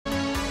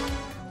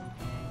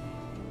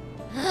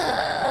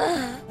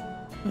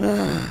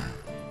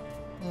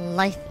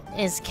Life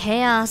is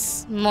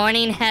chaos.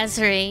 Morning,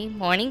 Hazri.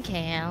 Morning,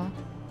 KO.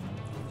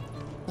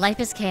 Life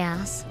is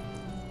chaos.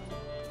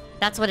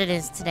 That's what it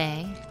is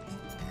today.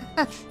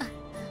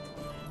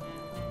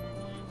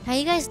 How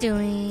you guys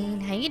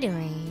doing? How you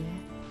doing?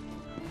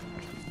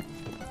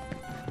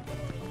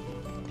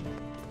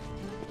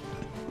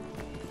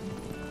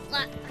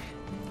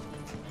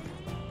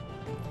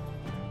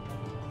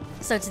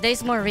 So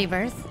today's more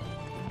Rebirth.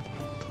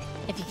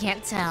 If you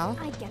can't tell.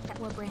 I get that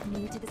we're brand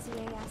new to the CAS.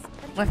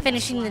 We're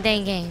finishing the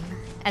day game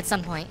at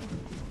some point.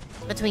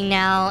 Between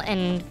now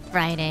and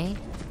Friday.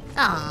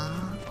 Aww.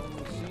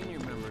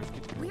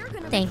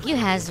 Thank you,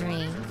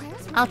 Hazri.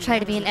 I'll try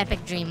to be an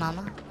epic dream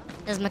mama.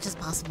 As much as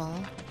possible.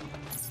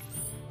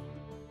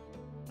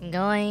 I'm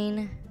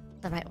going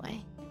the right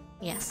way.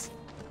 Yes.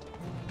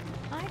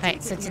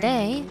 Alright, so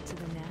today,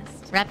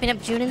 wrapping up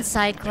Junin's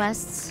side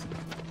quests,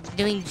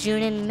 doing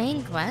Junin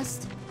main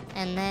quest,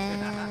 and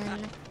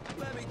then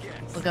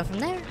we'll go from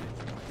there.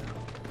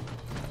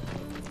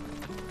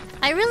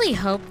 I really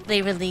hope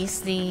they release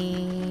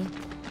the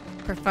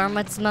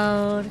performance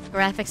mode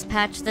graphics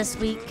patch this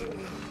week.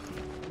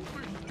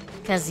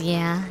 Cause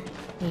yeah.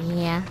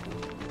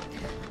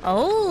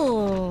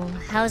 Oh,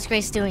 how's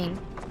Grace doing?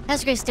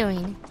 How's Grace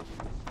doing?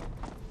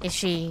 Is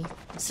she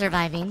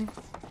surviving?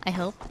 I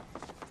hope.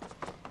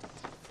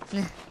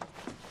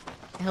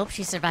 I hope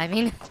she's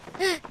surviving.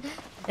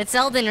 It's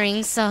Elden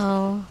Ring,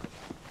 so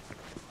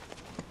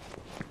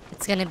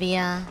it's gonna be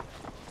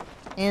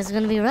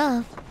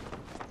rough.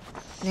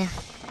 Yeah.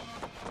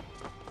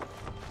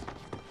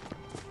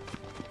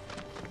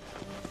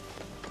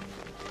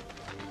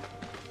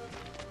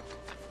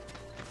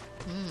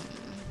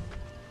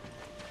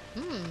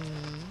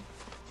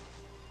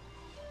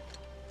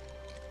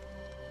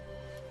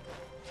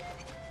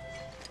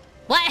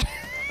 What?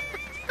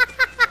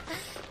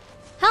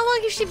 How long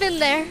has she been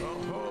there?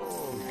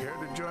 Oh, care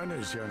to join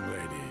us, young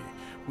lady?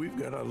 We've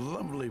got a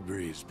lovely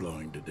breeze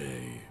blowing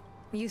today.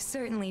 You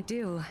certainly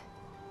do.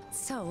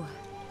 So,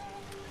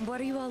 what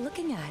are you all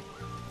looking at?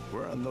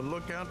 We're on the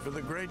lookout for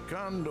the great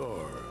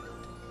condor.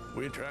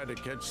 We try to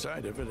catch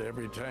sight of it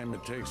every time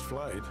it takes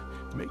flight.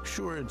 Make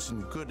sure it's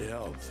in good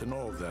health and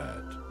all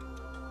that.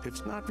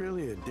 It's not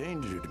really a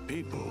danger to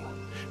people,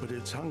 but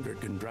its hunger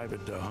can drive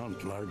it to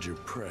hunt larger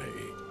prey.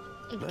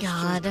 Let's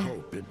just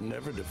hope it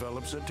never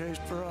develops a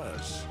taste for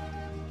us.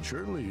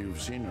 Surely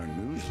you've seen our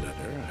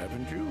newsletter,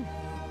 haven't you?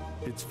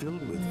 It's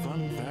filled with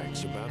fun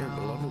facts about our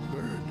beloved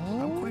bird.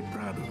 I'm quite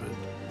proud of it.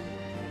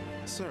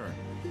 Sir,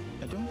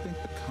 I don't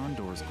think the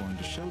condor is going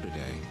to show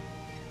today.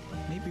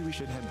 Maybe we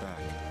should head back.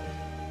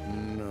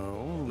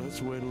 No,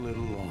 let's wait a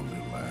little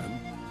longer, lad.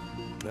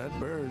 That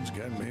bird's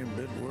got me a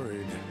bit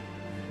worried.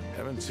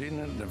 Haven't seen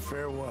it in a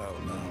fair while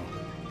now.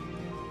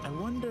 I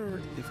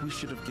wonder if we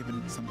should have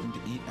given it something to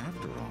eat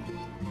after all.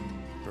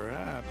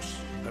 Perhaps.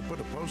 I put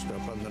a post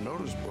up on the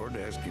notice board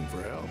asking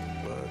for help,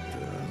 but,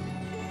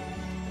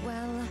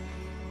 Well,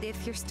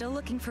 if you're still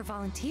looking for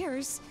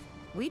volunteers,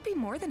 we'd be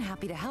more than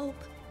happy to help.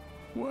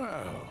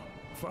 well,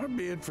 far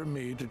be it from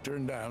me to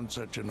turn down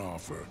such an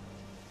offer.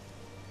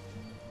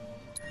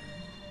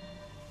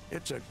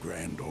 It's a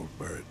grand old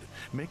bird.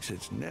 Makes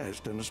its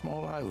nest on a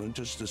small island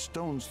just a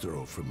stone's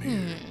throw from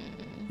here.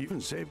 Even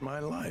saved my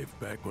life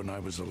back when I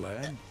was a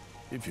lad,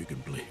 if you can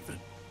believe it.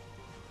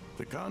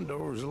 The condor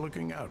was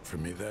looking out for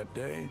me that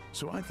day,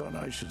 so I thought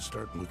I should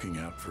start looking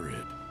out for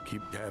it.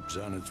 Keep tabs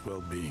on its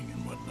well-being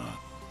and whatnot.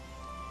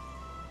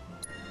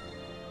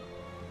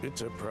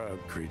 It's a proud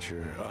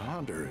creature, a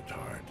hunter at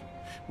heart.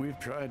 We've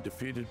tried to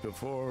feed it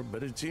before,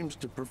 but it seems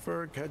to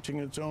prefer catching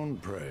its own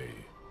prey.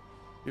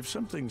 If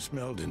something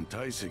smelled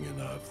enticing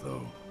enough,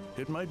 though,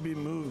 it might be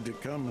moved to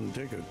come and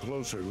take a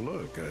closer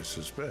look, I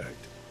suspect.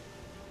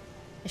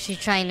 Is she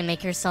trying to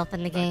make herself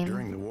in the game?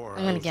 During the war,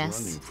 I'm gonna I was guess.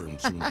 running from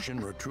some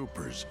Shinra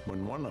troopers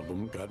when one of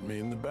them got me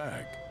in the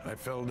back. I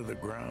fell to the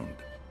ground.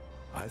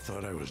 I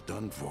thought I was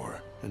done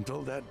for,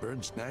 until that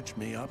bird snatched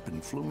me up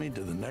and flew me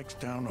to the next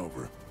town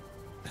over.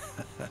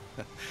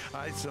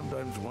 I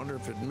sometimes wonder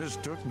if it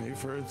mistook me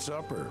for its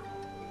supper.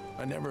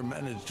 I never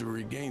managed to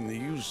regain the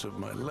use of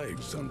my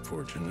legs,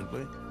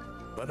 unfortunately.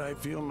 But I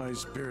feel my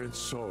spirits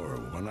soar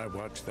when I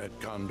watch that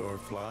condor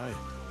fly.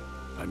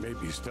 I may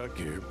be stuck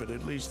here, but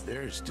at least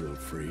they're still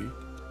free.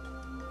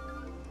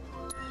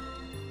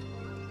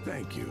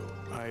 Thank you.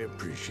 I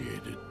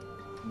appreciate it.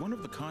 One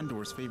of the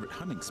condor's favorite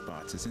hunting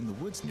spots is in the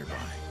woods nearby.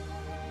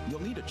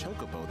 You'll need a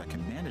chocobo that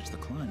can manage the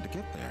climb to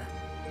get there.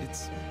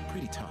 It's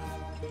pretty tough.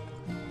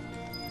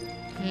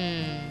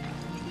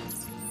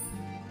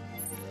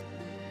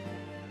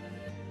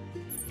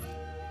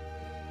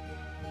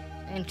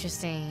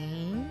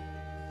 Interesting.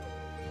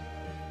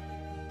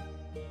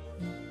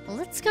 Well,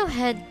 let's go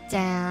head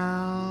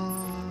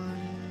down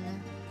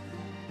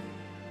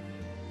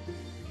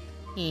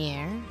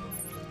here.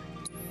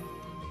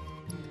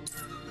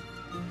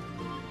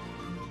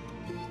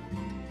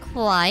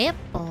 Quiet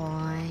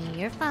boy,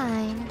 you're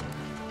fine.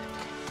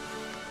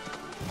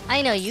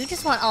 I know, you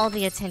just want all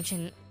the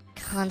attention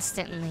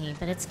constantly,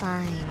 but it's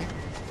fine.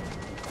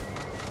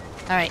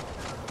 Alright.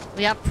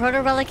 We got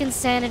Proto Relic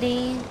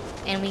Insanity,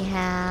 and we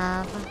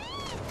have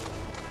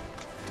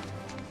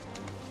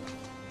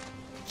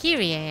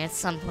Kyrie at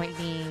some point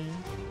being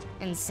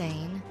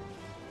insane.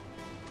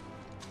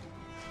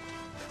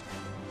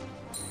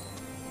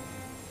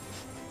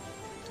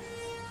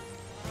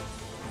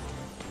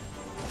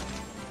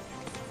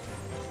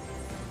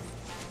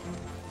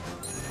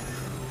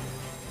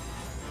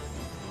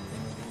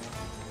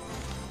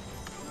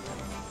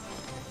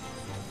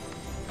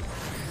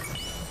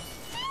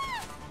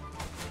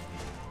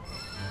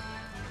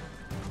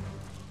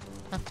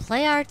 A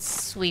Play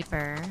Arts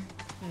Sweeper.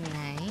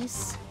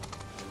 Nice.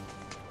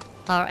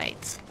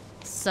 Alright.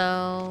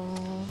 So...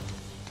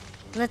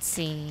 let's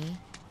see.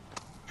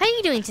 How are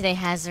you doing today,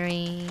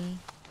 Hazari?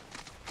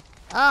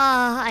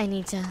 I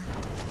need to...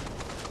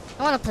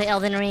 I want to play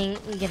Elden Ring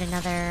and get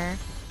another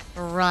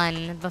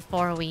run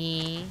before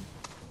we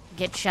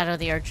get Shadow of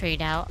the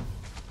Erdtree out.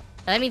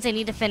 But that means I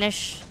need to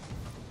finish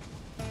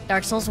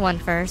Dark Souls 1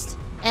 first.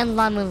 And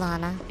La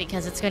Mulana,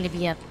 because it's going to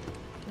be a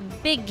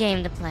big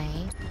game to play.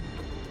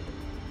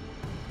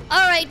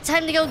 Alright,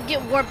 time to go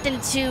get warped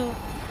into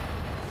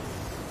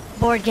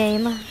board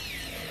game.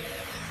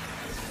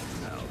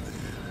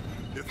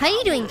 How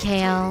you doing,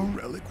 KO?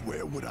 Relic,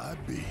 where would I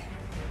be?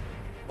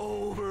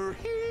 Over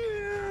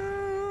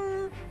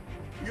here.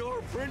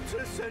 Your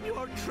princess and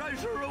your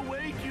treasure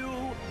await you.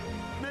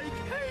 Make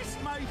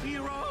haste, my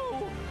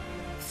hero.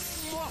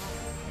 Mwah,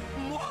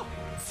 mwah,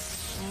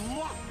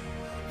 mwah,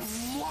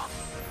 mwah.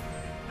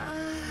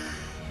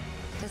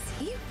 Does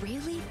he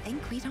really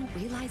think we don't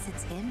realize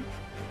it's him?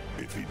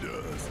 If he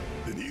does,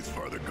 then he's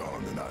farther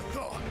gone than I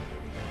thought.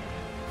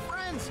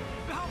 Friends,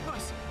 help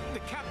us! The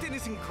captain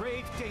is in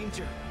grave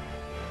danger.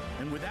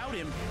 And without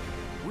him,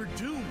 we're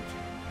doomed.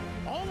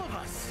 All of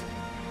us.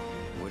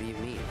 What do you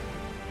mean?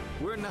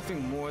 We're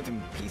nothing more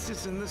than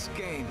pieces in this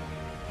game.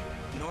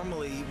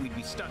 Normally, we'd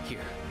be stuck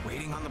here,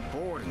 waiting on the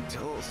board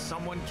until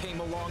someone came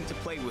along to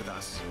play with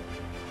us.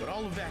 But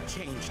all of that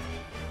changed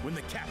when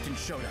the captain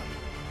showed up.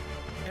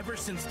 Ever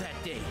since that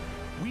day,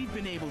 we've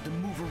been able to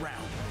move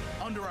around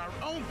under our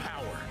own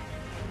power.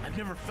 I've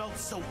never felt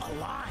so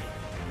alive.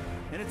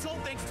 And it's all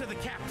thanks to the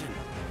captain.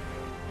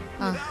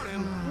 Without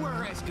him,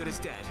 we're as good as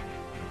dead.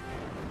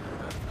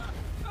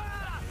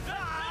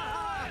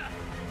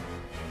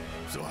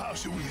 So how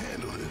should we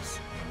handle this?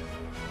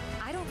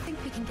 I don't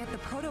think we can get the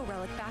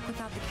proto-relic back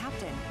without the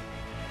captain.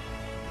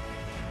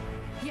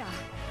 Yeah,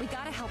 we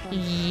gotta help him.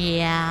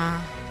 Yeah.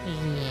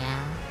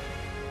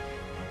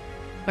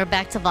 We're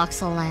back to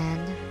Voxel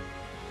Land.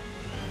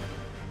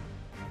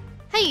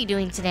 How you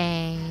doing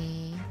today,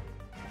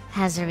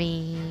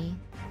 Hazari?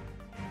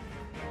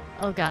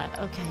 Oh god,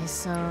 okay,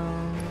 so...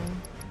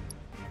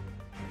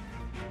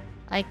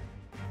 I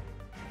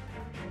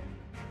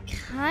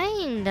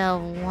kinda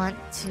want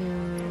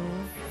to...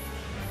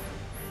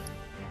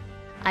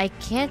 I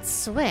can't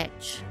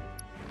switch.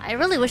 I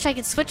really wish I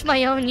could switch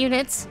my own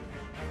units.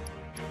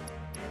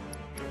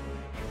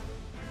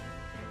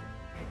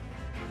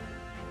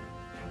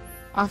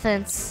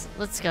 Offense,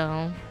 let's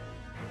go.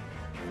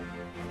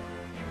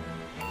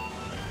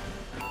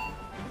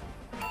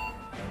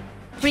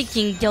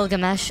 Freaking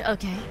Gilgamesh,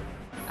 okay.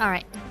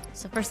 Alright,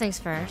 so first things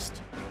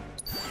first.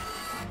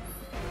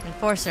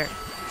 Enforcer,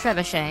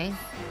 Trebuchet.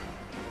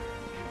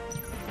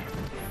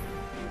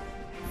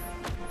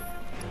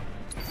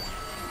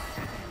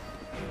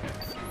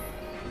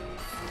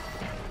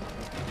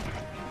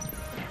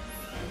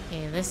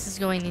 Okay, this is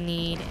going to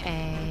need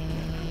a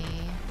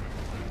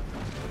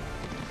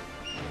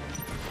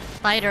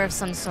fighter of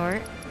some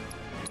sort.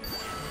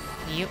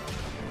 Yep.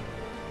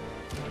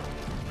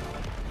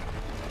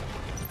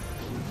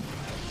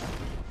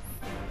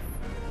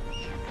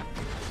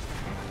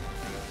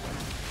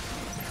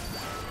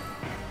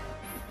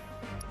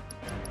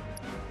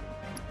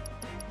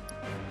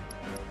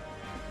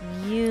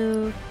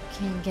 You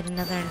can get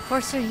another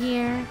enforcer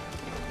here.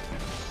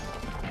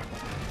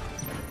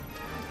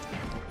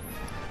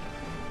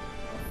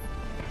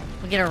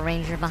 We'll get a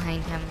ranger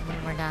behind him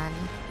when we're done.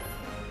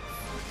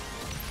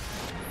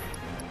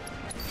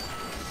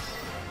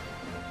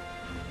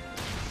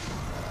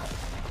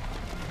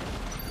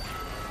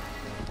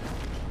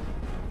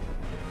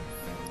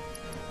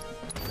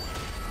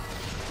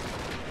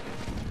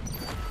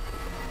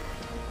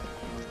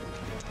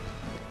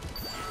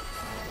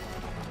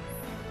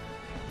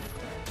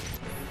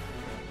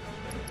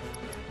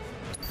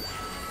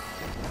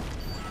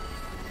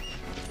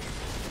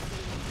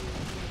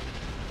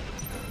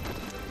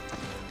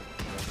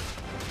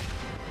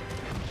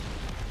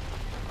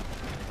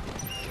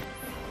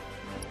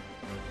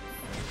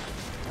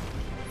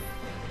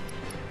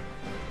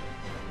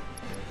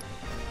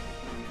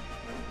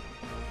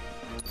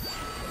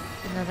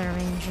 Another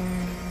ranger.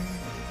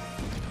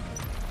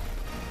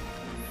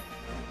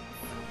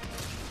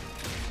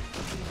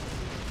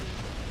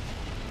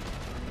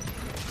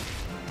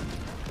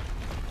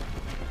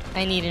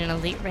 I need an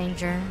elite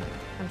ranger,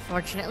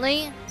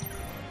 unfortunately.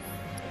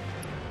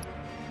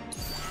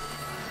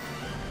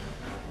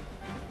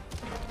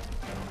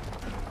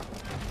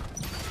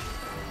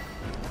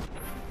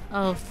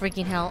 Oh,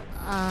 freaking hell.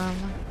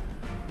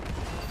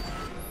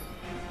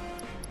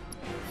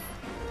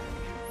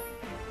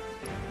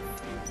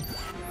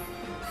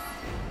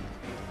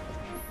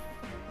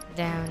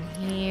 Down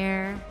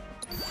here.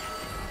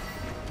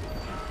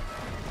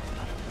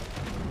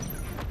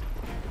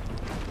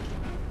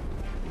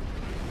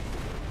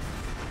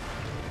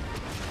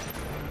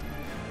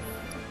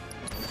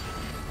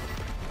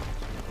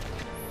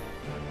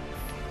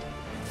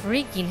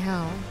 Freaking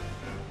hell.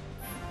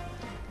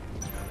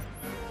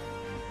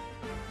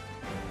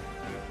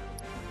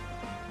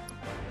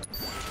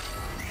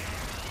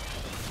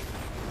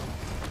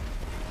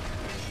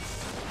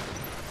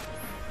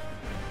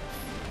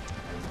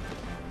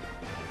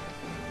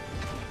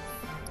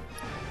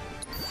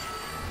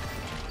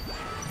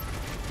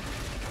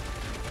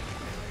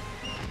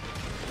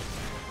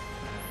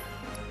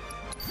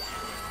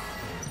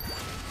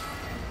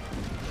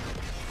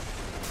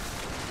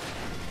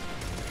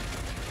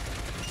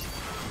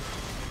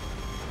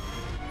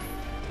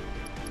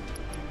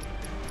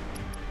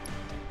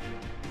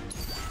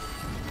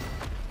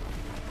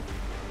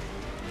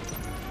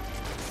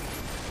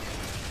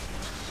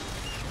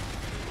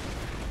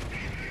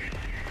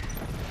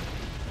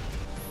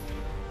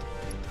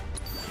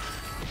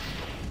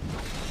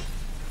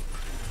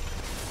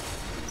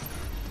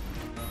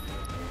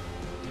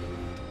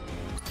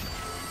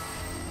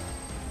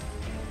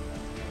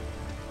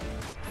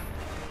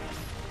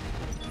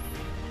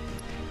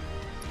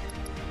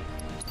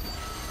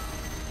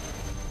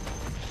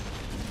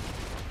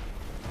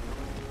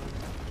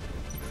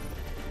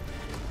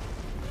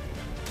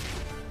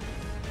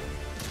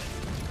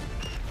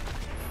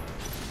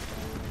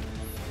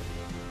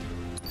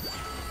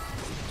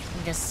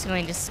 I'm just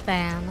going to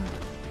spam.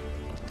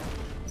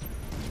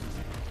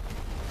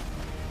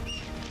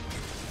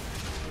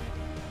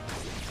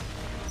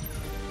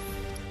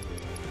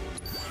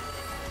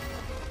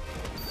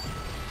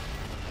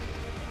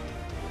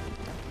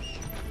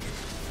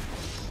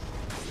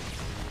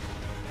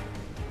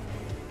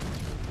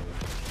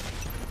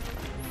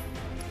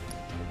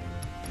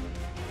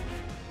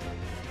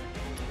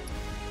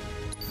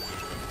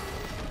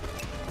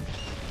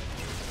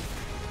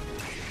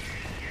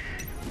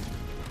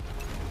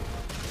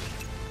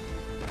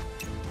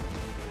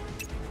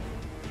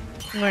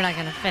 We're not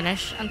gonna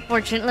finish,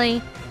 unfortunately.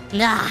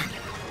 Nah.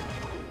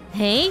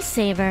 Hey,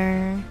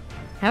 Saber.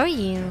 How are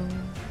you?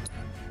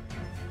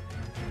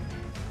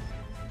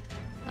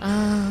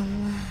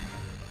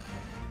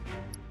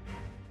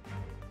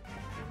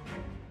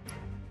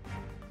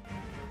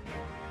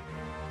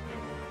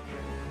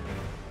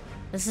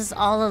 This is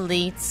all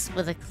elites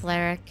with a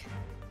cleric.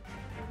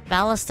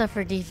 Ballista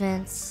for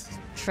defense.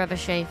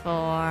 Trebuchet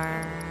for...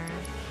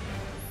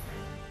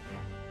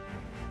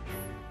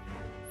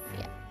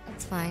 Yeah,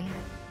 that's fine.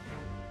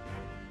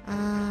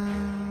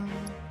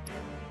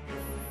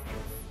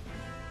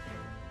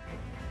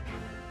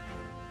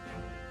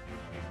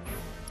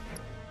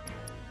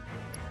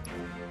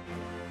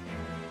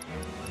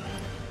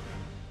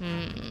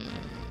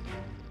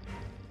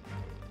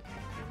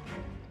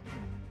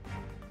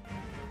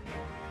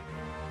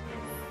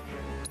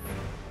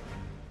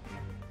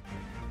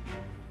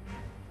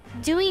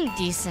 Doing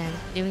decent.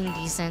 Doing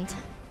decent.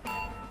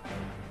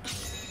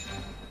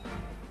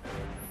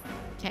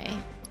 Okay.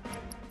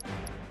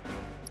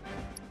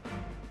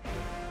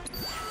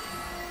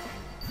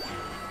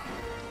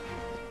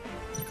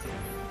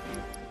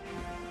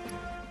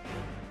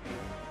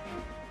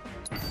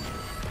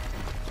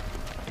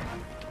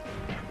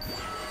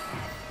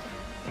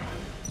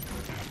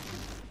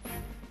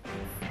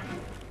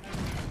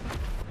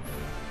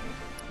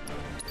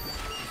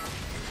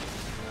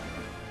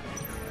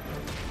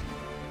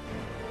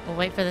 We'll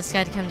wait for this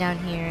guy to come down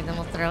here, then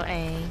we'll throw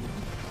A.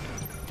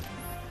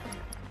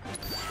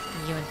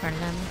 You in front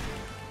of him.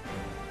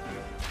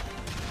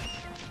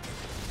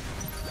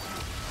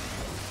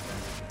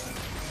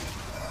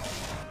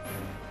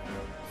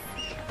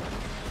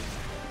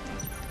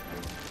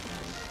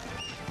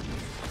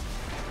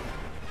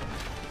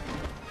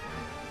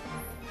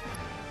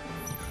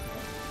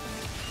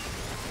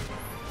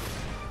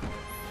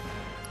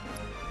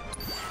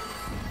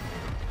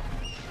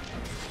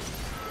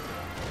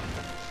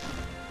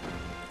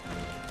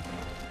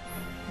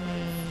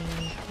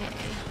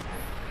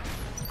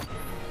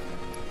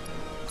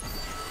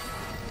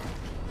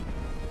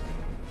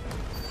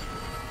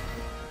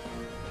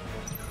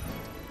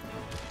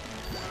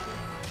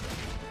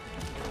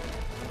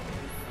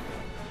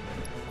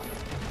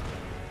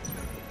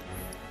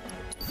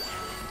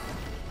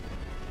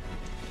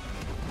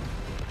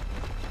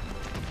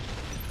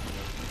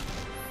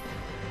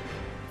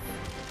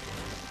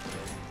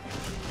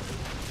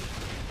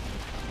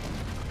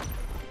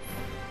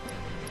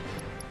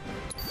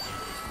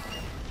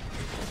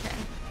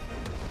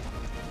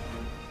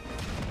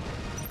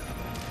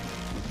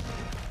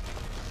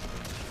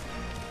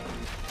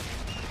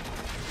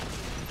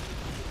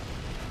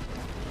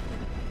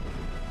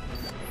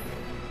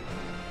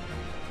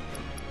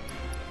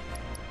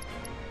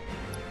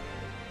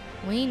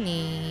 We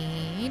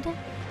need...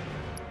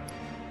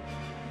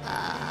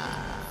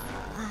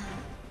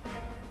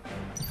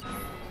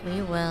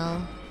 we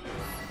will.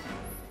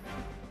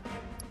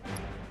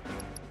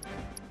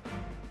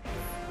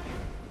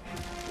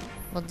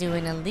 We'll do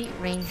an elite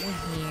ranger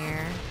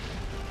here.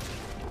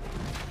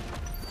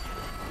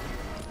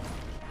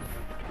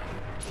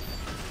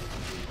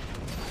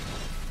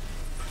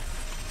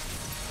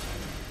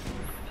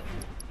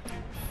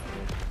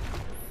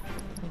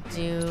 We'll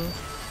do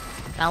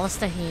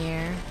ballista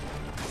here.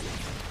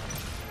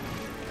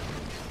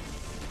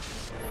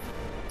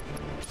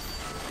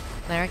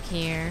 Cleric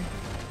here.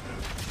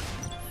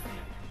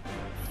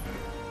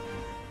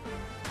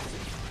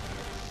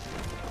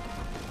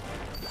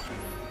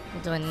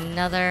 We'll do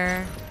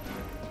another.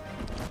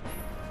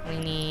 We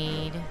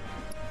need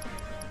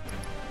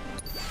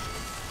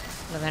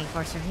another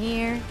enforcer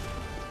here.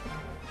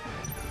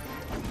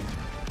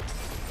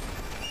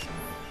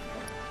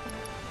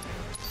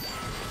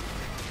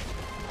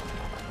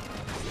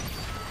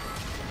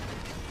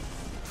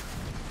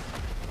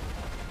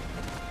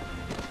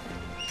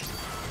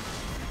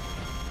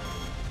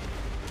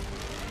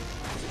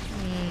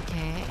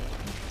 Okay.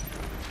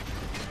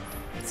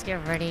 Let's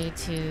get ready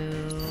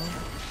to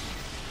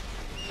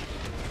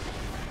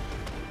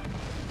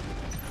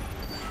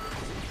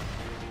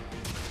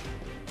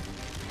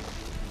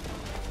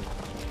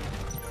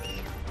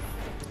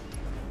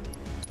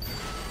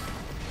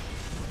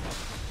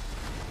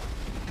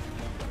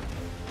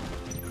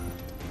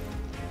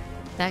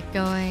that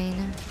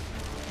going.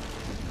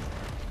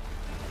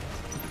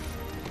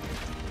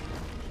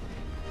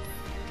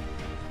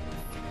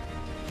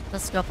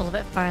 Let's go up a little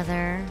bit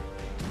farther.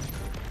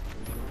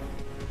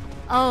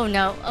 Oh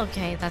no,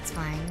 okay, that's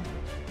fine.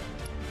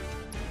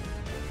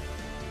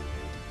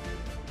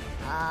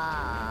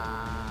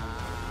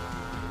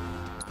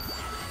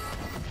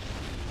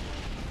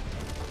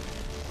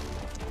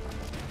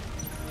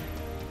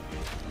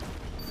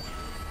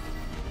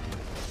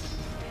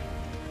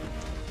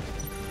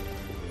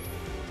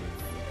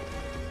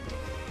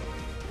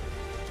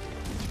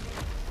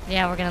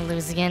 Yeah, we're gonna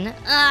lose again.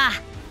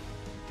 Ah!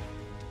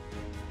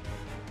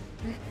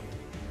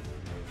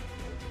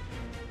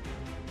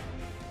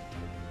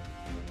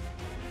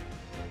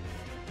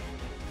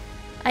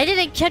 I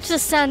didn't catch the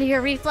sound of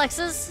your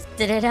reflexes.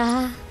 Did it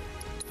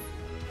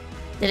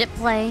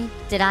play?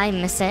 Did I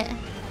miss it?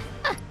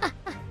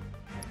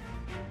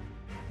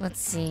 Let's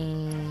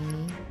see.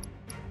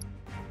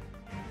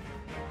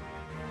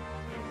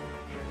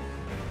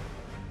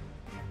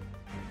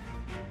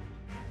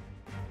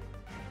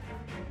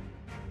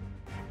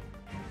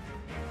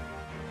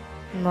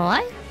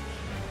 What?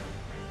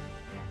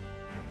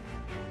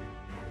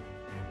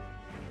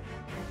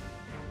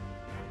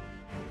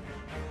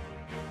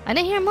 I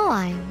didn't hear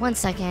Moai. 1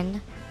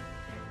 second.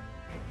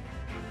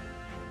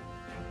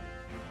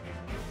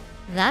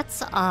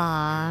 That's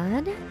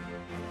odd.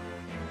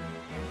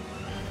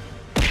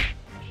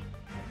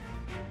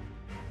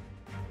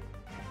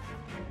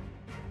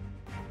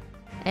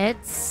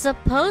 It's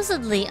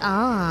supposedly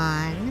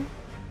on.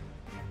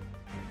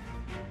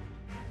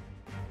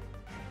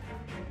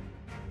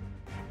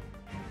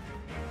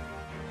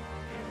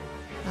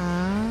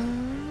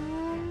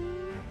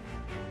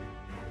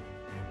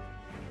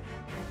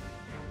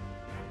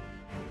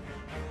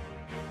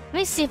 Let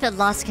me see if it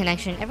lost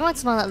connection. Every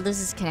once in a while it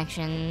loses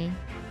connection.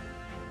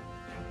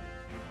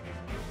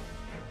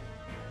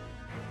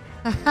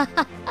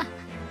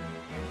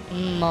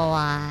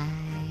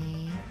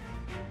 Moai.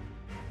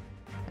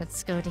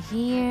 Let's go to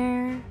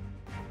here.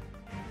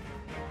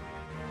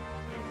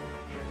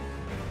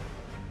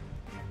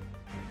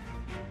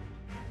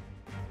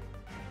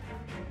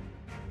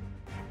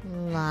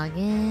 Log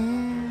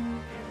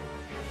in.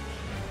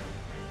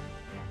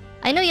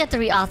 I know you have to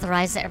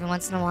reauthorize it every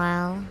once in a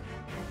while.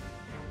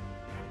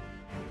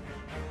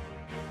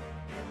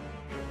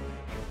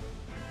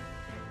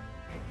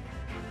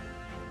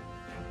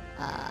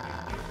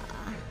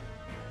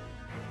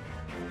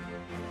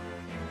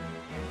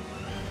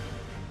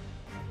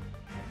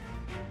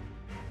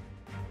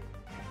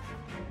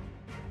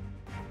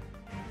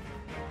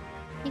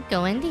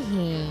 Go into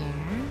here.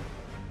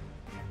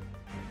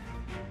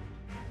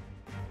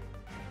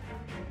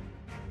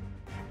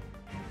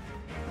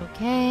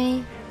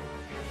 Okay.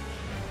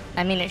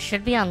 I mean, it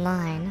should be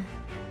online.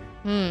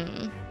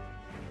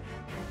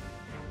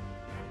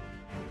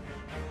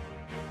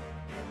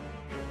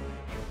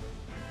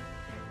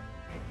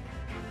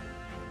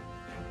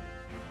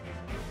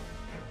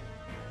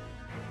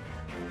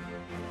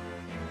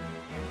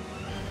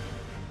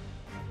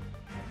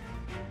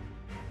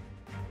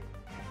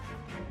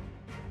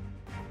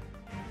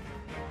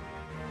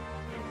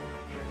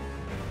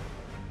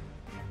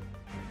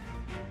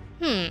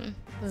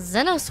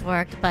 Xenos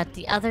worked, but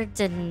the other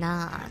did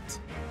not.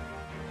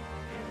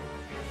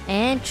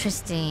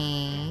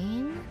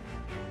 Interesting.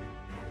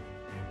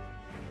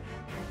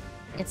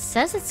 It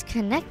says it's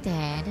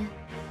connected.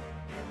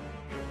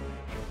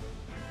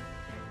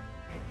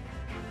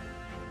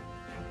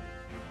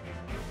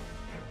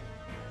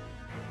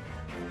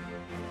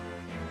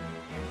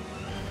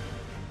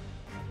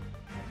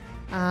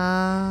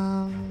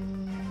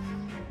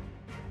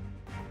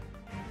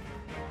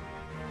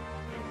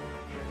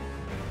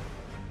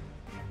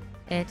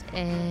 It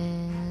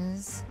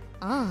is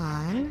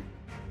on.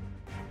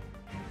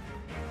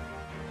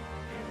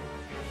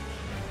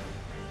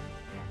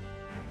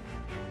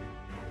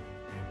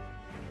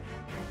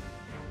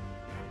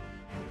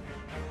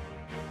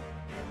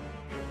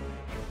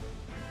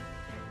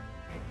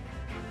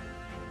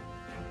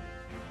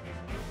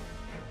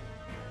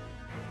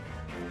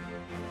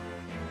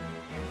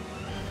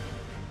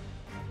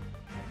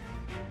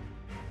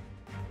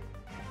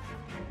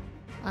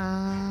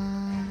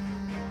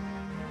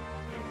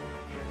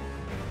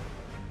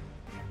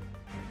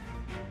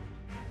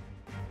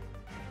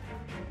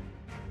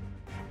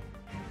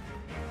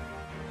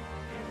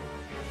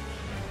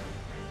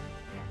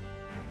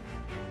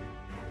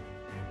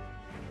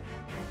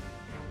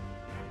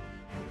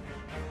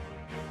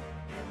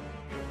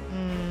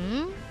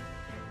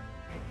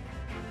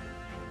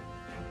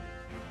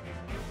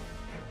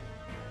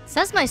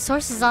 Says my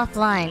source is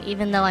offline,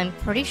 even though I'm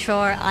pretty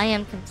sure I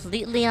am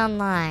completely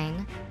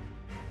online.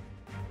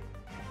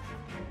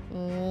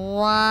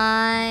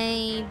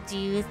 Why do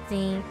you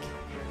think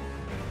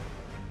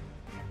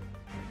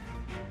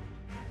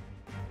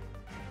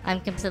I'm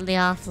completely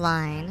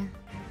offline?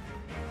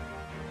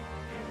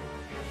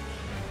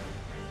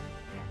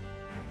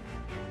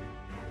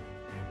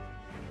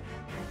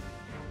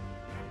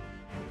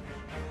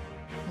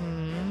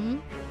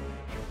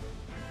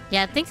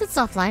 Yeah, it thinks it's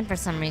offline for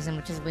some reason,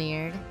 which is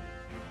weird.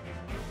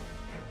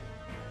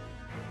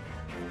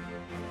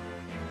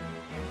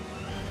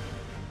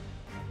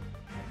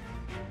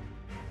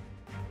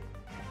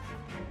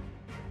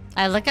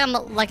 I look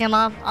like I'm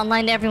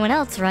online to everyone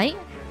else, right?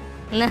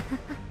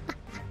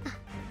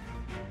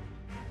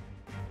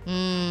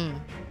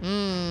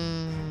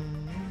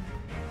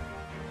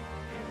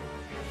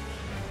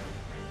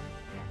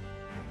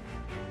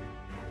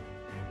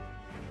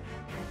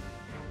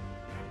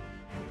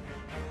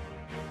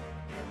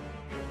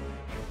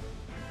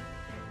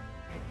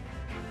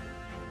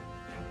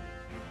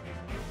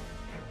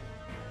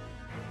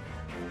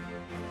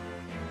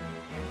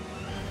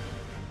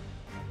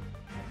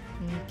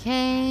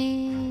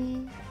 Okay.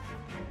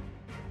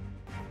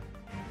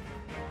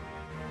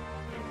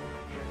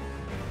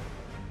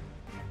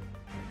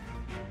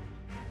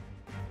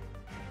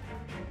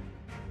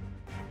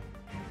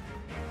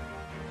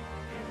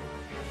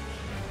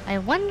 I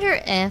wonder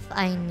if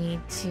I need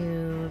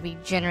to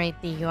regenerate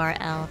the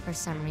URL for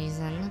some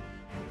reason.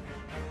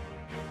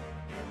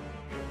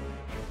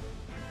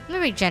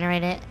 Let me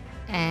regenerate it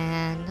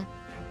and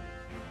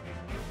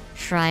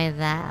try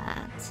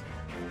that.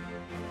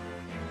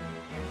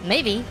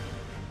 Maybe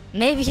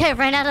I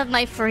ran out of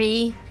my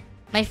free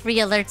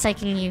alerts I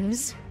can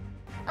use.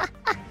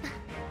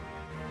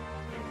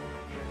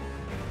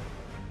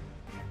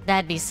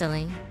 That'd be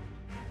silly.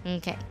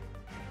 Okay.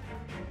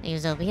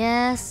 Use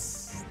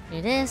OBS.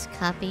 Do this.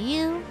 Copy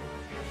you.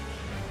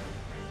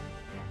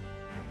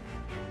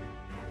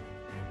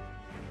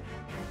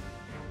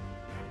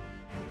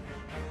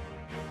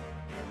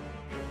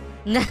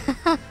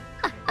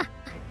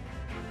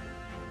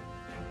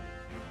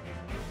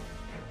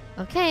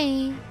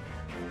 Okay.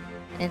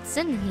 It's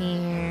in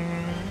here.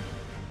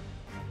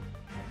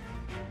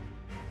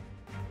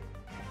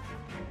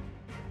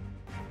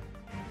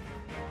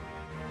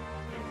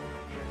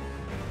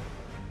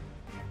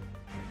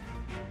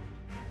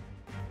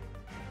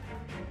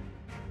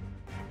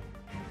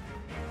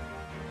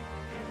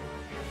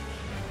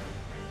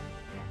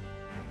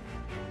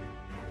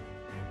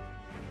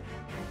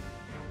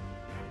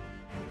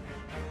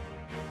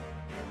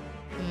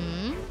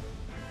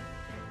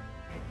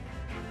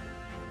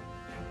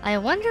 I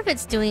wonder if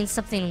it's doing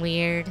something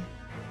weird.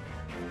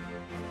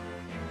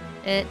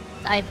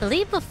 I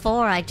believe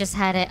before I just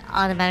had it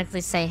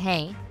automatically say,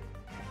 hey,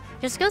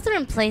 just go through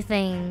and play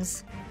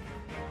things,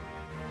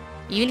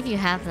 even if you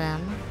have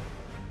them.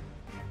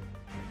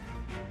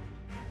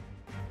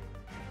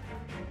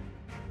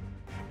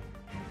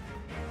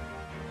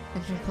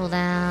 Engine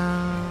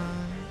cooldown.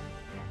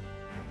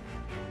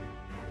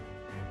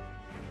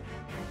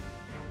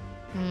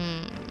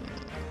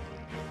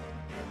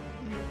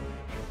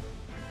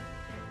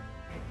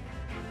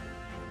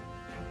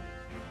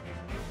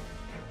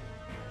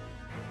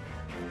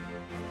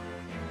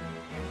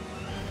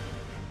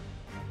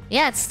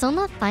 Yeah, it's still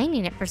not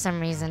finding it for some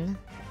reason.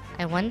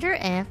 I wonder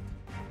if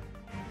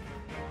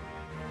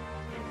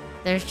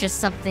there's just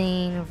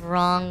something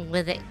wrong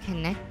with it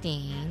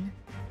connecting.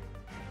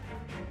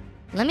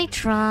 Let me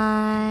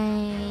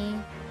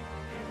try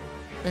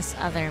this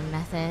other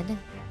method.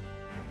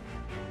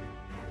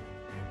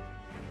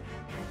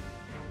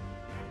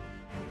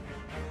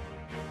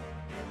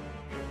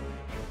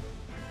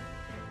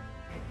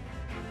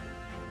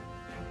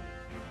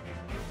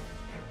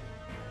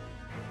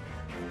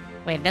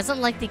 Wait, it doesn't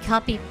like the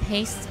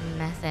copy-paste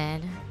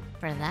method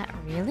for that,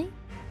 really?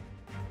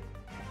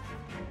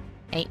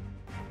 Hey.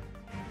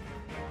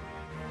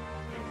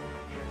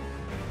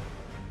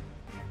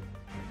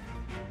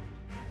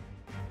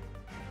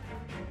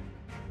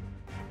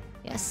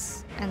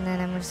 Yes, and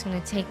then I'm just gonna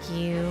take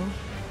you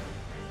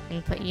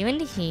and put you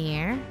into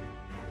here.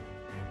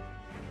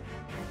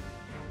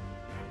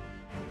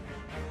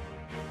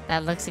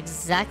 That looks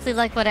exactly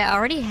like what I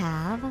already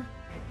have.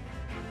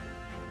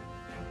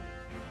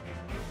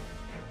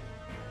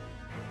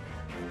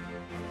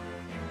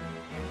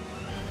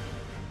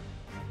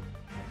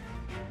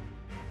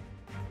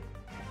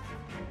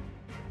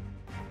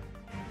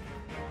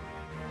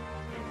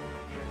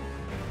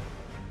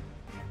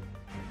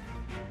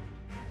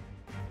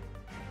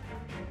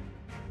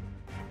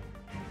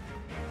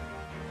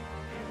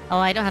 Oh,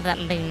 I don't have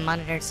that being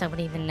monitored, so I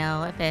wouldn't even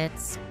know if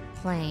it's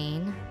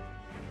playing.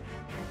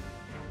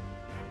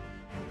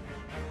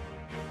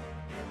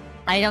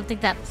 I don't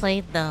think that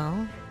played,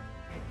 though.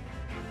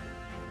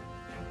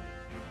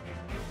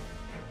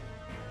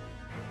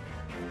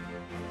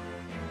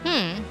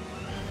 Hmm.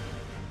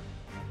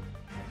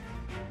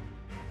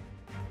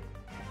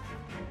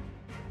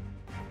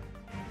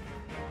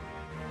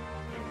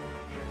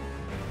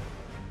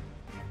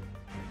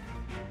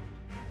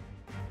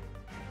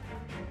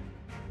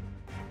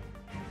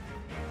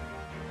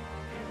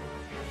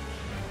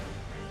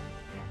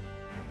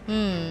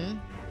 Hmm.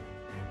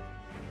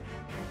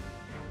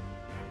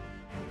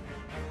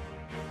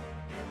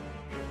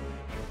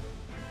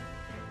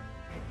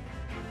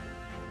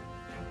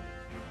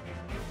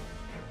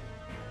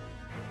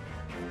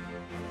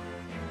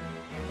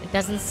 It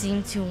doesn't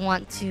seem to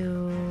want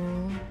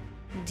to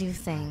do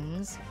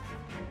things.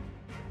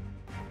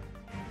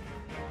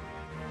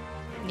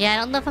 Yeah, I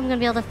don't know if I'm gonna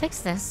be able to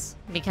fix this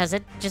because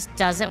it just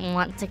doesn't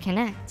want to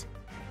connect.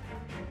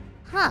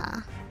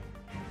 Huh.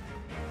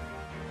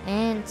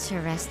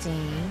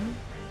 Interesting.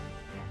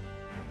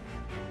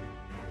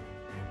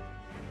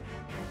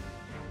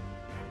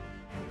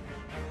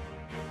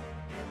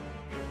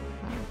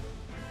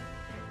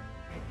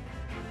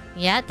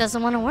 Yeah, it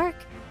doesn't want to work.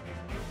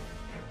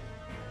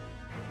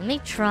 Let me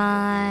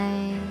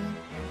try.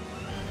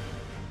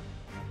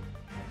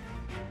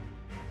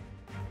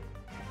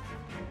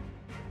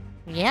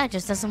 Yeah, it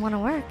just doesn't want to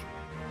work.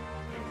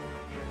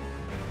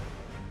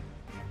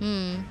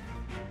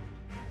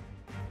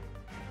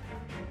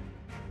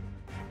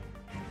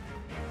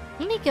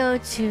 Let me go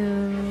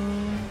to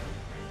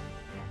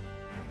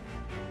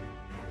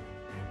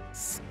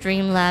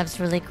Streamlabs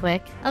really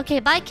quick. Okay,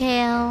 bye,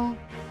 Kale.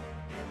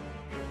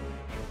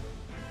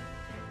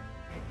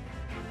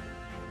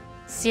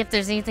 See if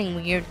there's anything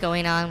weird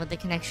going on with the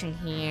connection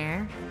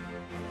here.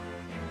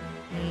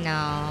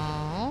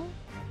 No.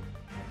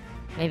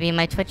 Maybe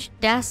my Twitch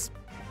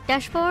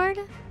dashboard?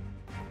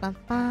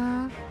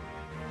 Ba-ba.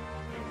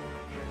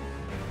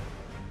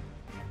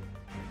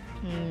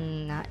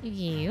 Not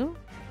you.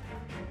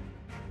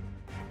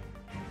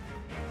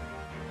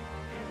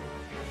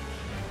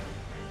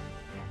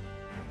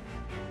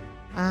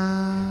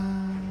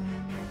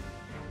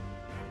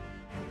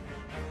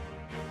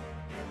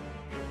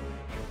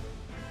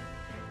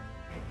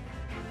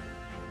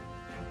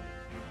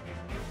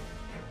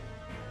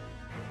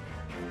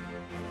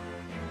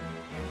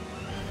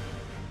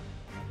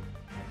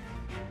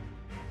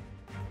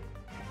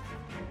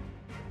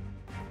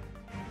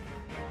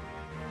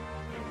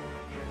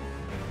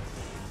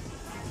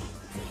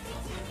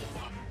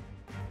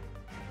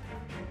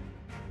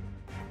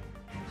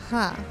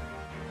 Huh.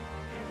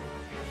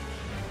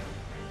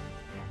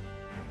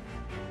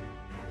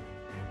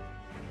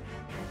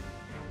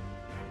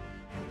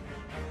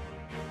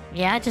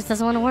 Yeah, it just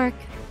doesn't want to work.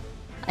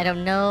 I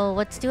don't know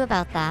what to do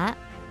about that.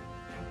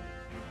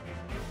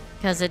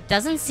 Because it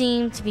doesn't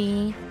seem to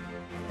be...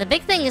 The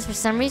big thing is, for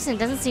some reason, it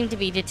doesn't seem to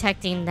be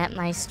detecting that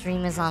my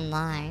stream is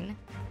online.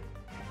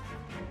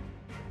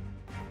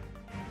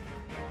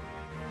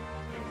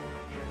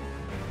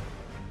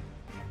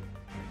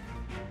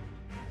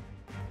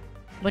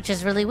 Which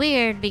is really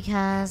weird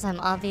because I'm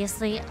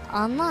obviously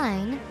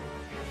online.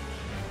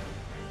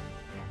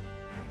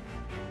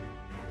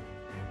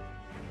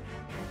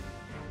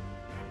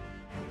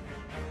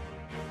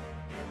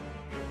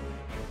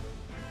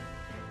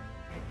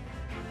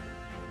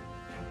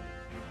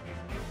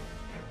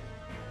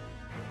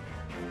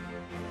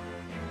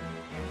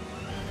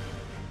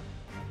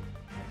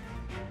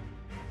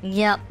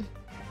 Yep.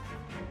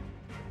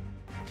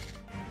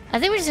 I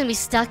think we're just gonna be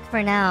stuck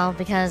for now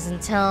because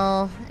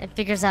until it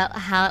figures out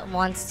how it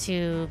wants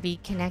to be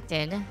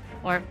connected,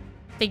 or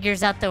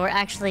figures out that we're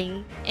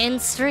actually in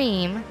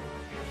stream,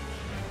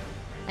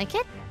 I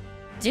can't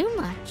do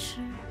much.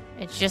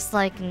 It's just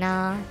like,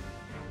 nah.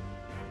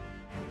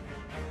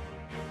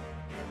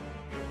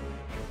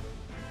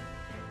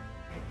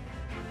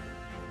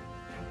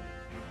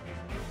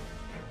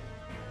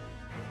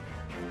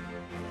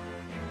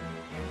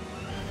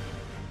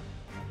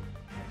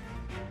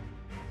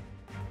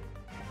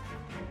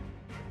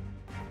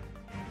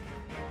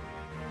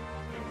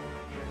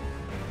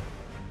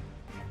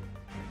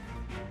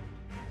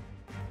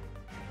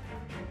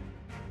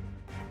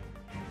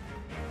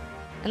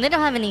 And they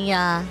don't have any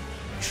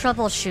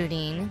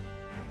troubleshooting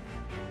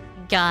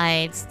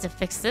guides to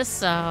fix this,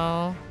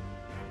 so...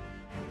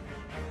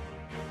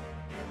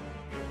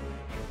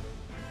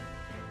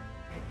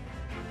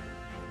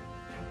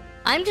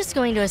 I'm just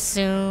going to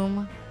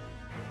assume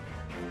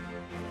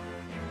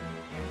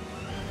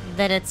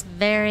that it's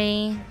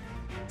very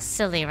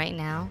silly right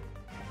now.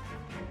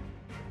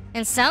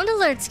 And sound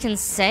alerts can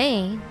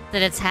say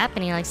that it's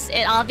happening. Like,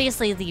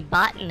 obviously the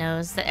bot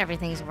knows that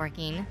everything's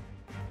working.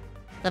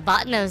 The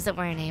bot knows that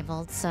we're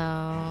enabled, so...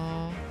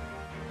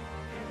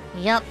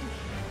 Yep.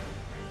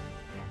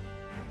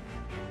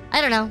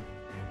 I don't know.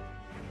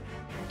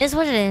 Is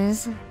what it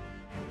is.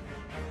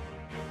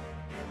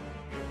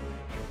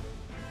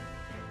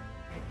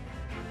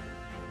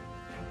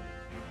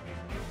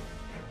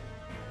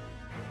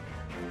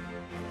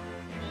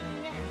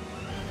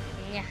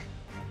 Yeah.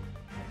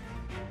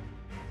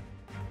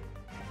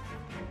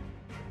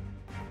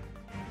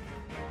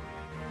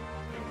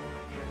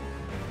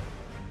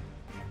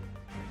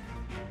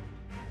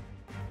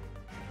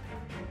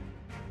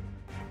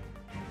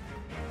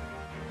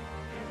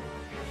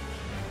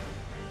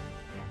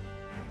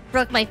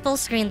 Broke my full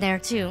screen there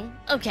too.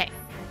 Okay.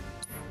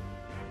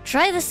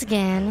 Try this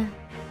again.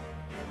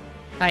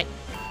 Alright.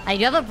 I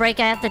do have a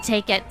break I have to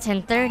take at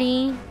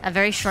 10:30. A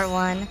very short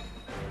one.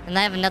 And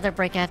I have another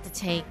break I have to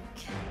take.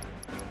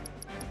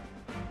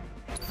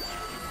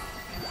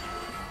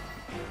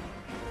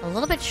 A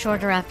little bit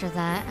shorter after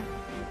that.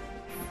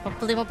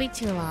 Hopefully it won't be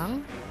too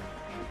long.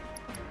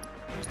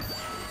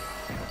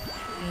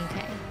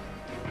 Okay.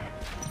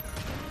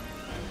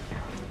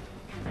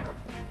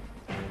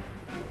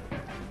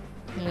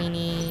 We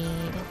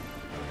need...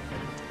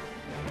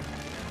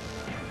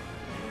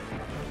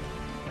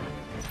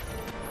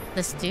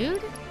 this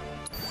dude?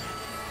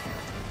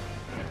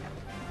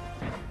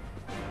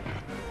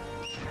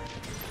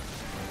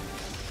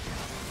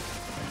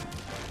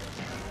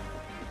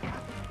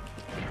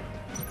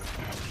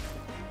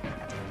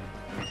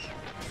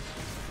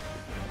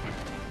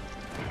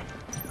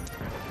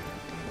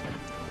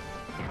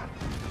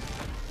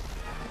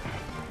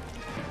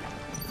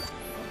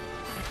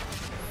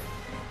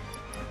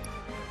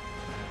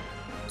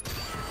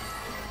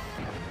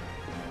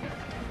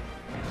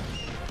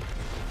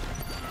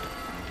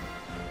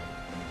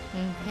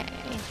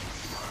 Okay.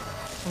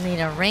 We'll need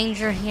a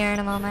ranger here in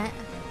a moment.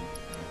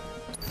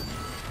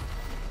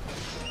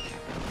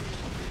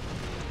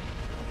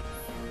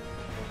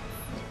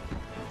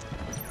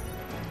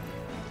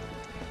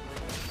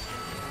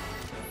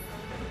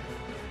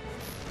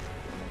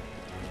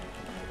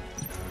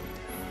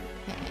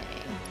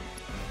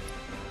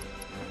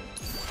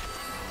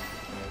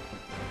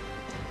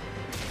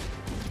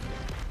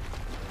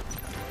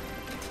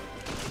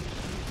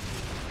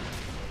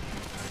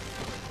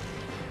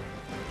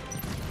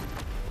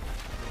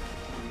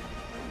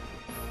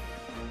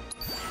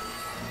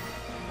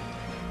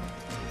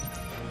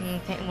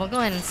 Okay, we'll go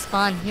ahead and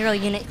spawn Hero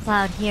Unit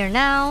Cloud here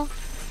now.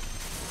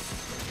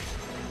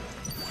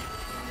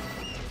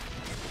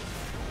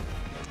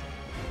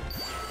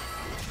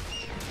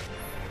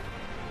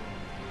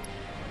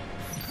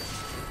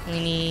 We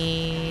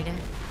need...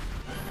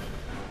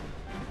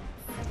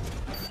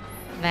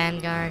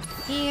 Vanguard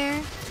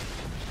here.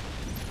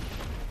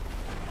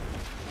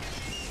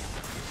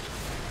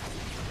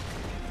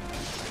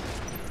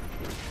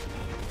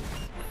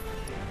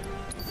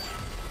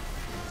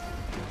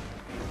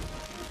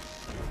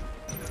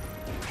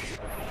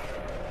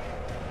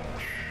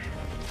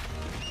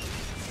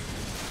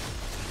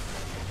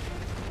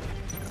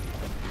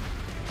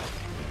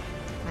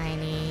 I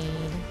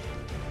need...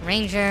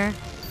 Ranger.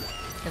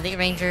 Elite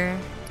Ranger.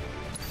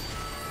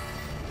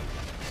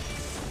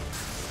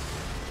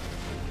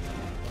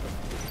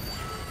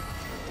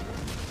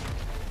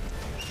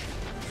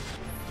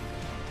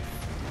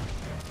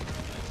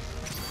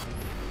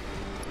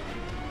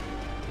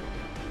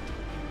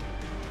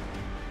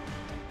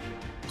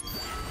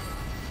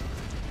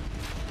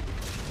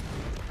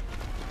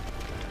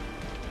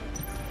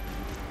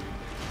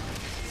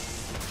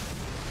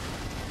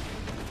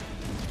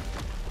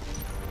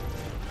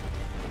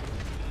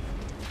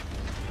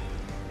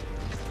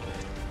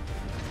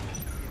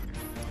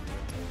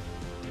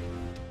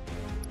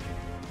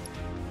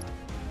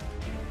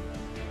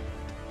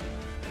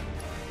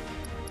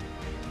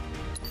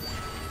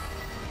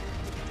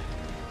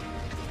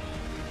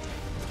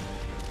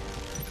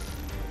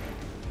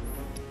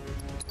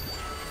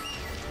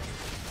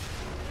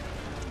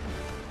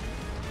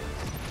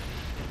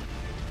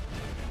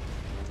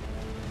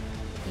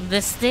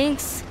 This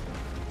stinks.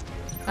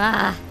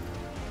 Ah.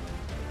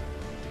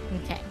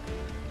 Okay.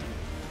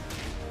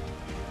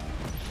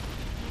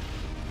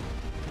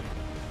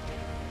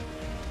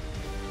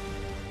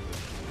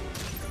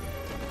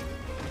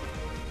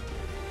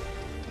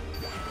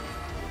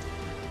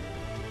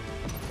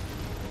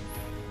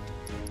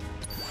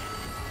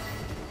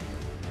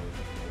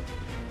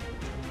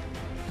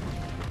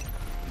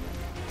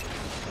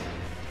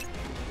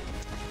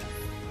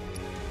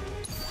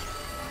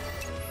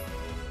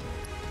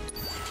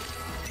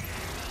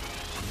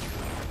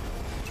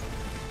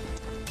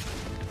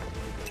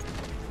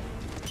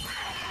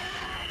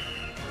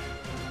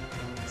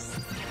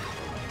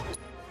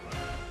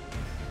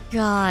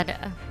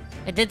 God,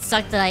 it did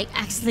suck that I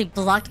accidentally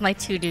blocked my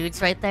two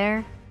dudes right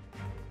there.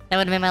 That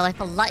would have made my life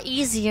a lot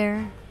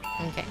easier.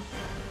 Okay.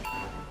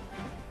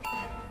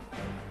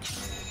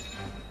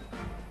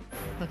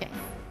 Okay.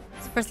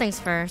 First things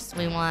first,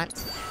 we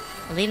want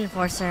a lead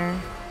enforcer.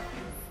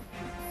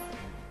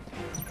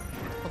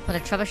 We'll put a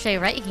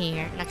trebuchet right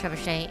here. Not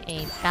trebuchet,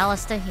 a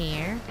ballista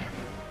here.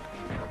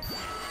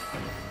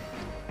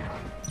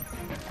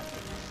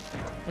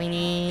 We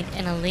need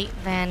an elite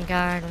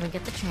vanguard when we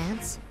get the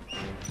chance.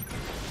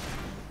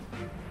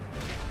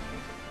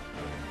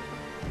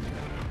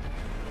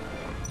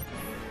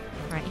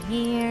 Right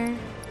here.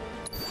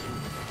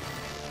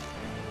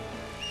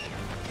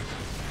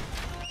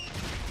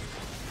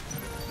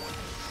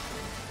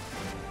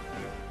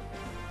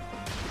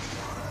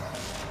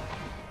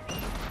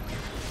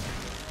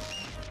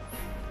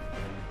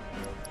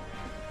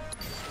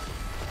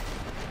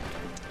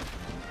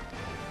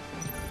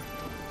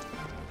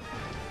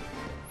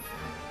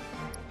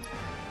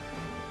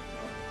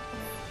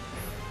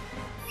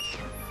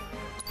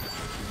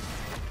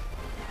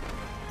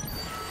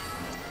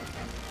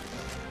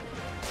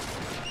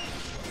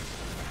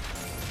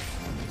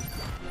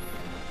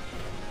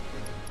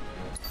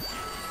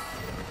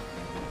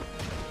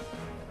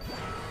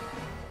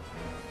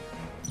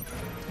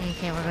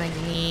 Okay, we're going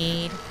to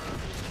need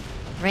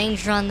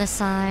ranger on this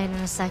side in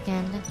a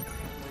second.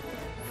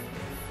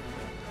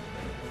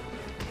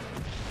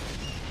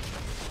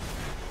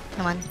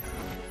 Come on.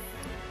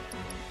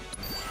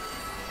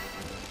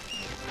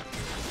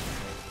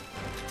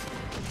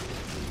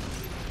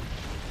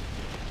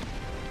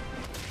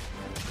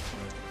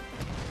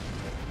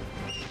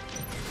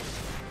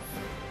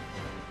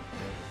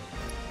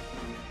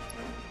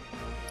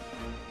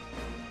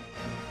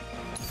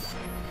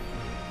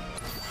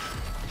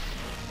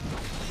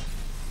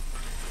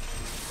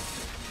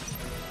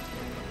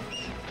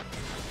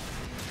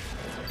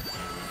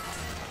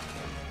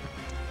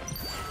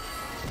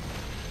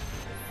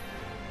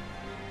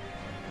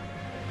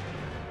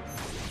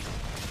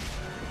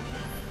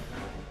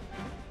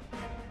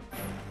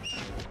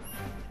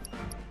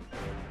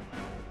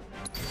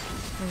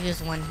 We'll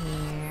use one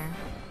here.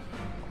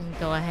 And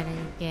go ahead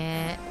and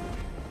get...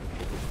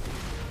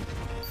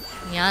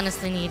 We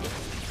honestly need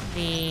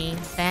the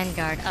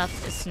vanguard up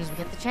as soon as we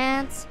get the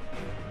chance.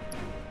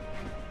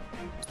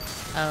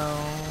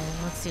 Oh,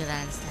 let's do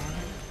that instead.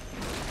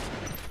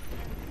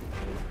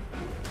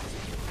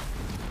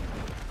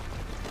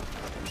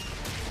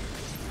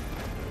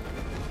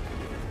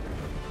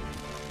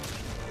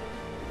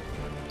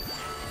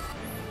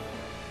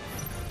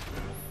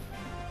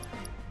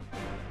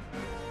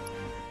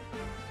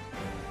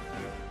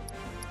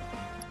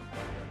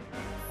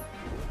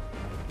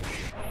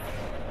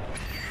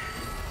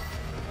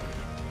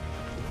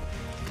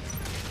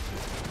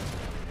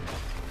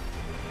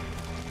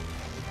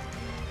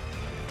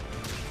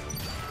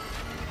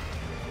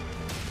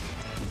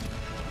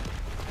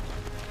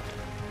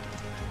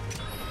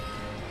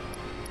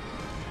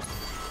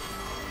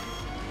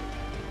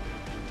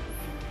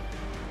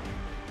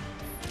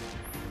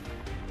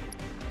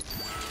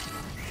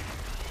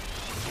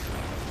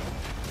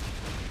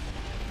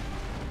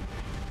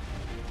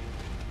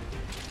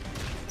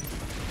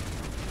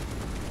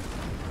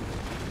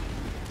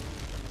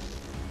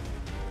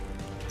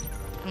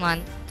 Come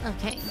on.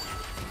 Okay.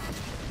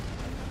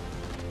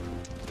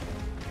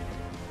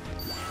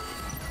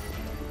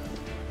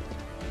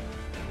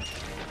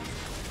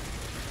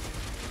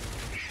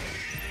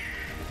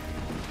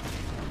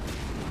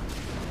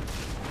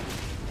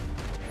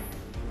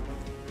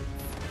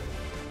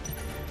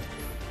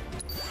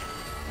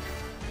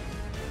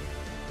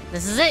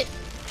 This is it.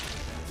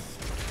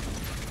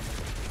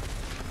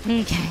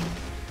 Okay.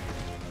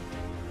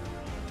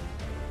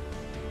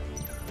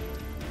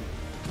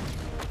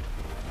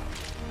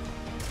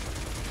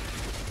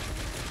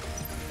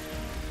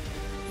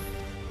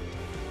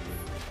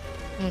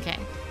 Okay.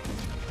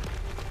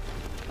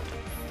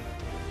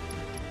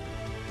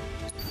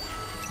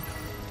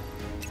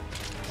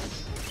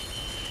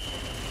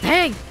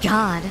 Thank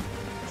God.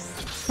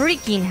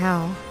 Freaking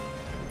hell.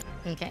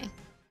 Okay.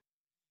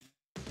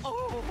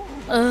 Oh,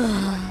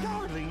 Ugh.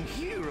 darling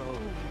hero.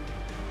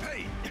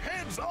 Hey,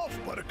 hands off,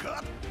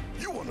 Buttercup.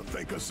 You want to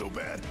thank us so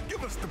bad?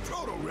 Give us the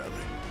proto relic.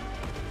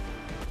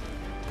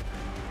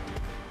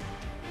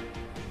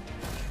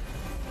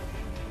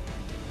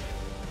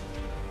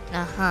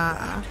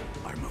 Uh-huh.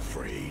 I'm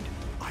afraid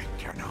I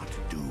cannot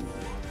do.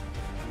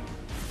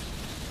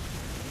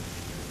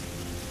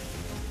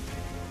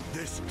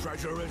 This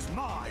treasure is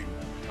mine,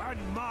 and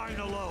mine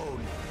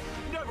alone.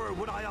 Never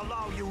would I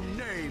allow you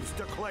knaves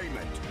to claim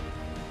it.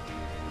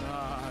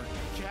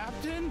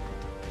 Captain?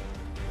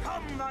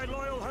 Come, my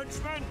loyal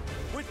henchmen.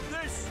 With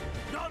this,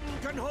 none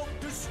can hope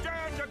to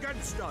stand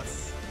against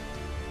us.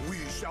 We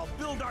shall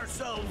build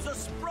ourselves a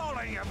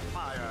sprawling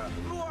empire.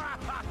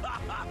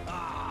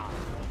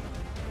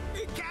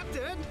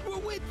 Captain!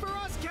 Well, wait for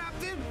us,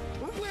 Captain!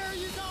 Where are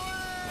you going?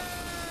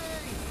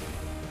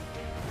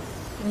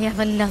 We have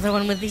another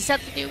one with these up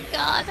to do.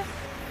 God.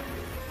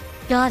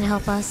 God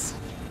help us.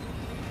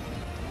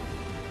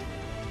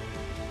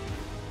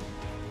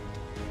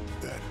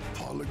 That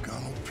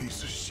polygonal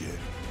piece of shit.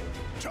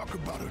 Talk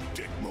about a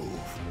dick move.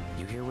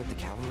 You hear what the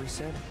cavalry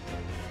said?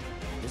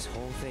 This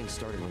whole thing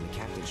started when the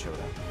captain showed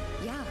up.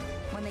 Yeah,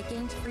 when they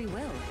gained free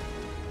will.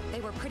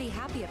 They were pretty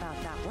happy about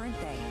that, weren't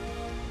they?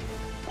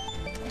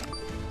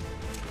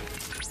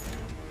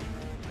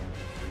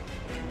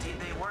 Indeed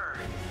they were.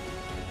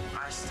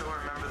 I still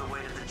remember the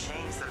weight of the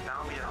chains that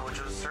bound me to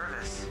Hojo's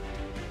service.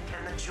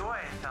 And the joy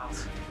I felt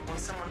when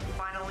someone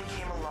finally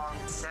came along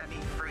and set me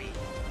free.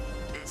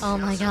 It's Oh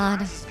my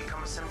God. It's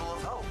become a symbol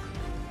of hope.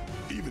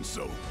 Even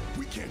so,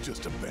 we can't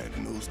just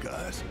abandon those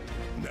guys.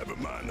 Never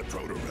mind the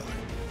proto-relic.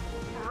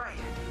 Right.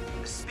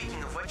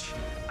 Speaking of which,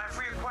 I've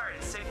reacquired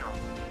its signal.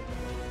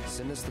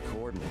 Send us the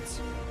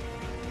coordinates.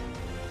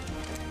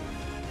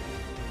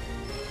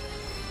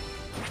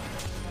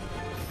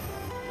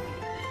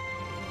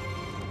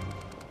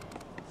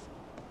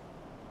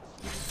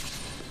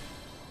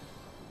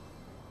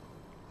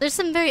 There's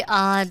some very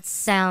odd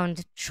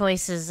sound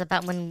choices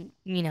about when,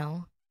 you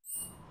know...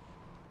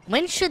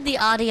 When should the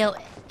audio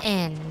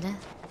end? I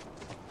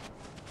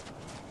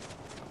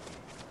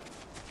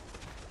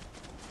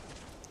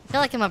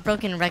feel like I'm a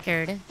broken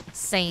record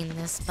saying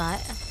this,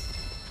 but...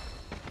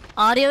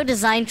 Audio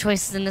design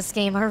choices in this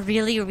game are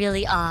really,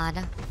 really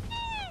odd.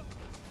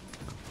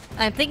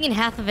 I'm thinking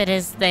half of it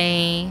is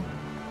they...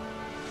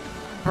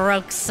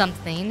 broke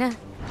something.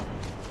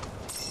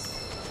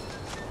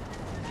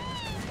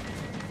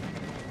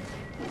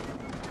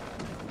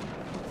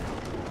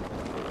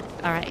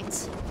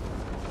 Alright.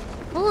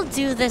 We'll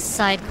do this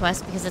side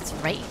quest because it's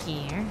right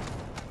here.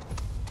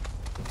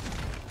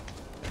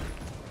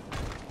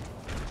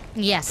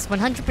 Yes,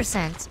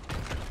 100%.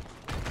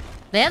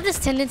 They have this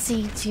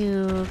tendency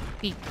to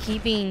be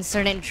keeping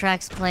certain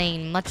tracks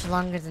playing much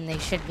longer than they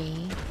should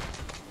be.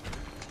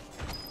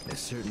 They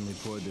certainly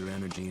poured their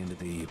energy into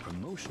the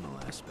promotional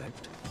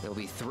aspect. They'll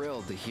be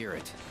thrilled to hear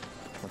it.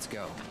 Let's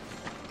go.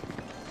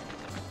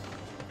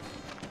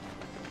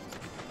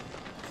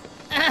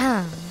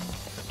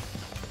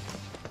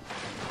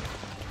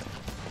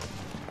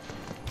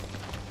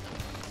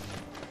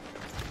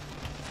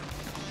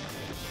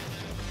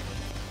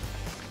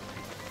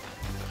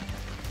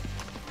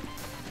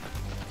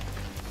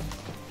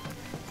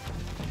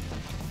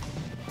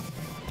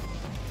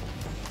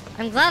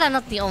 I'm glad I'm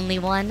not the only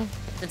one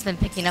that's been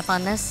picking up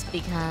on this,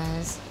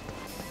 because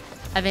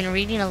I've been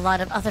reading a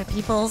lot of other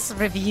people's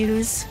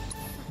reviews.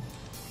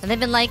 And they've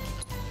been like,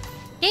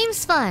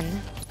 game's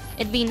fun.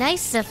 It'd be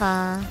nice if,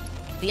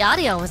 the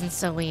audio wasn't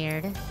so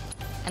weird.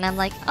 And I'm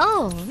like,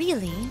 oh,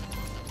 really?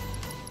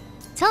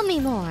 Tell me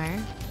more.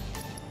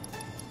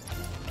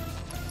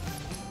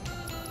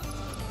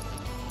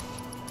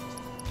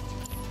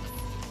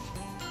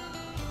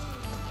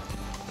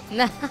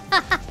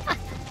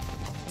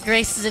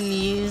 Grace is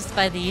amused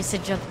by the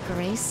usage of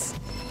grace.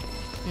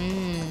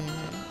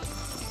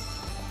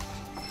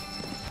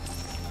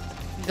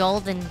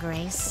 Golden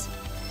grace.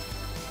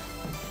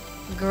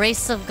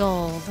 Grace of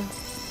gold.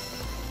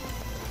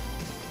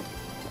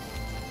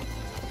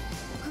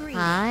 Greetings.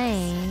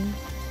 Hi.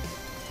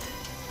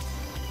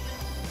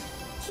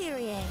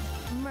 Kyrie,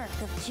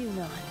 Merc of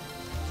Junon.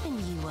 And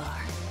you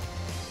are.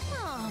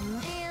 Oh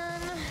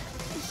man.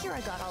 Here I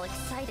got all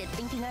excited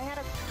thinking I had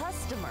a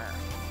customer.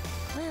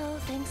 Well,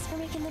 thanks for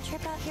making the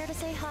trip out here to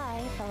say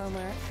hi, fellow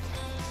Merc.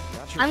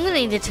 I'm gonna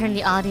need to turn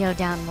the audio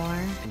down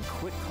more. And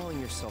quit calling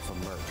yourself a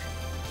merc.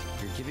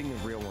 You're giving the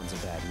real ones a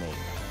bad name.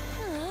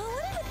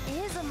 What if it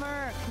is a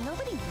Merc?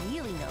 Nobody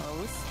really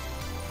knows.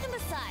 And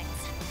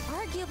besides,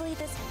 arguably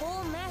this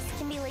whole mess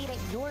can be laid at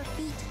your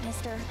feet,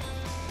 mister.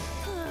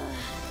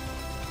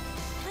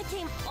 I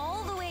came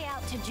all the way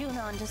out to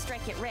Junon to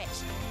strike it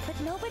rich, but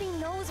nobody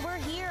knows we're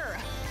here.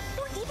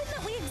 Or even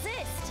that we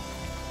exist.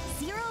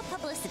 Zero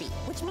publicity,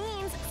 which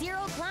means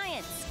zero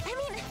clients. I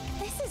mean,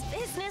 this is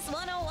business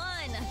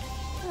 101.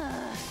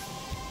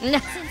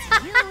 Since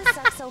you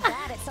suck so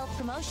bad at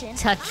self-promotion,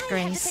 Touch I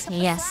Grace, had to pick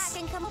up yes. the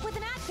slack and come up with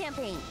an ad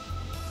campaign.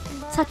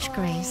 But Touch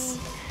Grace.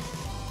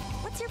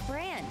 what's your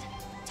brand?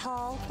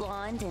 Tall,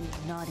 blonde, and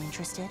not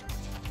interested?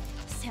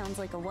 Sounds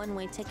like a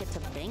one-way ticket to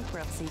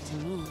bankruptcy to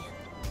me.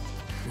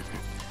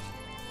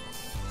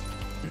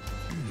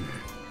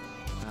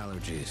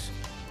 Allergies.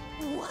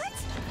 What?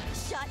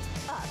 Shut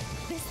up.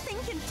 This thing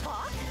can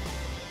talk?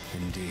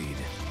 Indeed.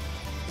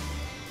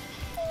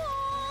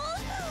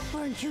 Aww,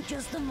 aren't you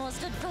just the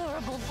most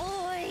adorable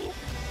boy?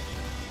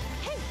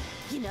 Hey,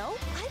 you know,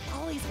 I've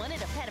always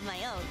wanted a pet of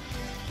my own.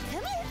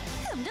 Come here,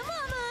 come to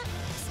mama.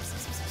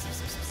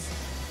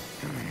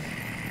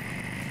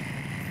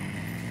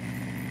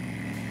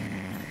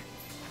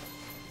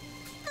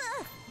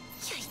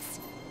 Yikes.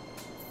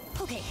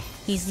 Okay.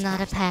 He's not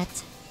a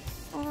pet.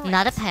 Right.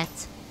 Not a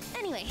pet.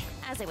 Anyway,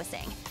 as I was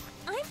saying,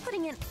 I'm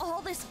putting in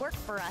all this work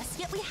for us,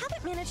 yet we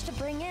haven't managed to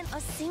bring in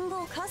a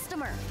single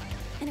customer.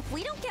 And if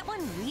we don't get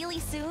one really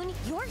soon,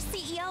 your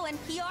CEO and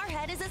PR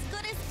head is as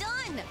good as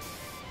done.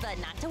 But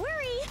not to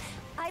worry.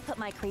 I put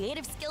my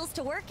creative skills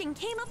to work and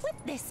came up with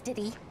this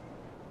ditty.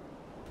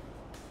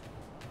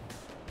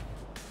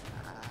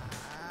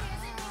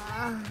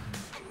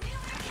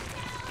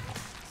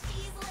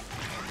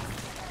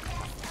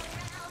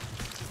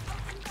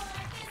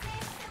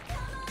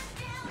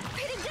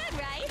 Pretty good,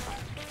 right?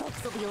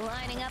 Folks will be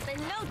lining up in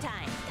no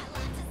time.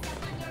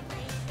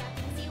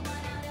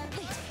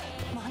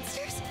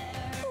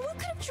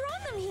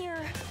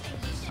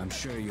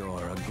 sure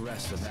your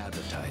aggressive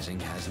advertising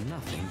has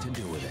nothing to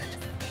do with it.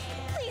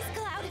 Please,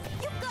 Cloud,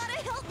 you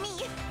gotta help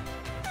me!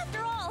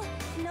 After all,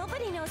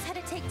 nobody knows how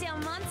to take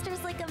down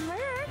monsters like a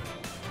merc.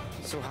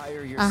 So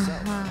hire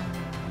yourself.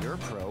 You're a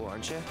pro,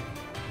 aren't you?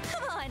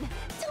 Come on,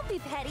 don't be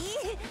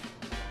petty.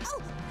 Oh,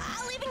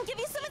 I'll even give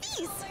you some of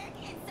these.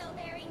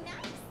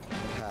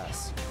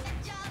 Pass.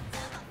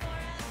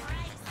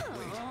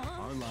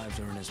 Our lives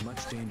are in as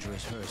much danger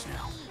as hers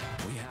now.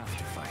 We have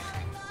to fight.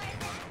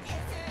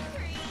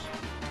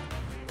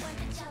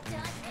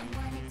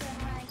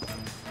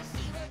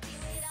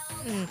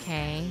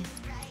 Okay.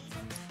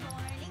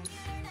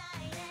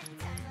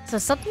 So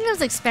something I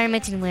was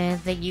experimenting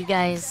with that you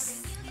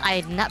guys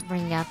I did not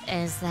bring up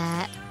is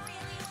that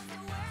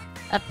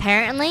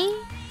apparently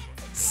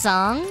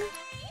song,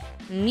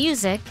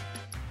 music,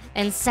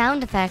 and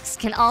sound effects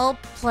can all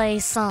play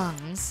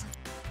songs.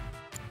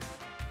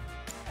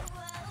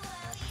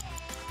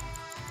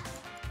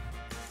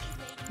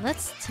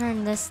 Let's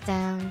turn this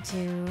down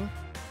to...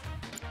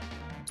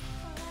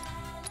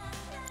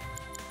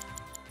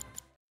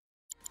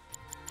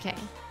 Okay.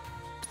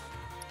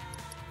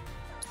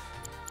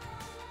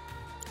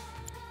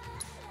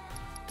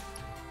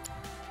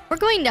 We're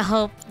going to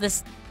hope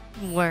this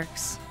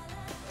works.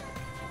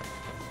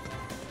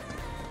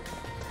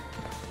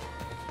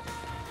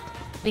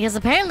 Because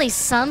apparently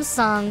some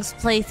songs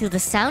play through the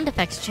sound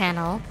effects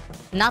channel,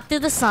 not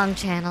through the song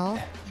channel,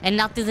 and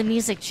not through the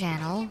music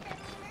channel.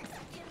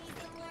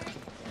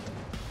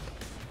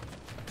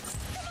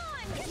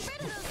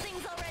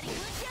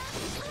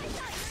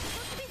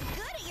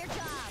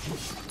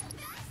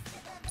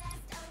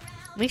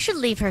 We should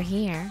leave her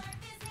here.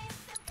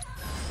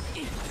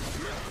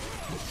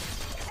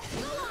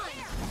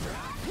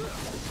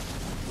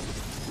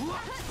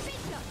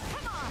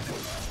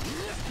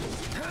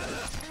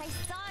 I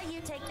saw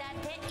you take that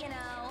hit, you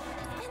know.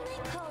 And they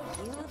call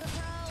you the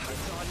pro.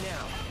 It's on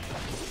now.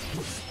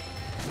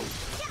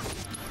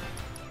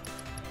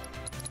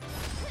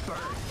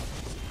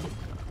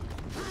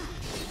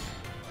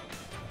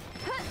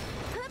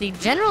 The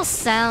general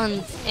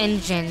sound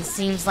engine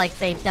seems like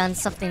they've done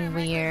something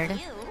weird.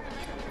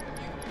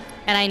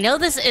 And I know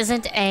this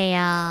isn't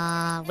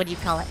a, what do you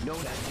call it?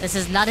 This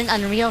is not an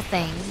Unreal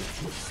thing.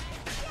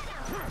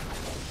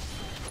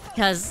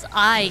 Because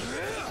I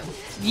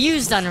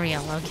used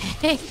Unreal,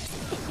 okay?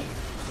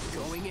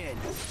 Going in.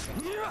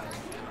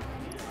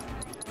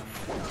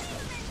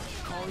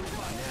 Calling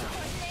fire now.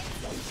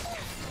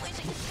 Wish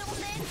I could film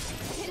this.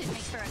 It'd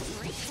make for a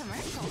great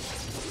commercial.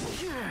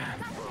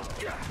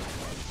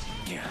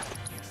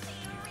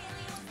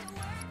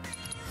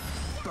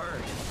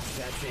 Bird.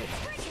 That's it.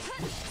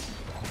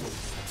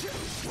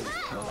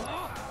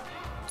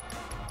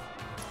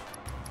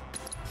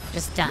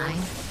 Just die.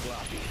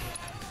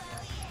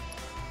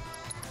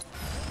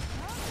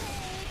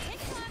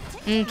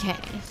 Okay.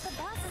 The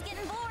boss is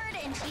getting bored,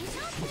 and he's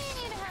not paying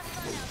you to have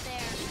fun out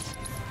there.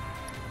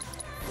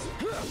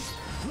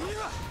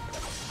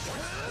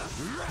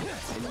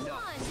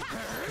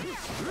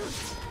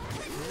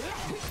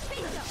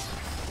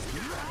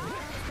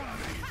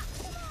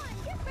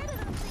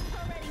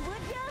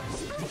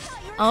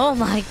 Oh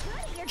my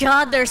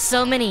god, there's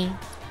so many.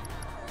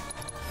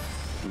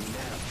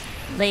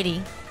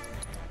 Lady,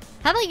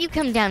 how about you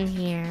come down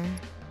here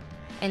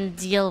and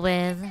deal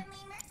with...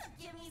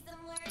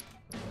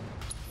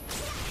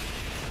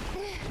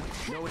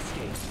 No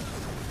escape.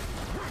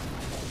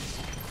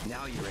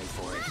 Now you're in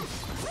for it.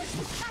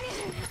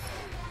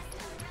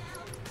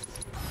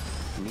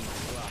 Need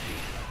sloppy.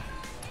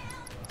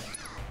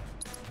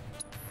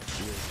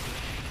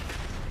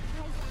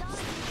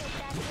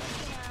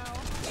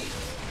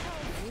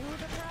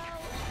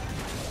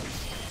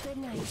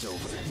 It's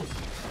over.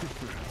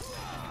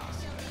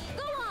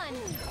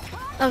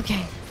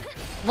 Okay.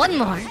 One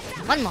more.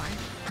 One more.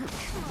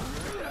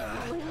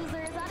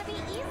 Losers ought to be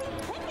easy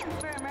pickings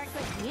for a merc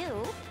like you.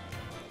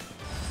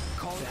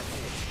 Call that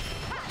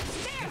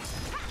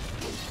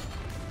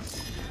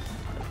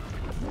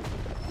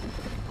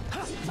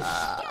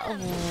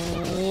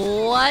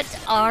What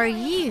are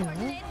you?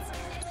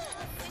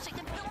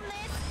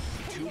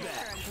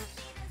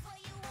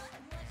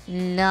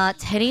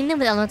 Not hitting them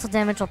with elemental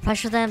damage will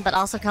pressure them, but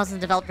also cause them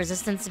to develop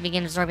resistance and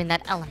begin absorbing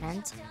that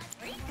element.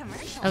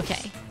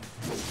 Okay.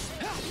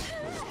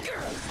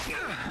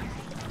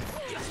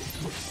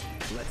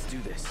 Let's do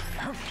this.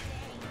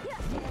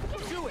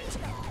 Do it.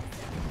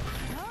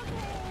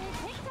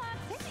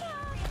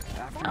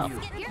 Oh.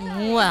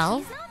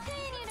 Well.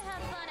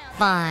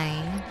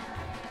 Fine.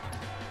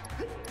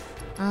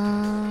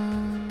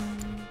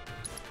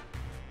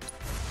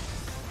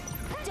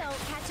 Don't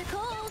catch a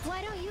cold.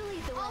 Why don't you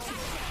lead the way?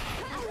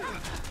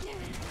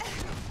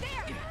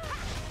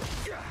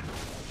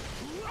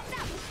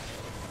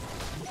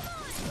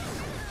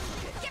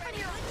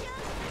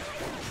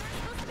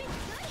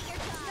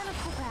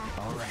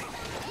 All right.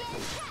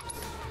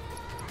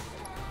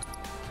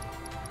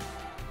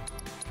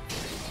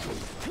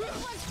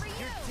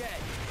 You're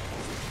dead.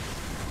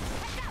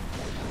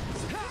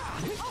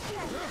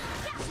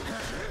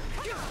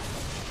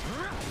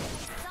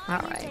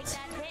 Alright.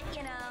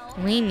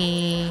 We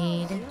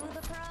need...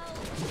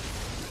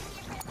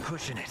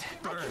 Pushing it.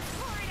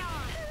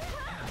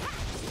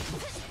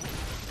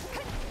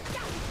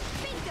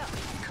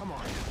 Come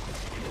on.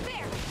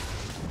 There.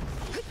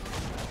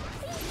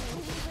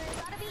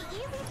 Gotta be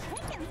easy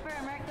pickings for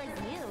a merc like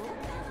you.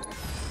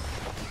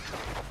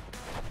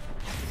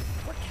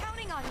 We're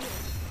counting on you.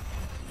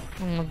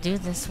 And we'll do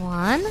this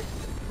one.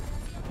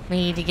 We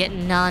need to get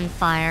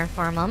non-fire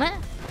for a moment.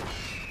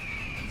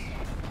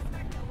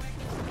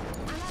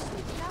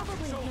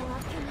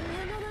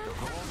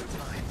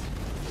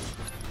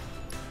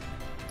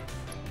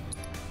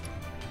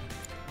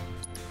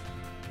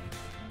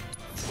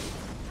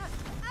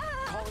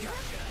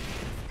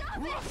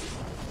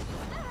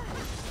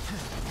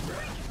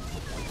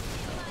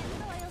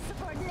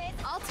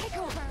 I'll take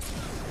over.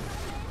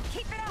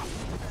 Keep it up.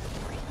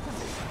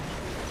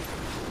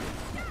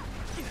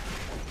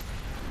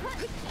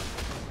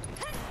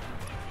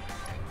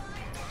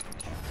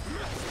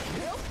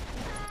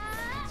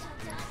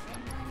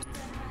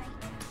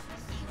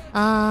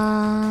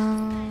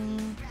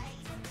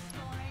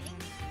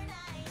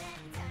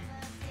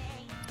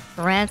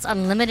 Grants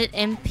unlimited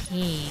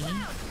MP.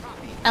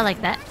 I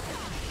like that.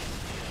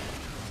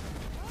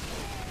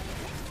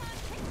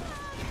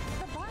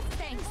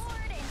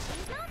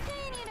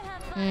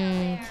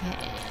 Okay.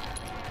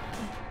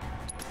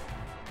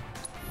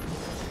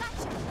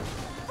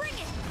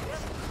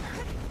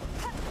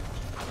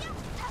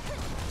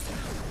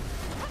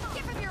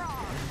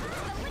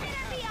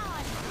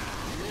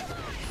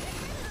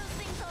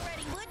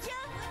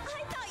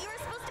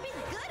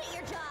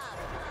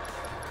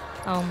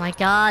 Oh my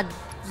god,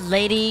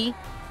 lady.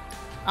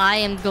 I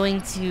am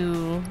going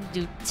to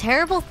do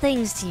terrible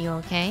things to you,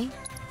 okay?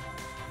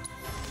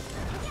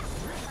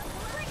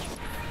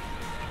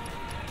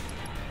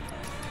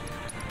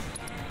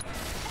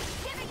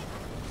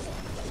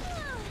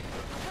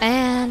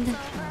 And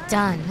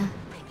done.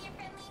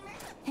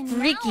 And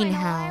freaking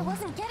now I hell.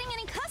 wasn't getting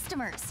any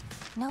customers.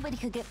 Nobody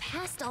could get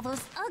past all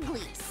those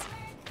uglies.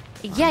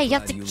 Yeah, you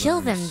have to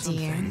kill them,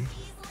 dear.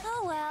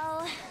 Oh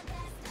well.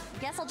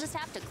 Guess I'll just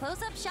have to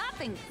close up shop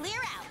and clear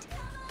out.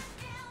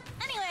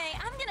 Anyway,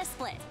 I'm gonna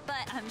split,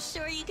 but I'm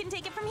sure you can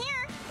take it from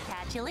here.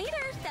 Catch you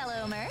later,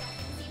 fellow merc.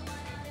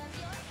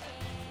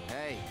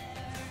 Hey.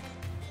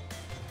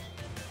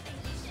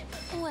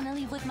 Wanna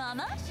leave with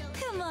Mama?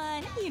 Come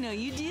on, you know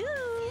you do.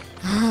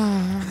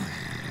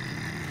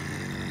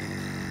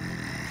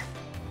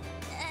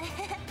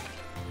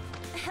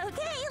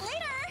 Okay,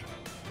 later.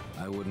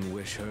 I wouldn't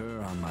wish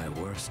her on my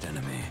worst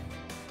enemy.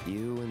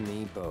 You and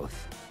me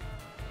both.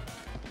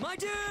 My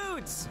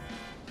dudes!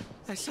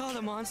 I saw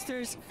the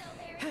monsters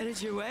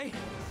headed your way.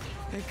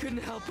 I couldn't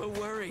help but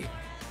worry.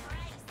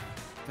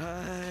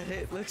 But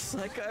it looks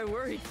like I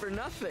worried for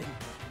nothing.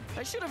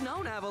 I should have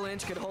known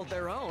Avalanche could hold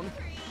their own.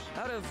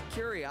 Out of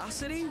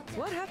curiosity,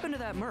 what happened to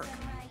that merc?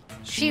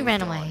 She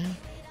ran away.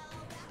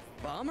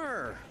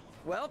 Bummer.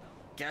 Well,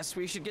 guess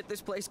we should get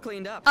this place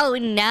cleaned up. Oh,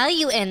 now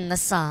you end the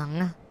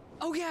song.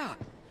 Oh yeah,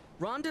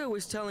 Rhonda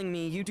was telling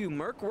me you do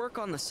merc work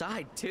on the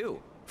side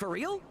too. For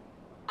real?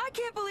 I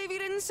can't believe you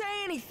didn't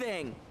say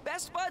anything.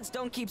 Best buds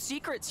don't keep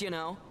secrets, you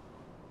know.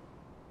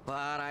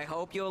 But I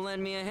hope you'll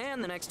lend me a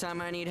hand the next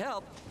time I need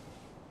help.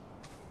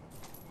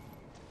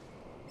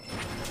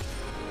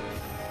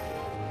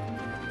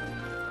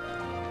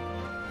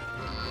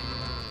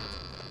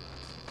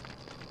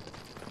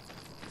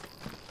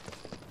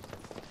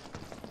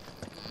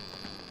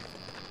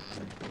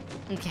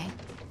 Okay.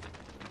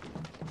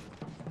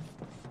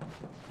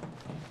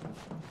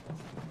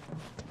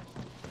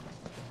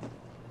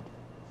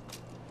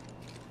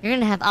 You're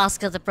gonna have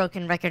Oscar the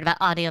broken record about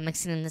audio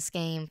mixing in this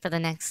game for the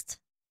next,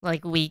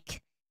 like,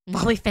 week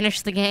while we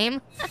finish the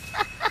game.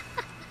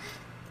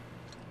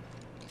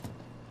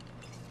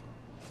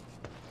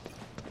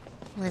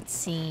 Let's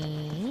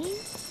see.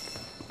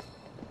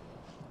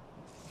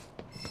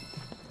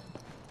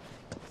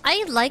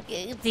 I like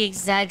the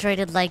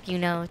exaggerated, like, you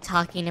know,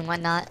 talking and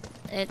whatnot.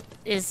 It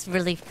is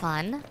really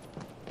fun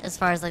as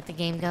far as, like, the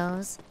game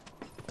goes.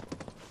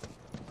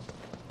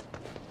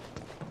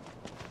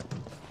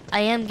 I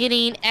am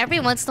getting,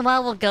 every once in a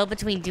while we'll go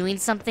between doing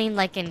something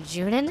like in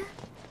Junin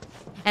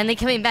and then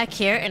coming back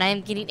here, and I am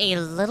getting a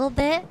little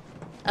bit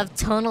of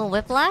tonal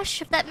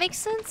whiplash, if that makes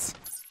sense.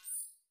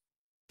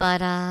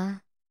 But I'm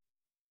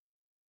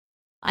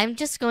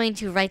just going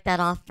to write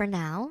that off for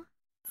now.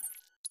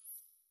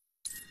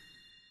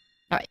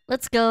 Alright,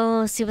 let's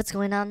go see what's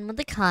going on with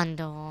the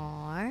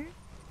condor.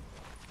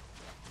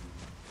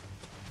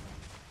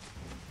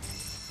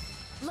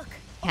 Look,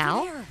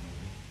 Cow? over there.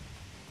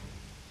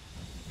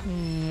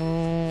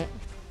 Moo.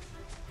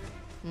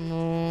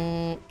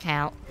 Moo.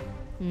 Cow.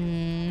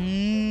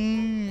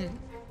 Mm.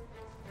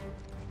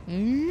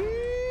 Mm.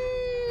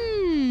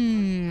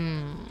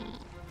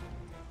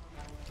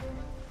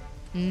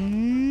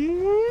 Mm.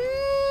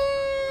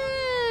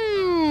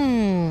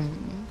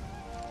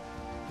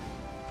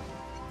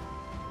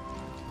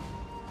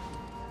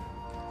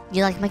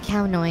 You like my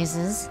cow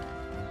noises?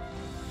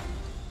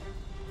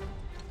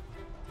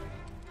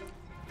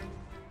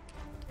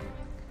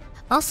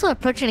 Also,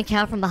 approaching a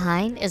cow from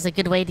behind is a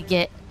good way to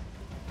get...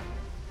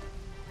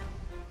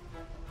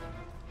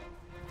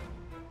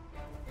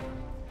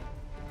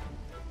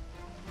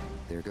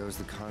 There goes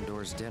the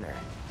condor's dinner.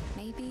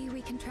 Maybe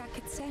we can track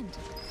its scent.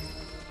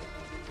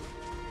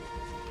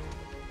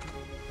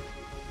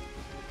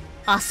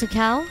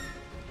 Asu-cow?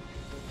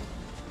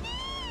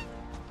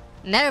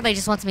 Now everybody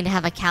just wants me to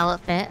have a cow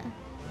outfit.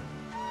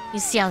 You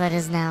see how that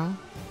is now.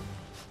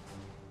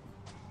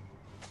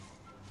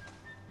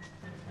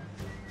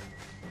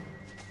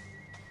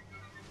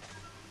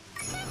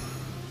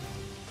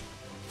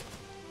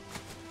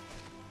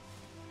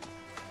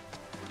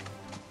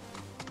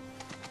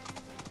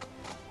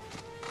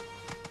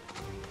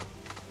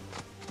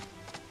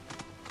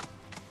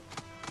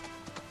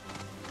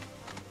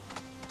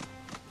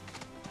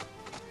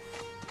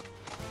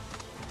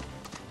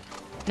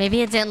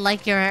 Maybe it didn't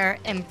like your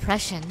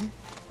impression.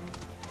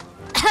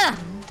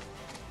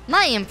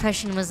 My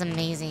impression was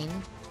amazing.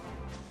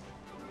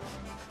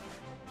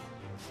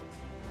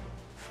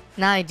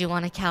 Now I do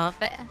want a cow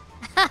outfit.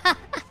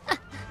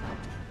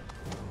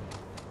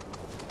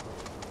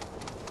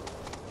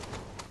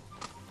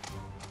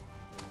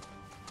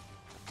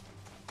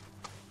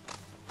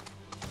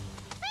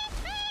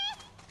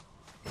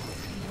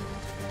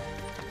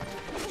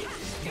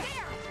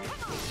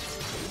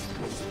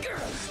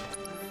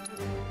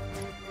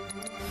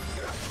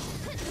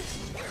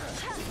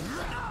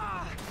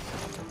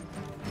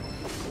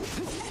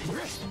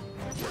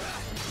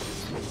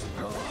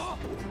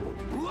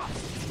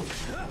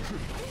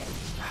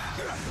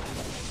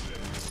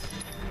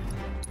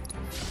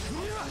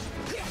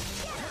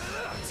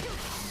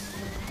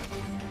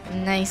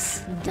 Nice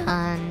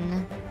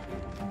done.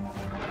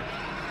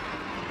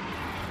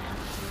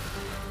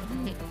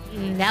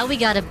 Now we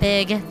got a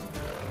big...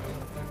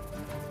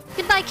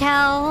 Goodbye,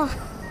 cow.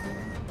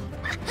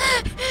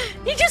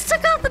 You just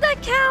took off with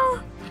that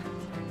cow.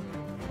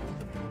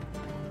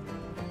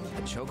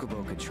 The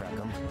Chocobo could track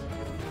them.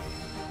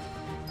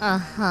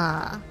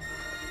 Uh-huh.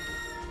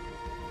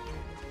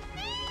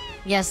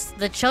 Yes,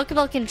 the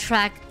Chocobo can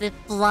track the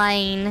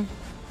flying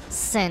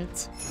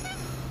scent.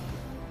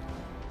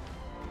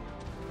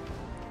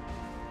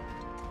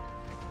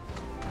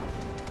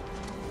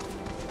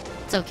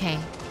 It's okay.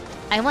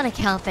 I want a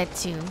cow outfit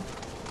too.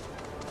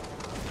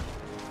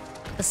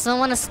 Does someone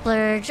want to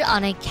splurge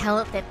on a cow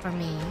outfit for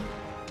me?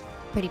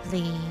 Pretty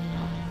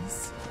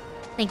please.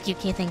 Thank you,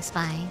 K. Thanks,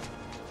 bye.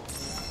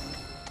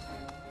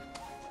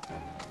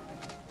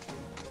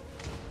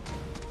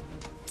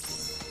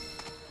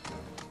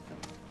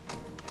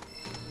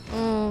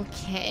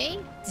 Okay,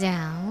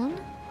 down.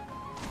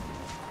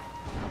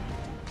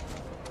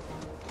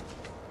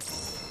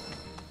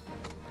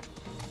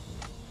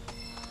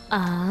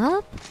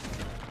 Up.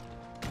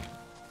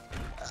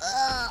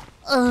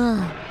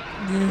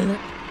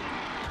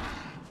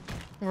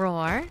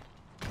 Roar.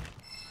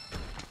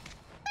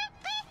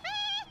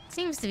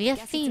 Seems to be a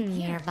theme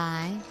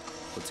nearby.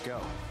 Let's go.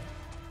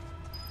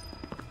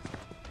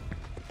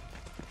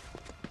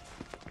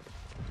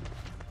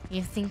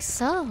 You think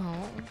so?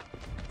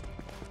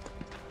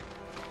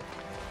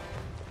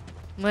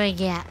 Where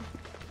you at?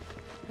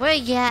 Where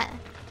you at?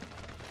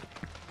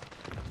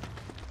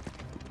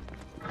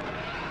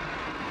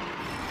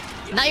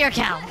 Not your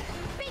cow.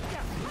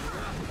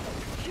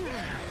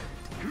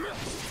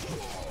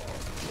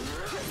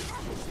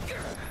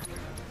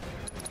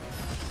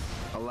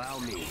 Allow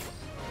me.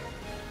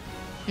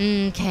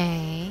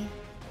 Okay.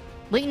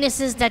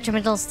 Weaknesses,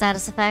 detrimental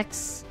status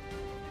effects.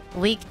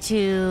 Weak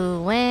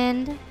to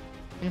wind.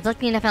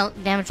 Inflicting enough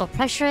damage will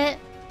pressure it.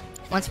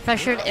 Once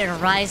pressured, it will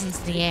rise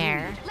into the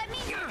air. Let me.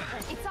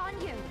 It's on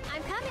you.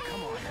 I'm coming.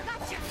 Come on.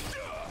 Gotcha.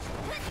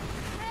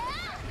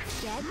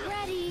 Get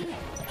ready.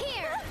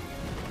 Here.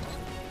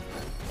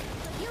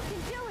 You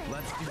can do it.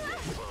 Let's do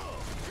this.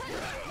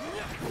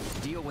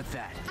 Deal with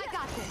that. I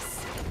got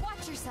this.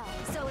 Watch yourself.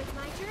 So it's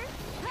my turn?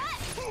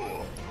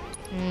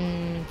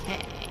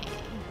 Okay.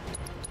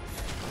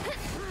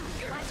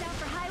 Watch out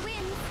for high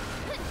winds.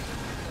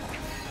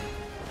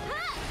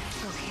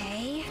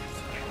 Okay.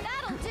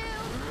 That'll do.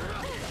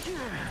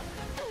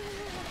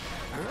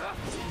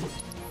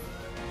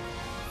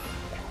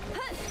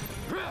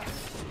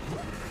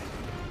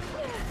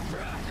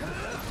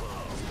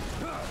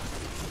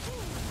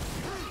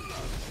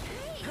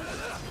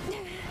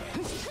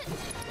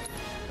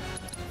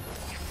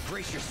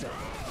 Brace yourself.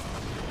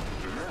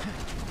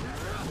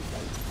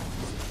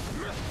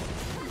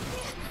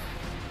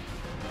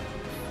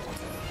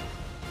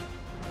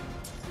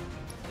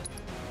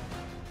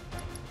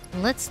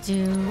 Let's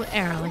do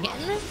arrow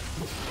again.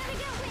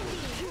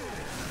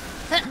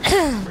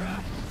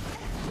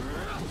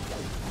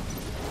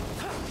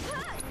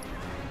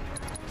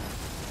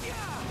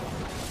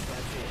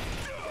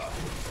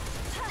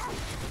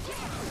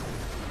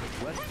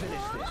 Let's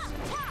finish this.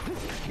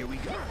 Here we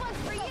go.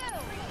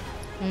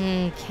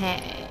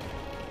 Okay.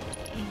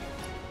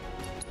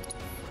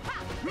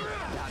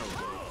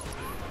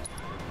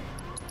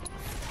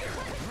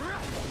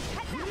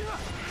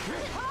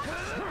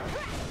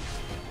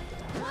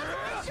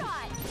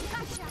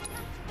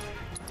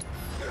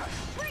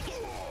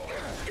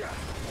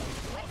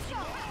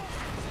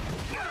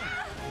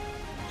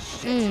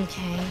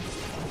 Okay.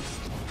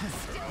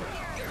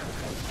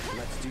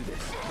 Let's do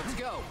this. Let's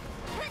go.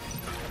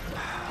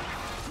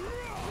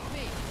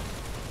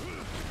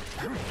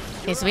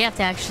 Okay, so we have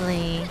to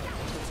actually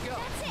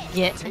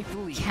get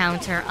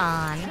counter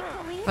on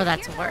for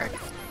that to work.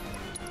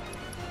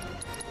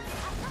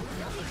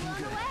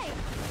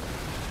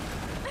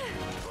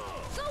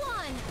 Go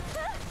on.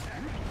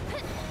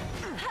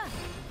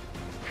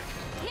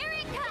 Here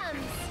it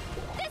comes.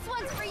 This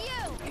one's for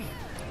you.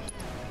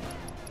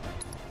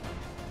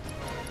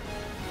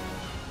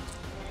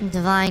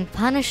 Divine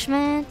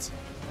Punishment.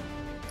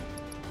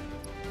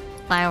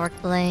 Firework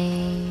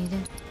Blade.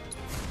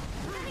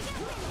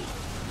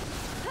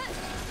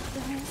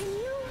 Can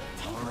you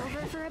take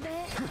over for a bit?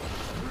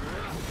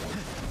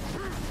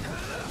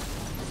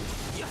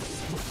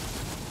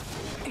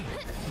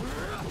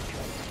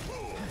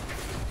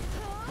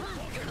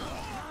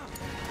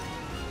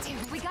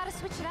 We gotta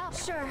switch it up.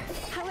 Sure.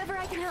 However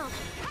I can help.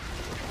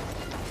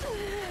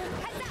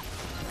 Heads up.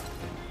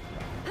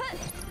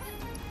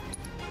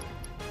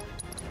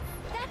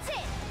 That's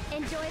it.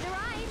 Enjoy the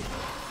ride.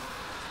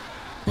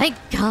 Thank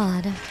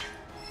God.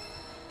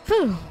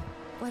 Whew.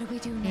 What do we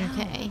do now?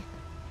 Okay.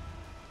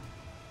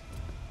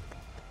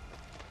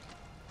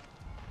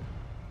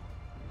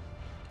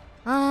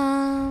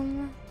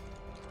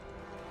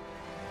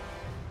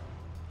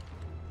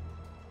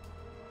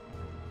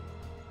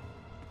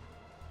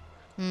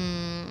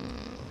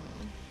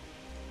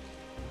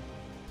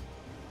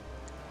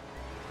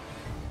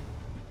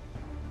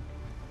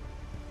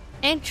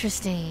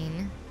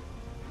 Interesting.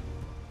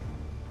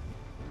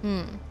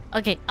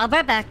 Okay, I'll be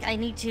right back. I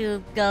need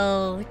to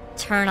go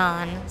turn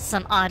on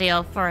some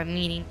audio for a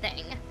meeting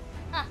thing.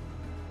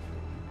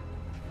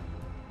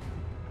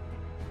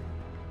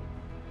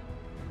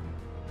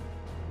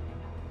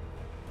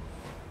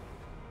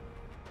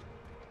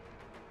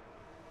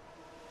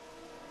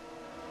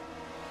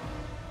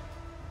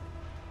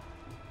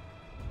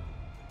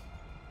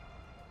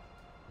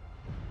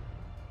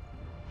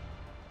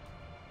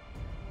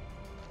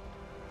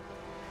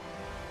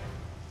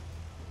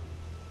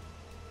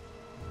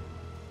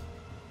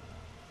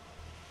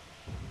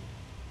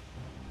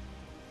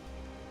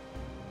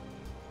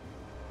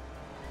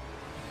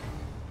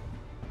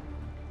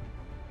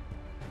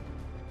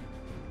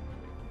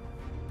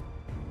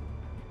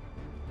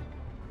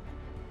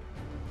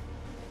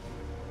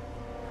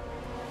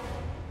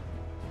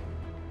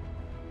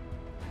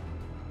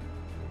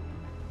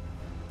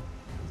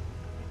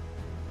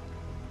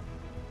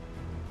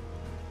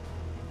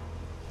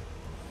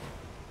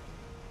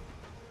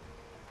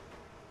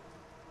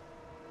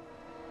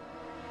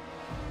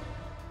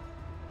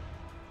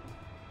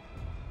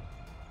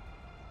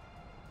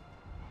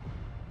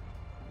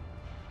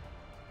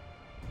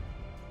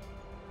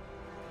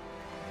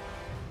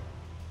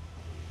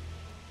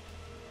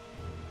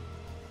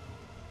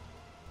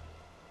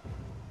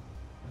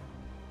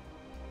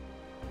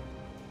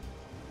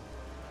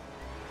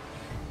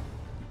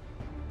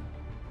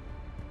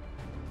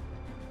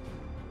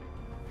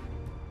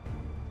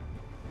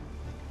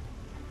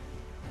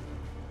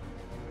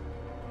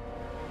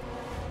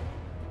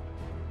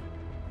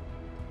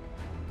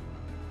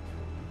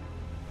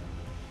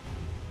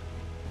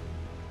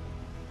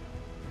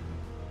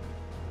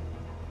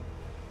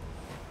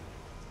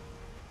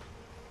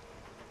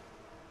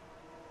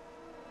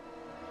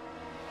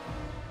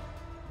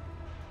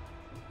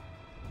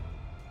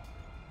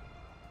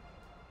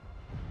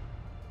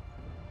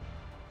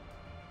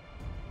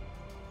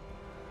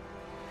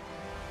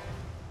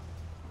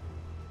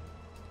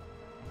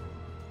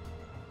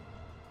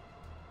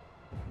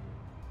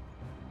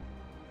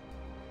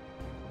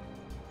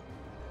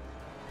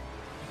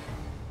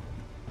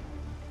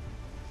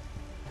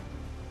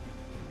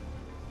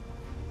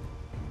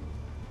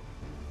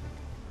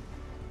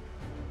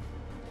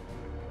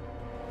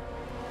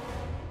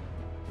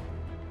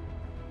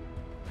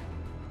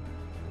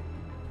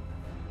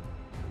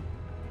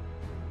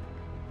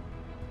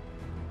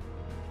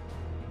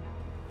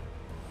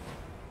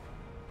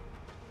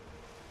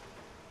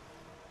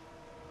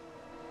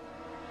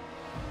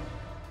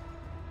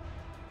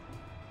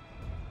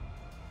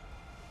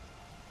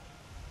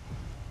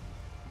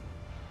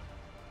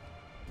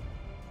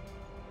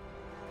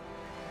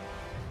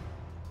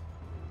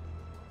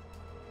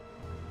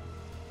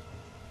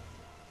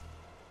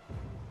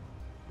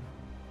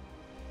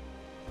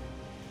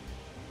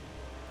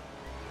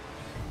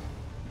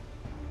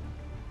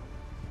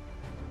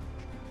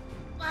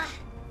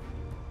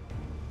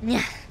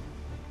 Yeah.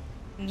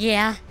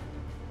 Yeah.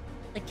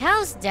 The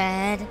cow's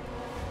dead.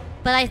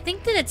 But I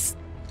think that it's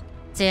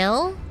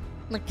still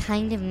the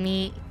kind of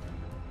meat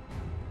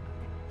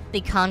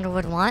the condor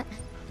would want.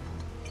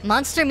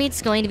 Monster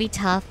meat's going to be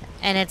tough,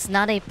 and it's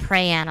not a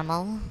prey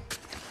animal.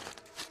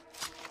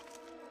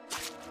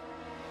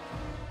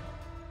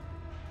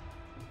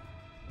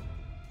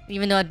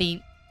 Even though it'd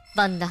be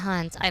fun to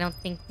hunt, I don't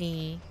think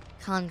the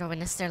condor would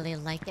necessarily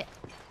like it.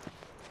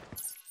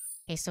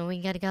 Okay, so we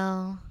gotta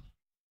go...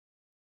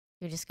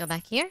 We just go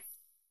back here?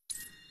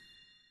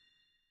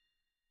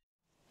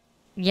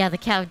 Yeah, the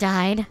cow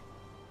died.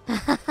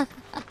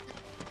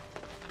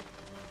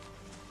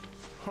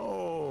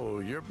 Oh,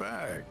 you're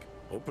back.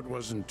 Hope it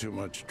wasn't too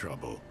much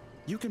trouble.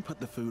 You can put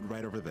the food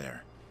right over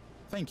there.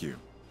 Thank you.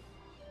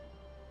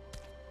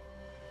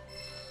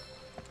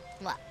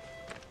 What?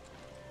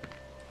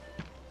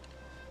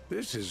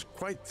 This is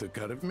quite the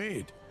cut of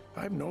meat.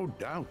 I've no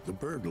doubt the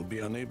bird will be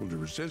unable to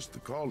resist the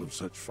call of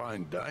such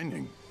fine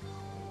dining.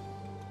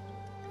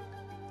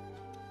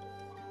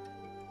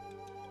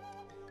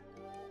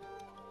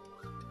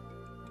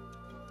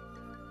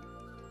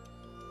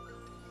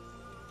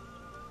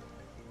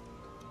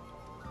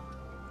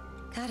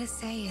 Gotta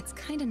say, it's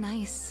kinda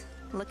nice,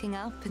 looking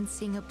up and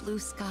seeing a blue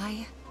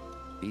sky.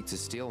 Beats a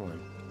steel one,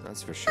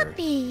 that's for sure.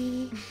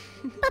 Puppy!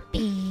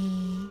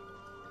 Puppy!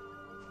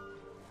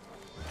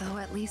 Though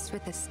at least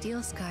with the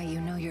steel sky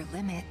you know your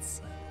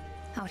limits.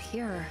 Out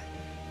here,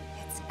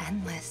 it's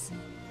endless.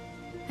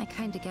 I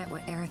kinda get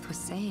what Aerith was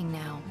saying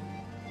now.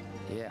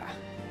 Yeah,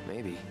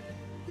 maybe.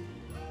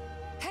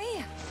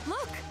 Hey,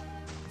 look!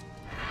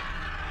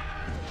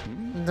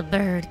 The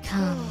bird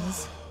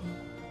comes.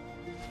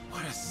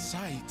 What a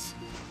sight!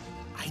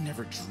 I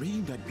never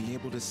dreamed I'd be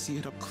able to see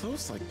it up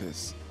close like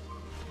this.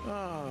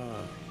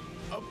 Oh,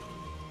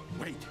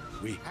 wait,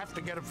 we have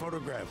to get a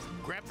photograph.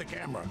 Grab the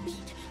camera.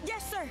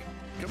 Yes, sir.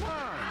 Come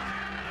on,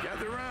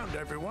 gather around,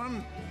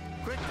 everyone.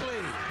 Quickly,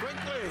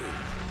 quickly.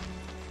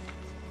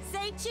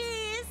 Say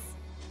cheese.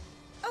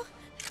 Oh.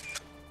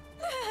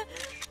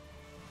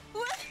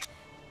 What?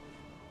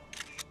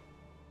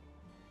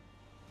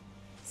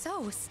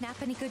 So,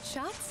 snap any good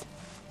shots?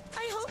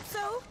 I hope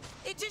so.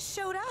 It just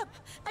showed up.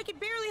 I could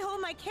barely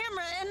hold my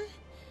camera and...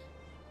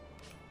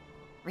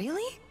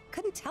 Really?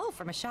 Couldn't tell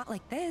from a shot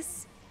like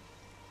this.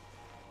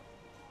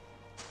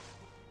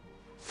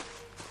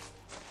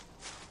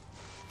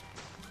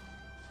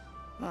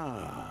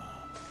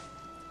 Ah.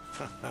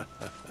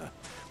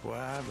 Well,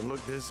 I haven't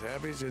looked this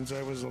happy since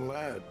I was a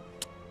lad.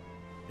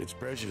 It's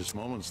precious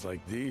moments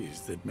like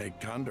these that make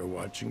Condor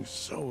watching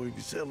so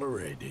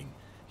exhilarating.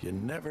 You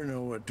never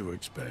know what to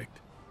expect.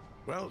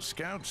 Well,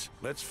 Scouts,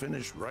 let's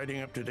finish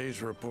writing up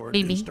today's report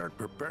and start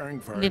preparing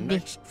for our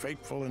next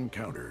fateful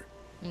encounter.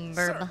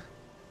 Burb.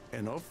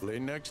 And hopefully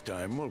next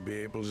time we'll be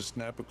able to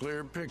snap a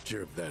clear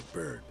picture of that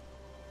bird.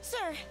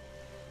 Sir,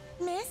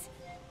 miss,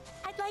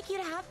 I'd like you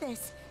to have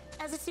this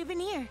as a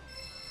souvenir.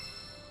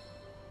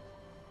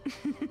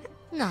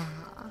 Nah.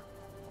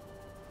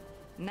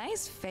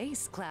 Nice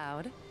face,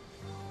 Cloud.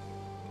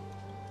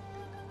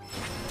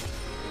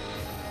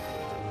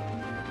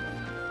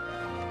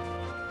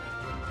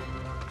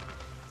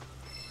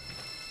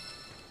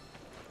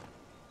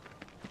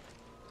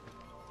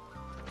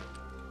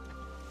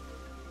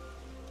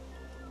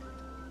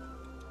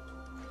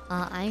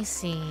 I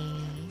see.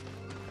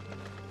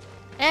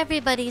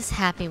 Everybody's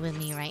happy with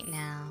me right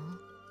now.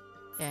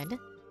 Good.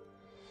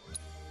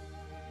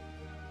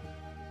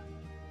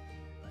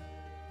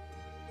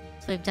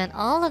 So we've done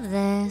all of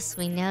this.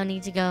 We now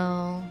need to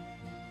go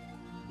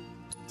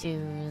do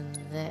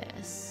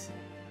this.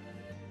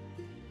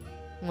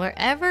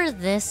 Wherever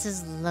this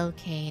is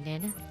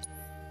located.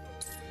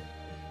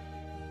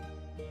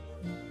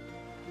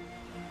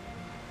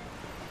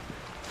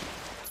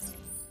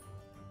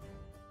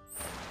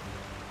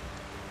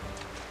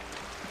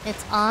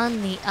 It's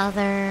on the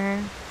other...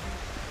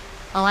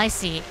 Oh, I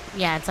see.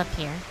 Yeah, it's up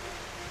here.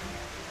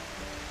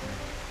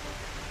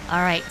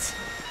 Alright.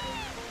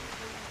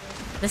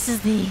 This is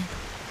the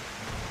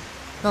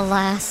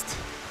last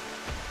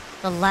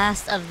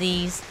of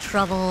these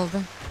troubled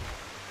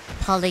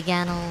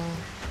polygonal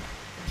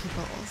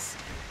peoples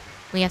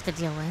we have to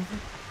deal with.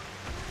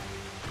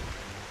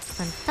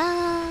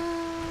 Dun-dun.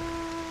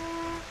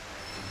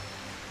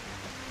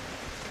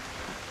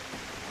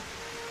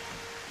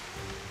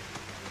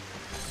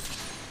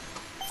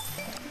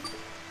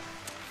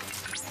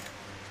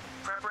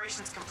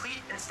 Preparations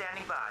complete and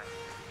standing by.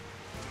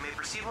 You may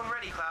proceed when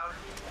ready, Cloud.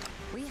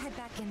 We head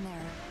back in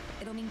there.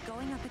 It'll mean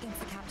going up against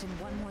the captain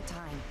one more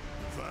time.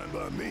 Fine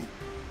by me.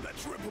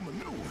 Let's rip him a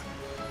new one.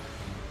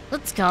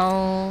 Let's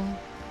go.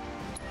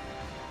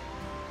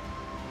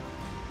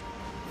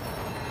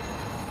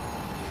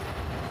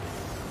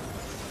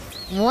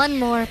 One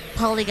more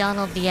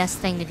polygonal BS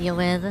thing to deal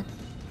with.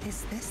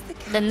 Is this the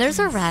Then there's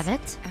a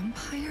rabbit.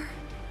 Empire?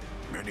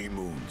 Many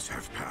moons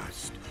have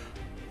passed.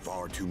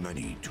 Far too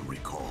many to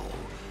recall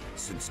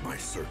since my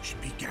search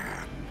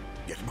began.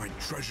 Yet my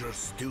treasure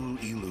still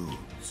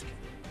eludes.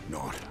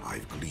 Naught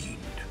I've gleaned,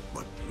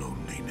 but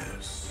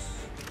loneliness.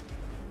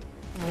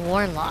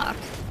 Warlock.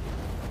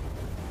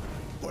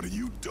 What are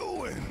you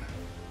doing?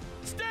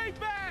 Stay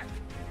back!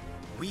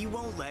 We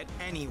won't let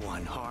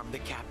anyone harm the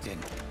captain.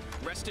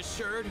 Rest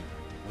assured,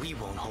 we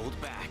won't hold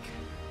back.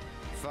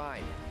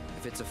 Fine.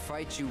 If it's a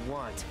fight you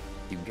want,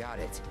 you got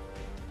it.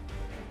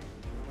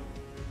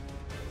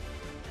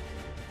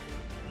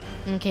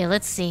 Okay,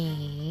 let's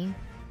see.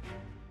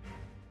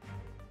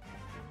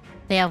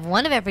 They have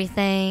one of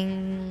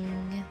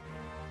everything.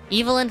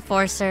 Evil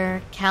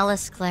Enforcer,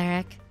 Callous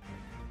Cleric.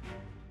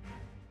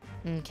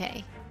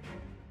 Okay.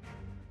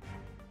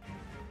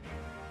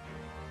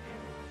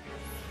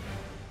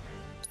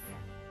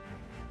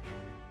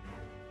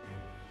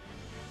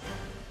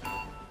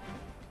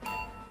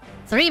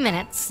 3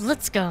 minutes.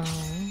 Let's go.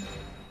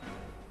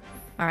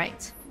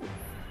 Alright.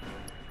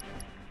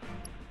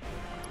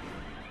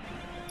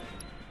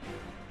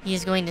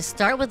 He's going to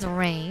start with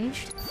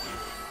ranged.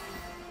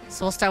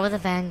 So we'll start with a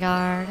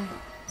vanguard.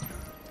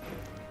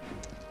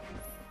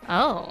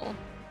 Oh.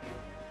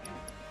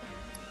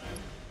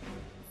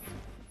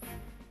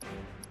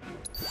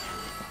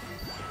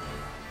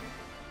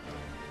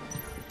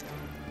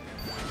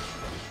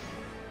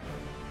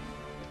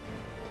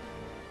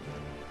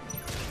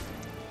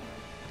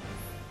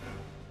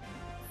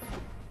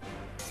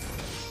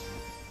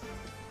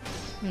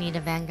 We need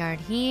a vanguard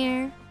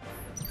here.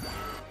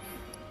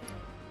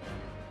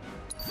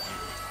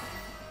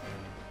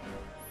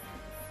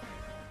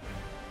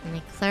 And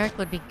a cleric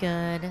would be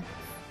good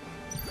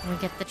when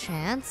we get the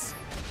chance.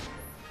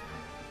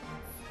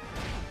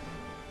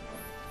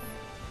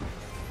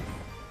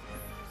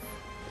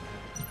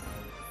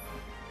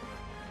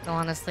 So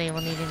honestly,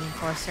 we'll need an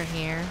enforcer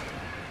here.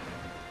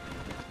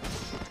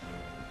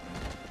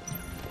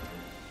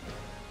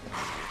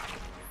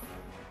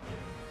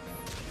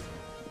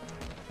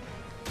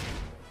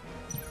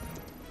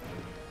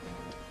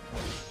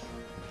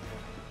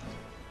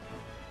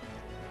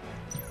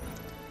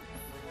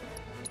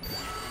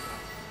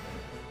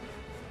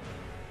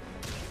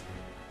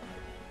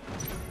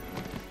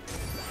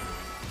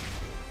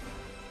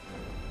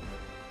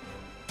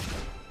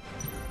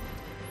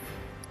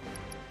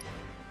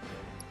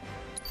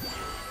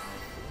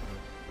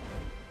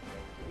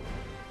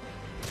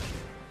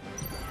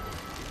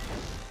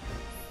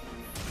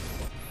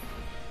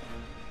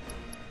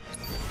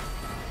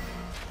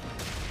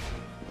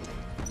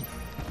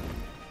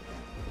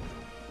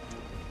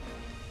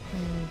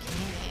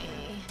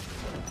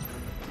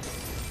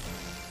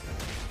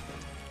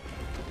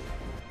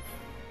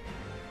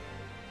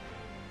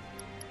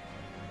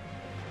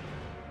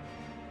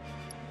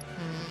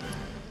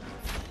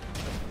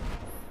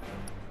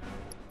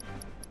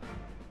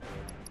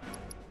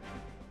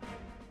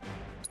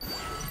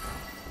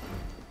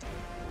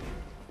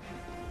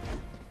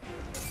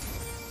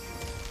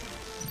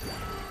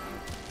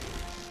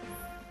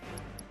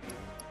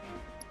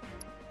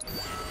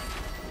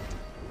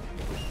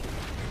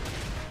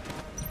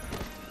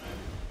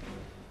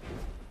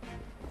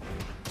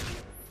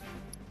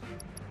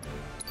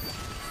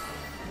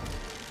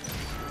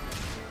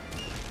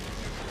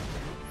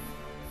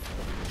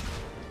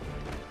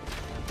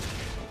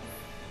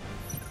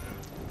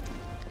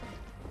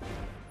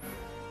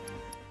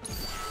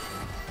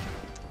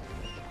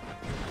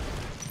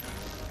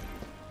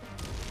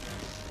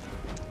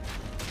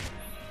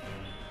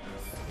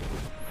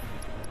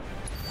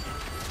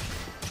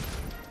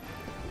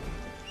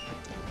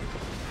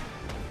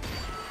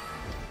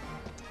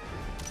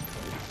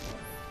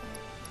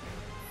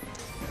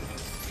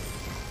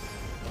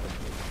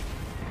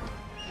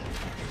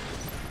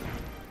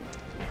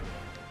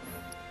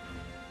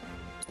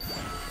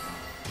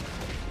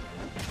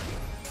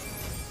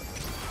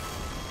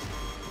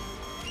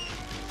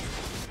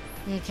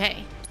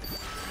 Okay.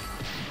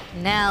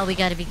 Now we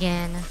gotta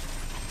begin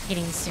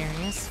getting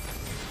serious.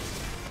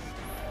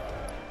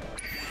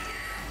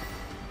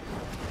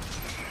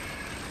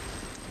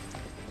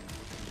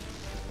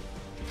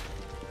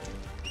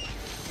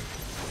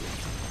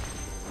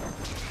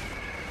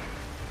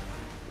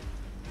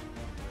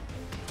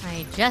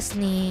 I just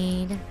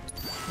need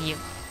you.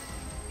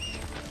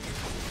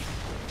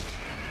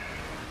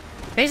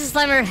 Face to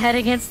slam her head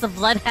against the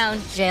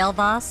Bloodhound jail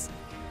boss.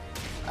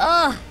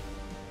 Ugh!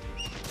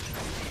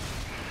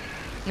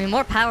 I mean,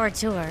 more power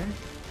to her.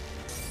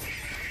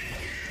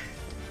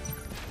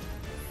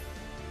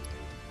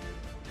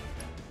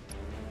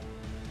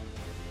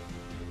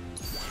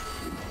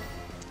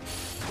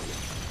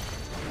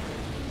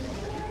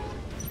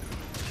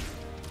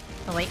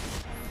 Oh, wait.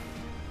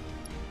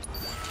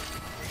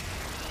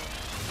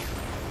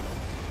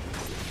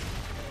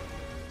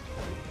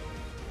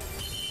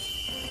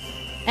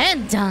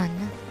 And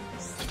done.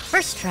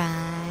 First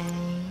try.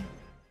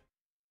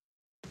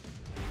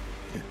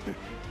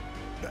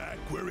 Back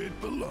where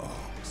it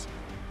belongs.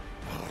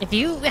 If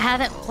you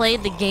haven't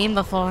played the game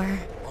before,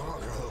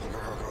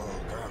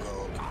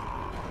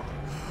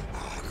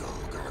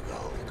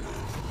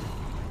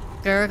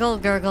 gurgle,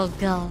 gurgle,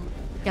 go,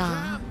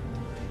 ga.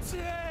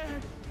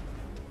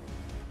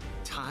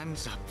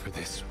 Time's up for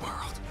this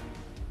world.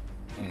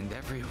 And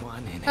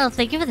everyone in it. Oh,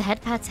 thank you for the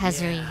head pats,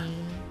 AsuReDi.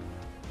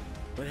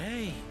 But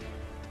hey,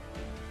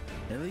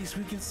 at least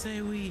we can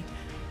say we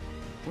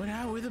went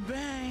out with a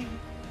bang.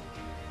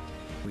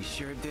 We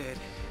sure did.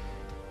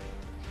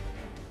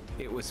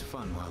 It was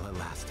fun while it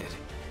lasted.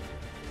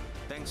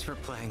 Thanks for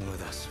playing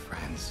with us,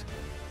 friends.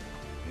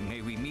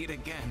 May we meet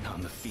again on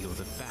the field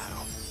of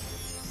battle.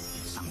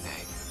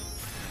 Someday.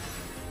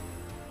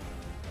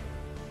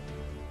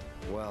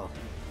 Well,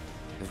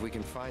 if we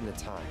can find the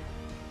time.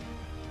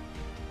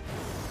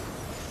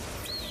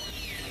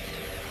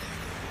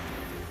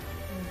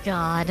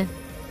 God.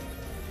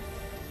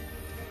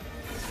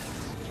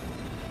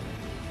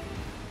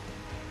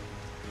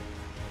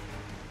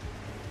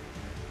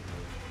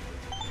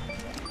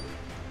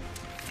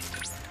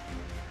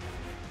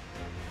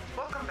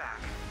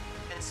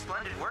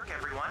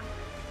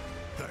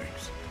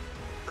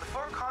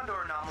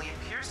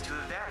 appears to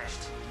have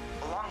vanished,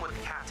 along with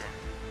the captain.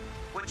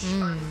 Which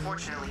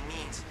unfortunately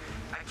means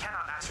I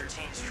cannot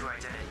ascertain his true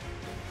identity.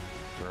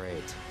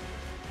 Great.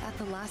 That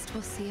the last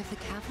we'll see of the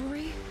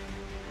cavalry?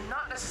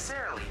 Not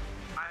necessarily.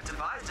 I've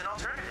devised an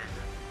alternative.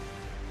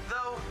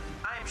 Though,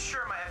 I am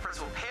sure my efforts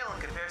will pale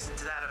in comparison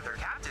to that of their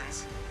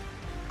captains.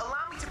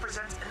 Allow me to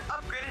present an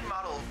upgraded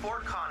model of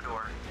Fort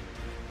Condor.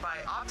 By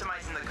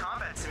optimizing the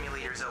combat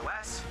simulator's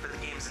OS for the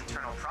game's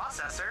internal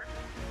processor,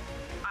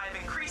 I've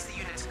increased the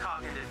unit's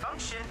cognitive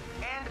function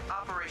and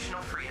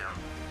operational freedom.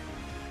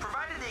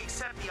 Provided they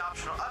accept the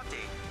optional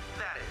update,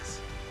 that is.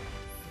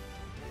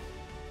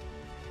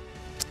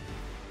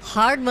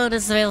 Hard mode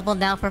is available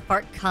now for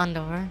Fort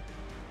Condor.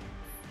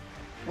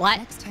 What?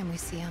 Next time we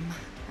see him,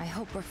 I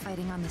hope we're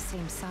fighting on the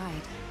same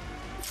side.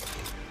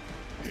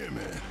 Here,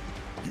 man.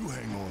 You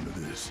hang on to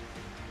this.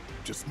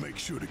 Just make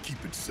sure to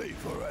keep it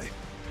safe, alright?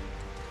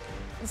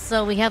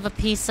 So we have a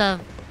piece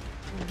of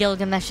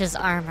Gilgamesh's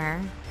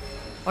armor.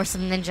 Or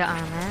some ninja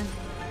armor.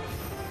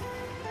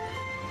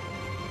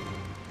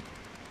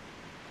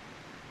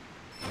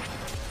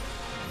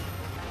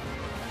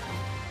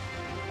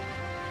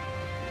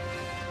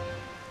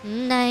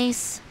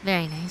 Nice.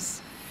 Very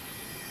nice.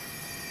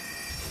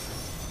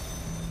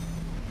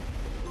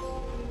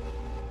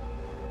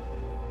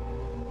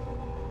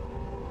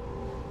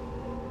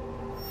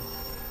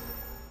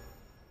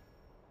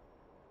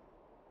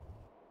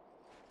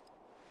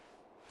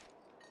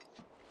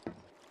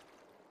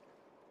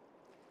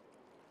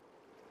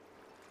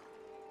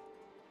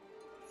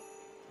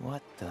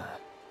 What the?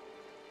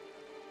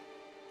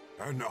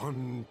 An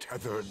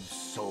untethered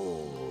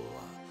soul.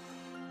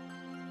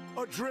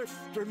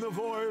 Adrift in the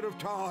void of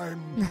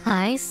time.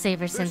 Hi,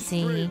 Saber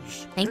Sensei.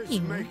 Thank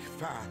you. Make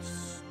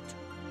fast.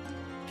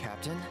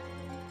 Captain?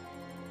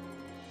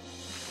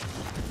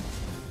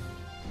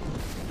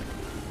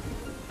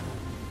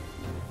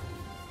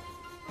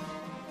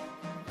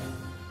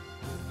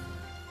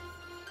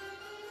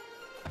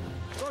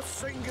 The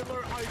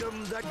singular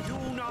item that you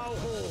now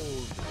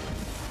hold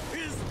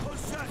is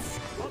possessed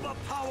of a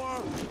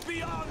power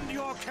beyond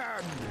your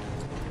ken.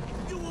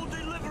 You will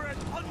deliver it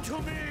unto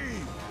me.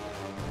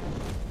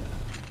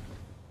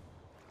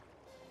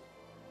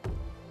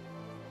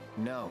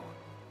 No.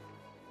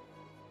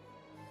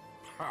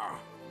 Ha.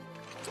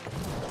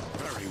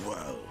 Very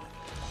well.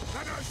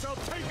 Then I shall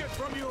take it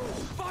from you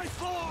by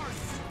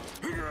force!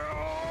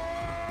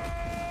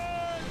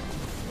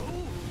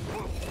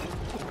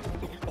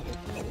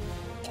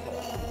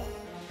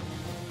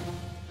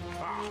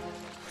 Ha.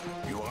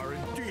 You are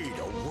indeed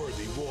a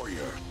worthy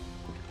warrior.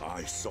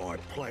 I saw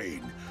it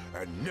plain,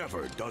 and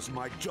never does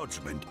my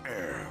judgment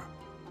err.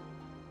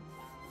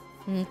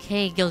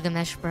 Okay,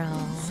 Gilgamesh bro.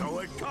 So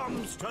it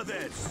comes to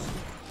this.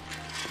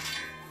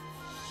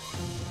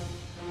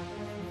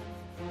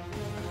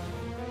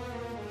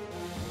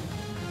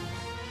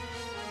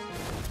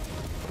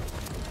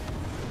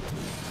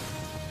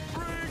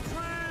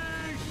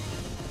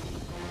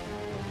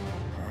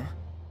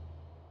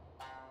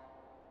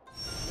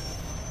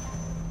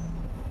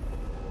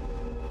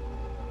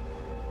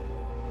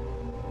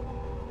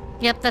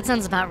 Yep, that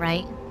sounds about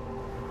right.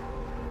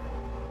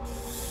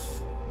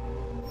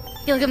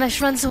 Gilgamesh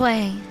runs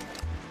away,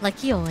 like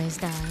he always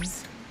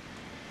does.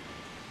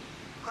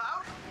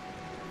 Cloud?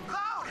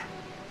 Cloud!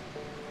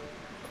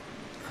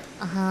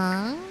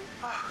 Uh-huh.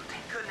 Oh,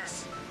 thank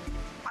goodness.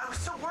 I was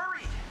so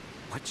worried.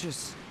 What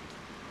just...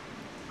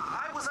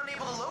 I was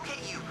unable to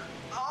locate you,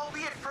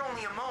 albeit for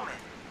only a moment.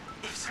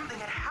 If something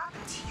had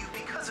happened to you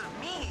because of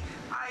me,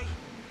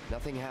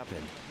 Nothing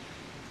happened.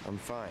 I'm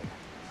fine.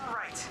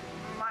 Right.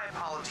 My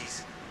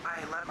apologies. I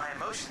let my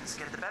emotions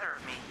get the better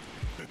of me.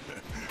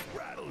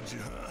 Rattled you,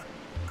 huh?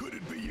 Could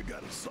it be you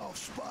got a soft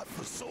spot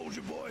for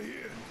Soldier Boy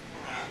here?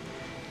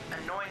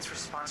 Annoyance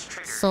response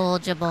triggered.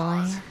 Soldier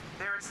Boy.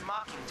 There its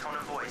mocking tone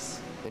of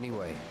voice.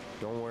 Anyway,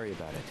 don't worry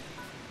about it.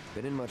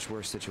 Been in much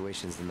worse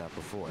situations than that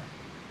before.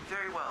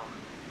 Very well.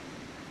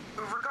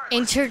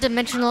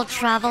 Interdimensional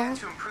travel?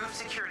 To improve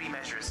security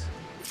measures.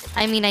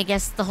 I mean, I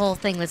guess the whole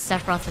thing with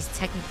Sephiroth is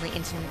technically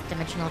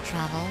interdimensional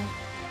travel.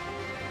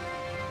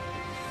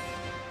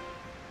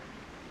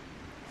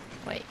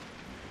 Wait.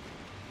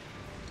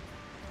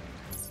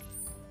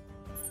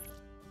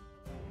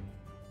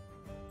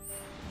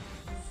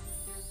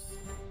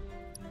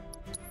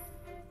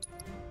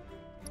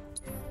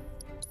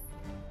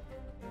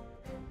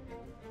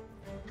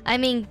 I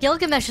mean,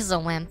 Gilgamesh is a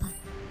wimp.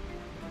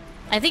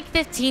 I think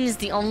 15 is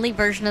the only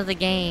version of the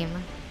game.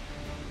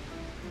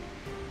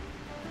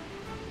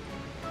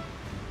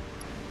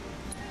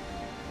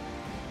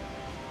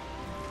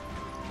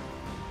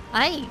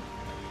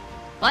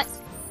 What?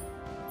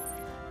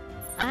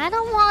 I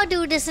don't want to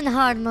do this in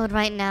hard mode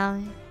right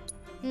now.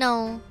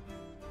 No.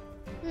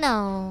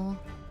 No.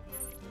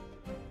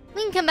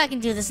 We can come back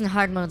and do this in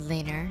hard mode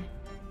later.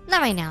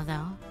 Not right now,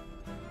 though.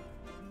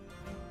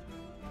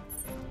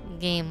 The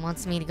game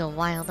wants me to go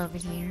wild over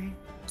here.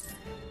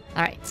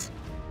 Alright.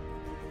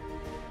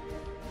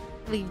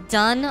 We've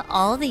done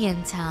all the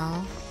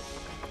intel.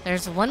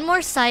 There's one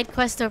more side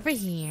quest over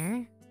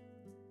here.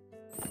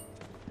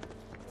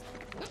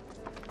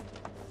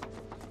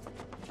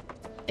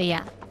 But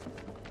yeah.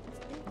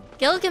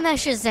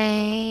 Gilgamesh is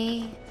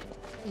a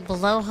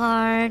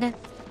blowhard,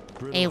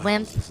 a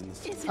wimp,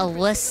 a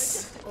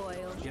wuss.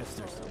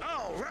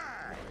 All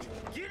right,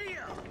 giddy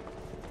up.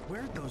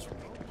 Where'd those?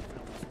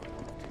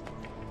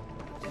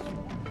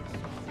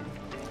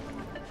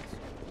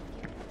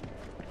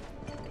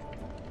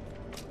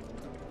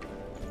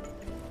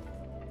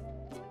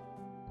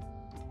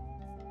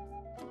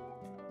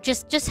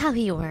 Just how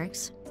he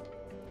works.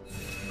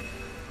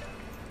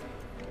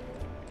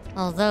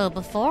 Although,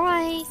 before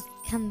I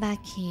come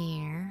back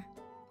here,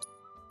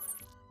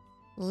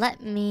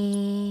 let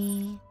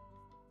me...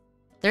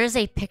 There's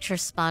a picture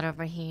spot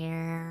over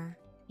here.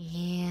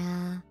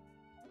 Yeah.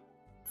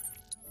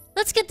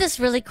 Let's get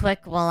this really quick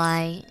while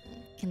I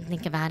can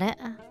think about it.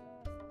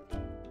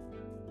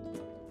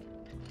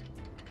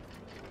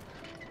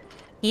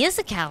 He is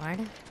a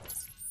coward.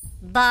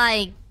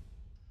 By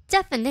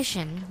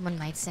definition, one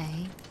might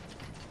say.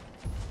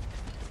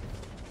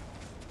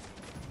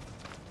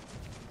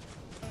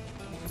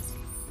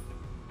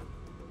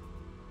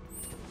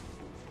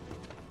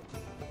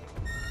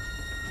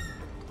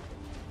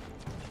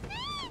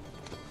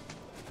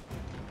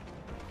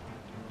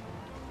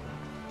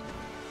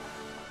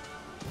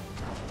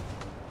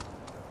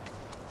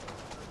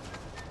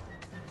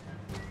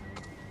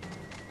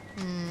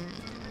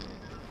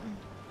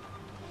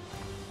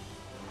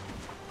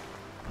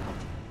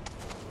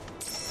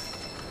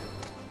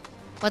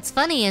 What's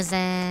funny is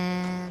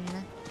in...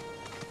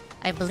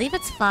 I believe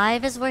it's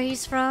 5 is where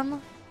he's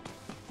from.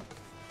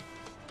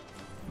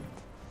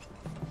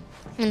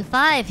 In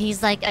 5,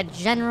 he's like a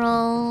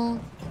general.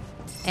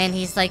 And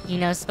he's like, you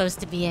know, supposed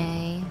to be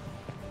a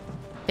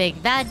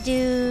big bad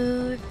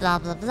dude, blah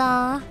blah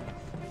blah.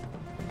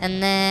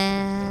 And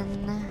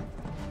then...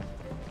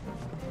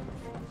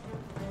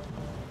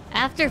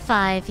 After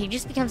 5, he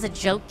just becomes a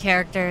joke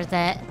character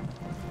that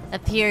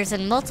appears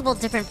in multiple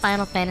different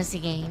Final Fantasy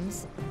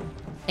games.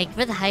 Like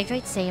for the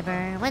Hydrate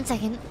Saber. 1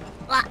 second.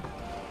 Ah.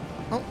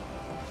 Oh.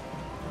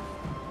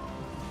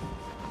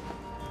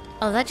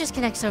 Oh, that just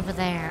connects over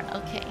there.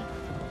 Okay.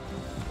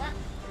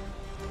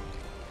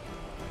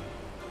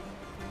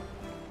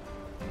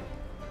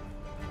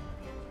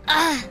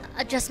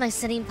 Adjust my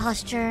sitting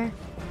posture.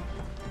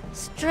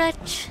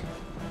 Stretch.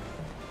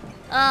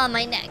 Oh,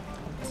 my neck.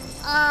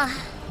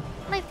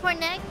 My poor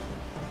neck.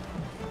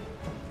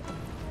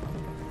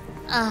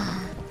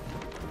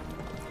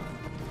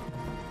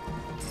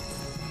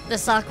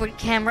 This awkward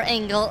camera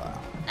angle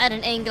at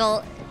an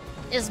angle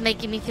is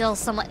making me feel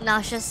somewhat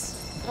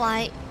nauseous.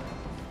 Why?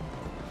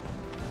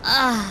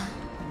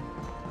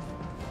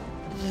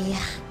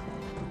 Yeah.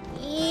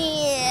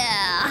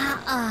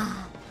 Yeah.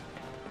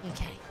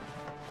 Okay.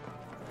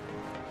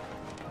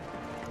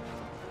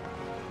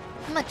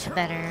 Much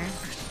better.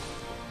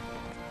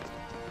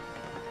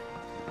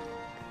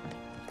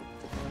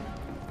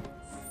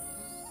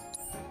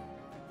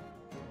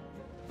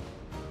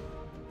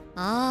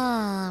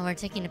 Ah, we're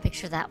taking a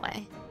picture that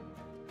way.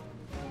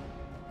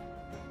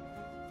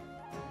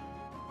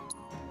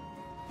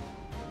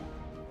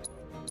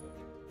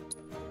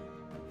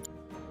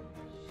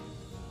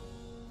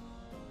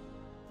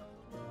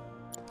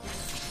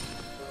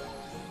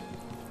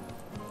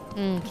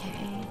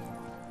 Okay.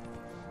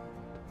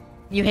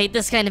 You hate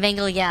this kind of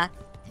angle? Yeah.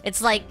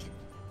 It's like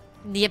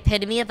the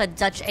epitome of a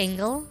Dutch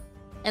angle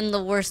in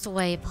the worst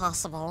way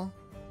possible.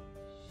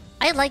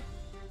 I like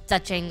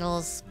Dutch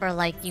angles for,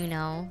 like, you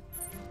know,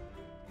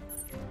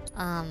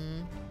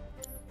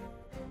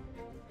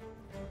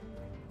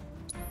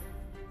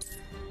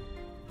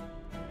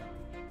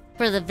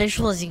 for the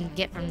visuals you can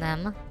get from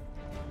them.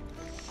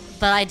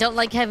 But I don't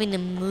like having to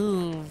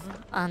move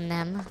on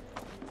them.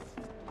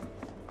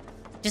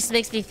 Just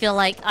makes me feel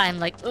like I'm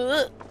like,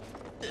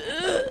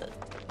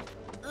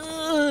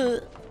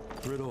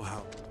 Brittle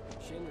how?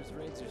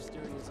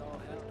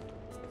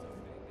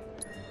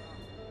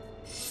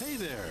 Hey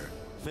there!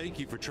 Thank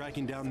you for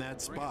tracking down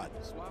that spot.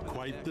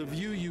 Quite the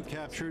view you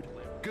captured.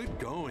 Good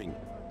going.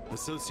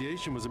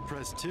 Association was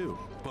impressed too.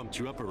 Bumped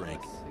you up a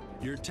rank.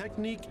 Your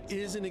technique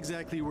isn't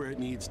exactly where it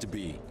needs to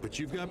be, but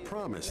you've got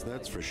promise,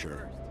 that's for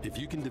sure. If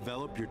you can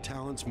develop your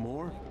talents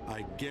more,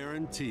 I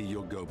guarantee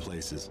you'll go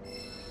places.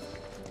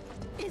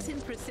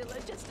 Isn't Priscilla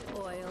just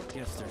oil?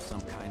 Guess there's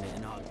some kind of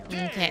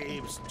inaugural.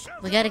 Okay.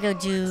 We gotta go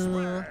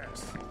do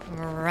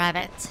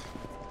rabbit.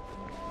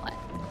 What?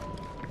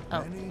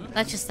 Oh,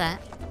 that's just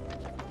that.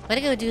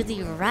 Gotta go do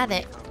the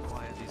rabbit.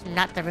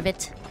 Not the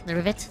ribbit. The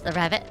ribbit. The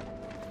rabbit.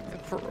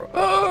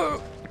 Another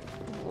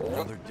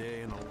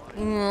day in a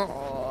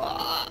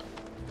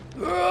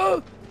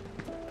life.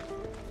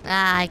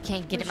 I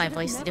can't get my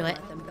voice to do it.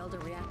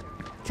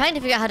 Trying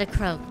to figure out how to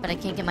croak, but I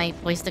can't get my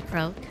voice to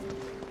croak.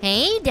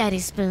 Hey, Daddy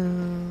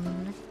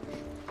Spoon.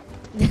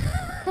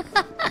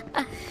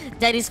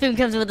 Daddy Spoon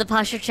comes with the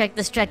posture check,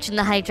 the stretch, and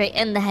the hydrate,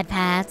 and the head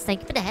pats.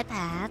 Thank you for the head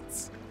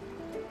pats.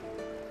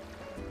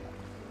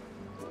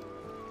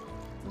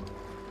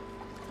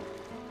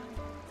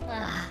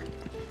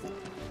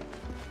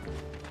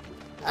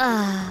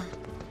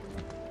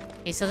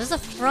 Okay, so there's a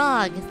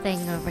frog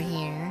thing over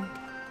here.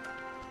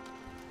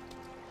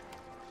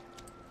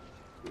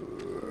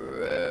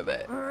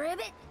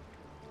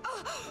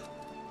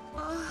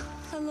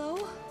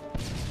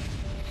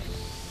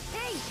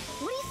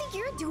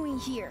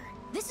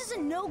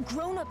 no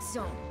grown-up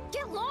zone.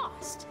 Get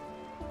lost.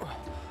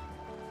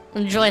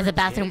 Enjoy the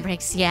bathroom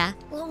breaks, yeah.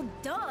 Well,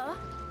 duh.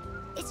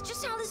 It's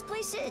just how this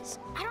place is.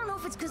 I don't know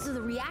if it's because of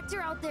the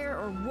reactor out there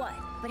or what,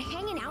 but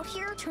hanging out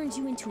here turns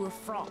you into a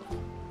frog.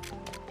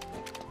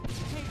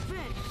 Hey, Finn,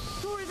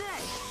 who are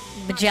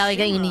they? But Jolly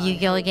got you into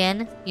Yu-Gi-Oh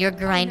again? You're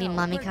grinding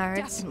mommy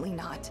cards? Definitely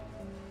not.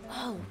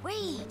 Oh,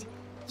 wait.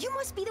 You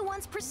must be the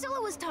ones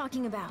Priscilla was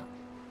talking about.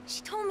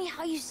 She told me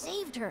how you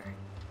saved her.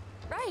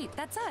 Right,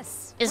 that's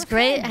us. Has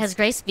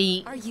Grace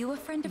beat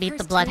of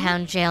the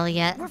Bloodhound jail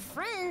yet? We're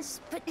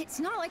friends, but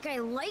it's not like I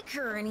like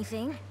her or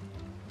anything.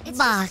 It's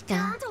Baka. just there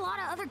aren't a lot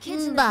of other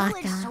kids in the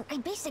village, so I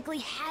basically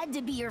had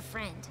to be your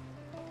friend.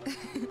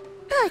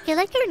 Look, I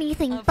like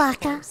anything,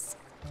 Baka.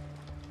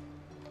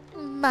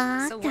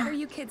 Baka. So what are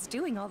you kids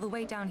doing all the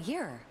way down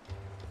here?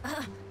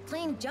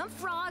 Playing Jump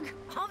Frog,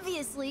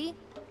 obviously.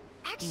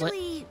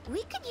 Actually,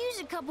 we could use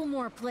a couple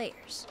more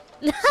players.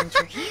 Since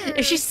you're here,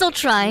 is she still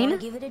trying?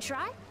 Wanna give it a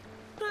try?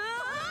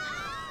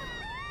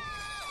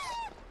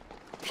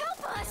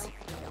 Help us!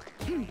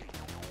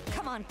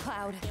 Come on,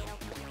 Cloud.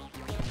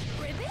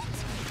 Ribbit?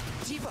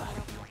 Diva.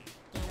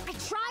 I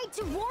tried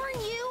to warn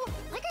you!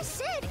 Like I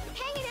said,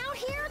 hanging out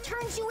here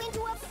turns you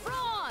into a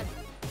frog!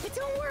 But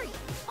don't worry,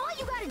 all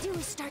you gotta do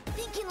is start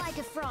thinking like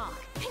a frog,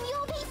 and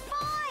you'll be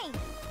fine!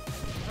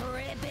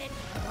 Ribbit,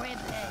 ribbit.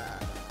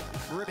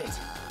 Ribbit.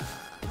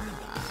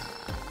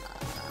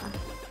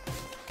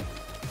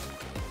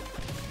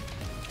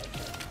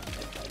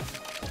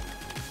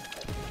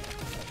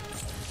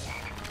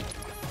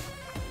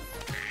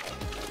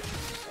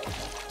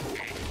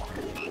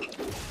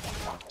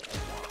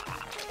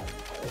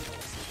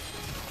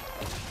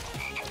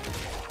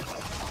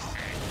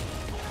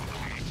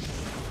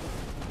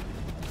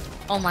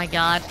 Oh my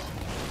god.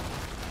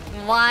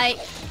 Why?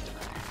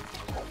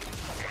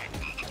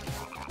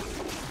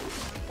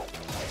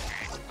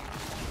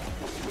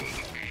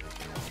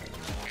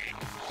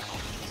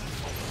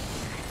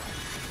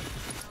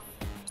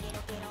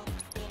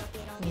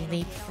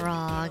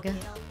 Leapfrog.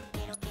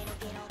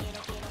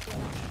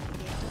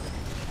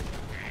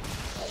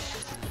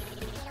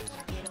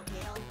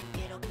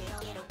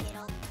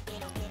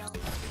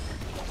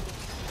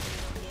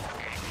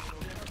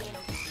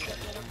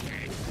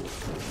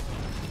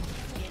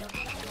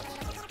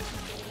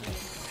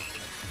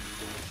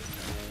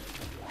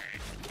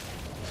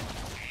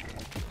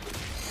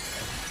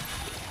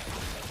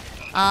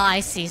 Ah, I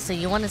see. So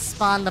you want to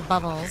spawn the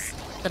bubbles,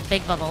 the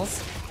big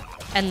bubbles,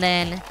 and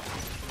then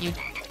you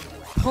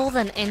pull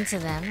them into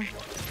them.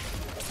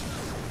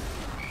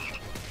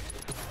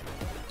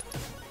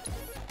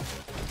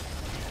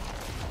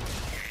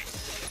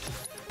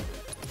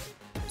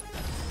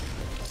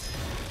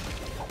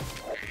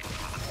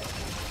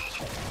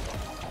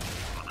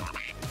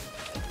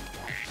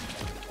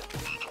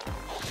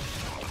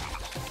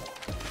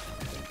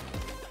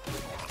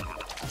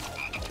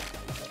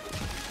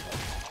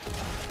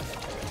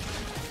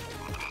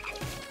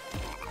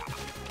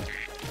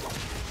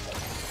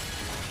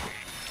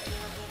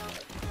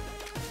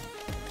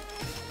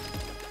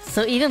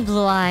 So even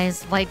Blue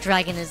Eyes, White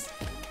Dragon is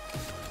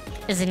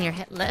in your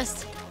hit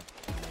list.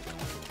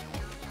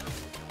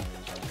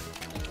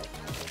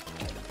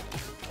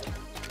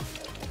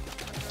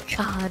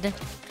 God.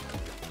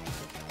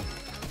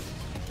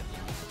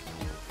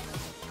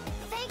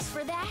 Thanks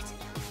for that.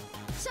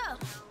 So,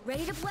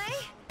 ready to play?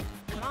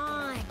 Come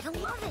on, you'll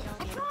love it,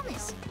 I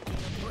promise.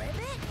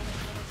 Ribbit?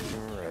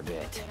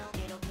 Ribbit.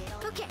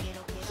 Okay,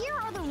 here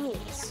are the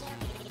rules.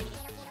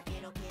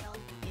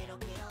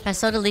 Press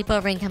so to leap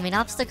over incoming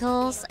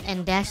obstacles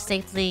and dash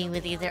safely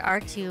with either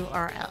R2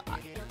 or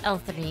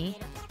L3.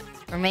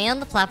 Remain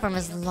on the platform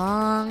as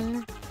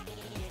long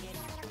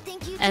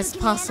as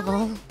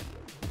possible.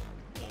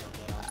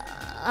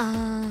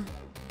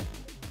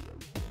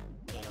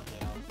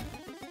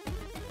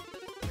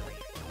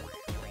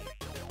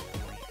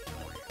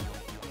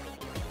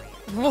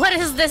 What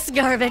is this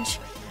garbage?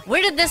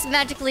 Where did this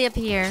magically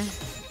appear?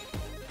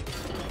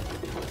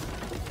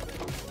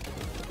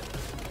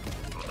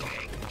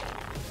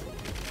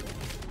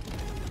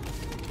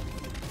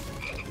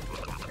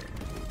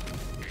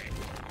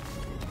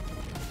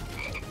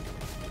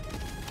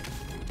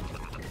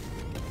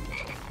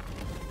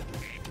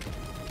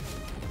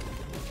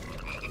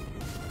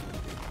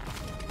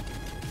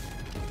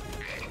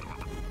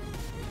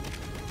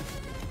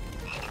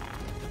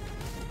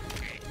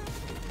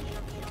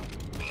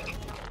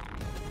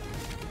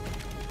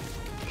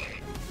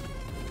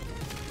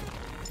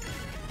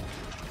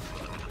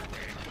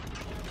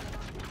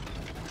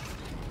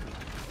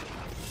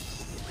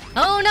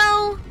 Oh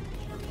no!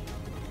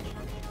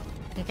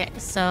 Okay,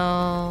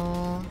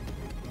 so...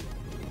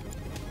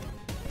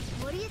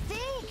 What do you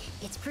think?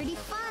 It's pretty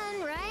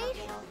fun, right?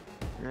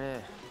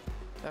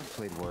 I've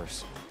played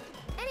worse.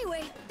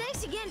 Anyway,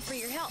 thanks again for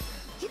your help.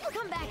 You can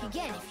come back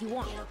again if you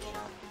want.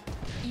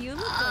 You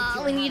look like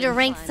you're we need a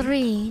rank fun.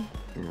 3.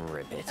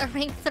 Ribbit. A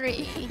rank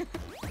 3.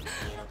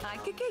 I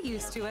could get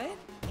used to it.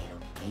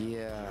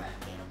 Yeah,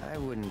 I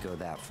wouldn't go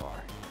that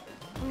far.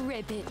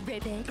 Ribbit,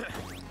 ribbit.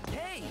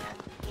 Hey!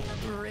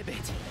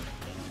 Ribbit.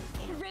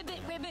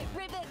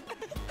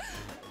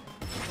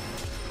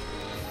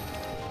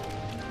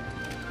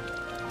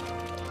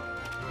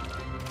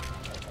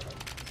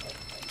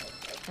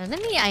 Are there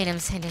any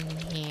items hidden in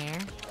here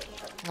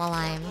while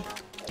I'm...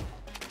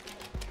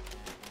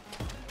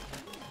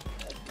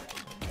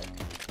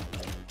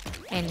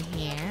 in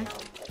here?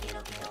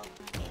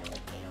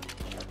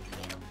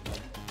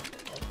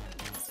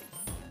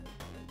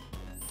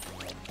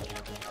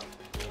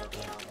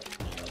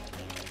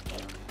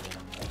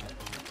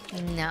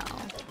 No.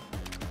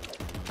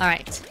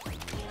 Alright.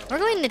 We're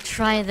going to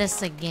try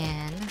this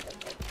again.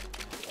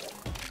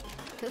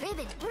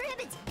 Ribbit,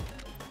 ribbit.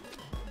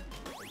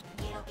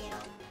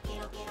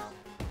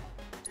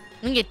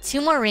 We can get 2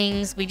 more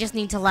rings. We just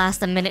need to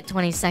last a minute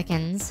 20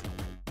 seconds.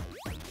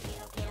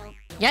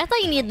 Yeah, I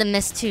thought you needed the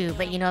mist too,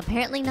 but you know,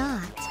 apparently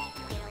not.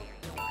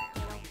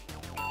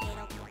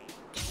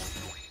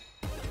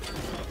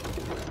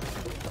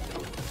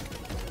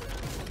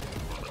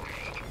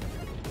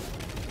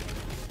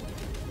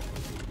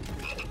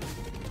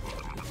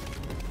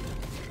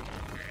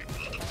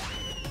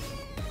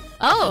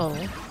 Oh!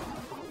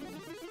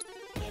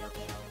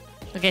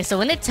 Okay, so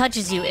when it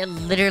touches you, it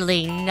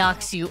literally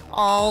knocks you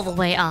all the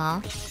way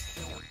off.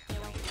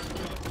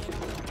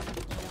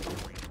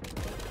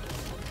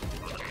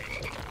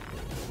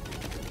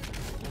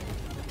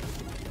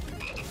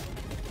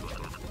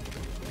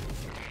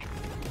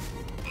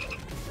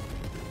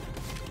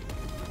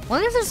 I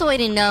wonder if there's a way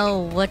to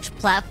know which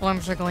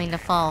platforms are going to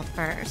fall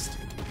first.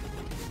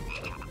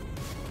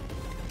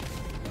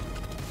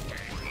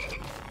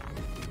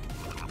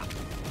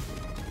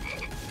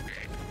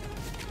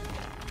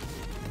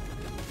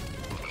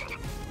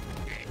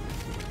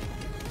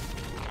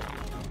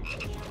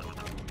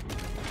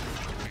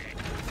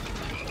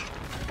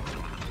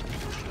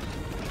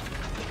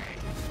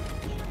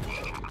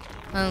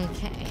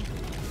 Okay.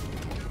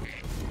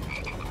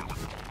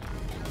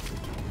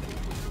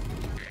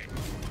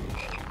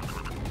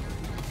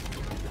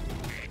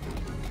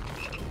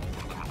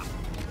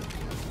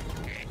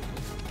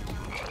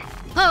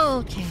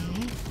 Okay.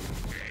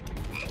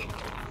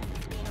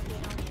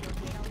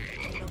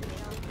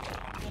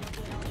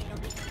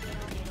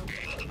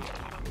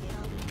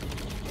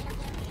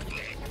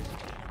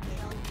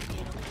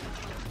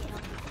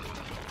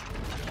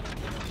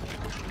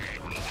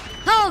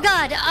 Oh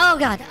god! Oh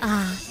god!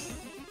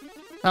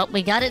 Well,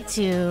 we got it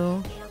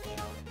to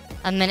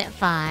a minute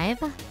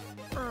 5. Ribbit,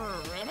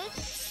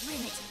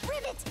 ribbit,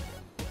 ribbit.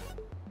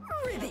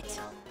 Ribbit,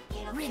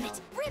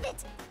 ribbit,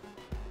 ribbit.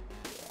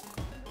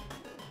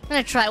 I'm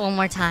gonna try it one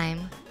more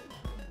time.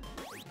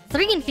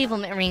 3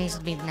 enfeeblement rings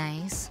would be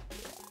nice.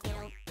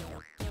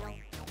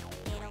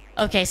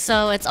 Okay,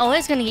 so it's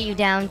always gonna get you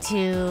down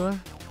to...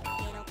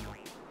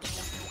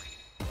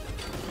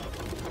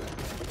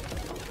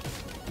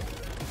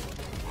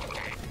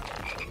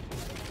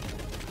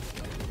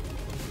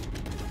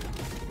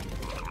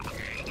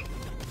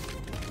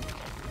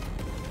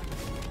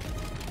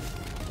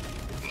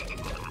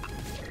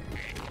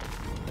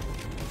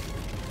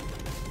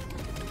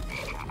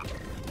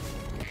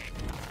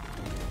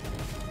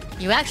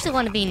 You actually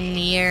want to be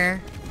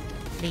near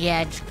the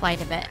edge quite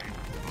a bit,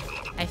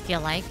 I feel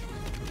like.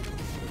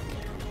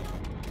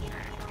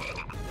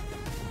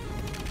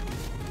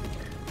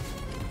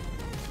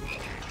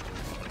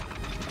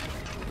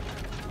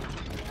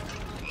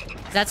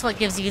 That's what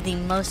gives you the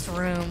most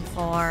room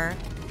for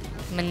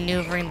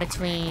maneuvering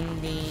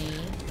between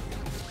the...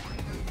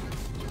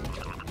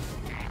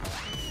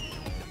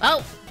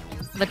 Oh!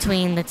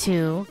 Between the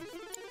two.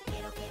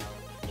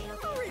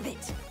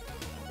 Ribbit,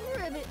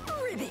 ribbit,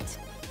 ribbit.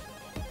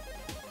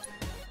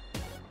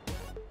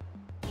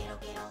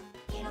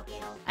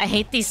 I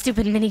hate these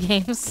stupid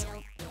minigames.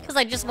 Because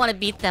I just want to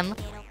beat them.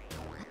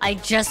 I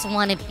just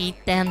want to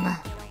beat them.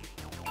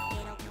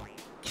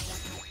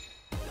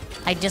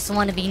 I just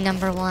want to be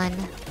number 1.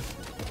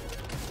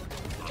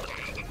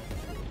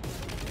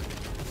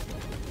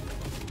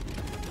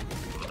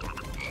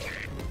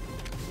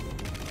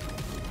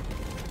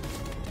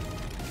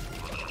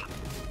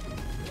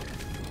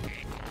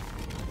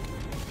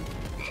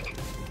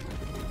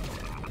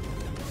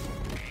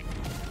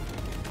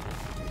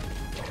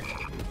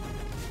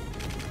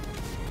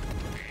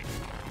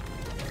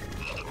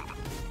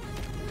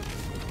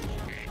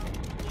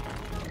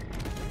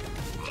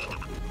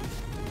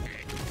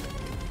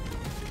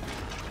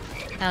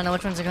 I don't know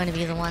which ones are going to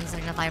be the ones that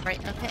are going to vibrate.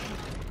 Okay.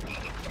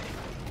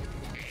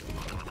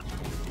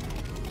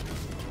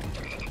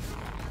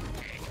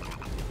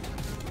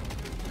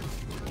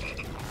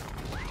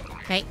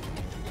 Okay.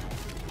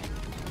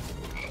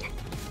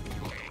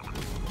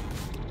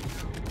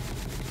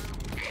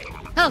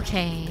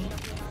 Okay.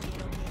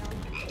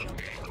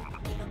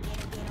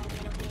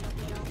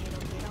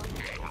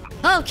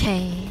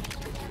 Okay.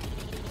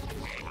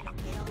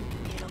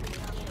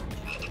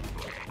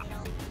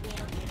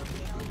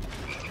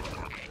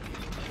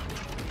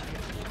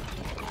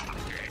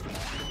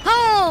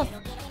 Oh!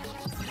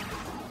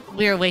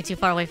 We were way too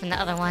far away from the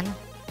other one.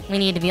 We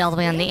need to be all the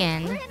way on the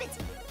end.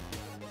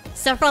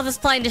 Sephiroth is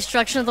playing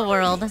Destruction of the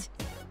World.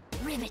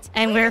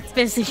 And we're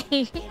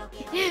busy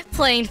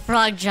playing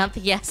Frog Jump,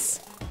 yes.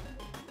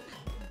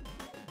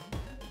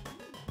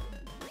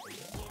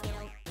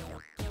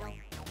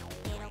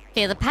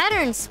 Okay, the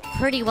pattern's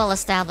pretty well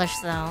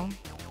established though.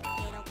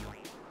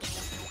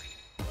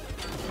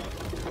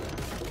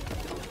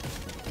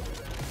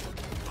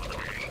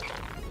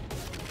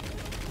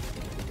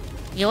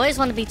 You always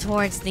want to be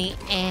towards the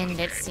end,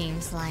 it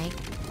seems like,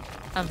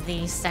 of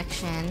the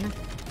section.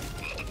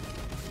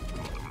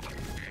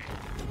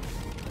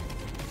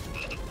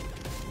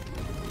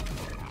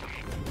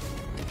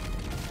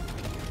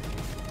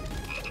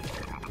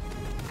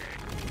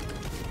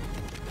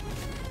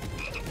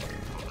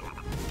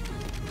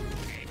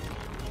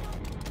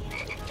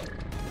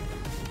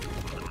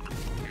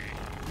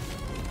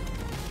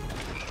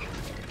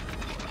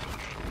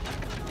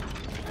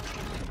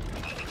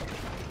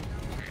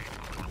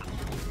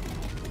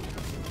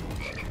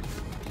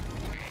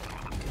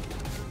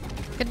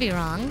 Could be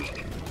wrong.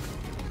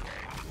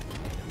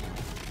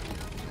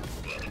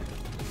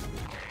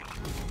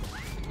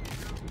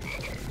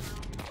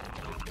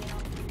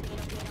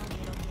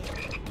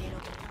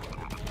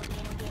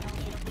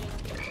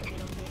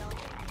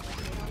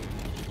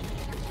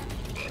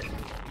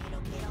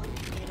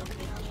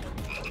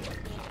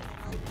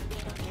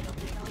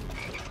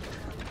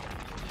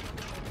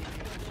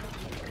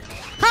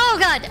 Oh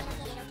god!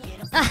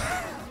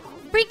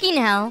 Freaking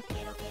hell.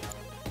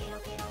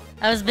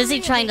 I was busy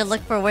trying to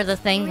look for where the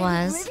thing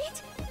was.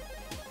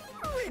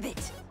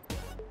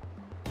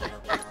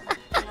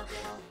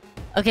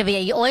 Okay, but yeah,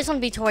 you always want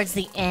to be towards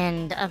the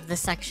end of the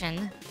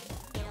section.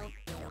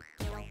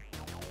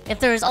 If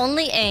there was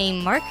only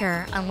a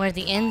marker on where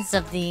the ends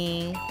of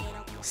the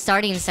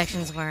starting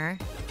sections were,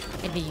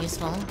 it'd be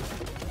useful.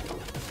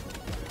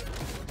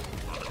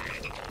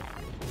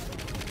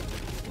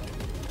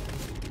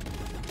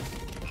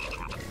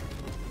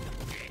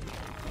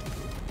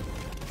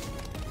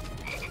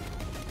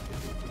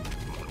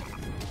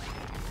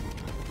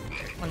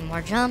 One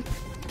more jump,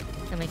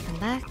 then we come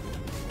back,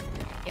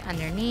 get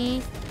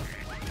underneath.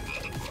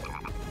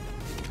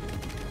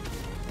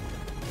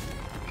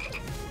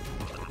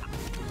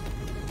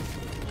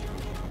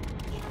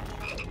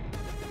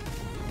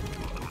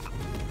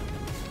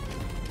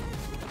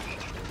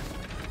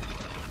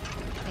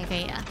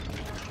 Okay, yeah.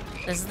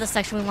 This is the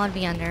section we want to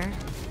be under.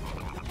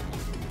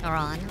 Or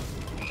on.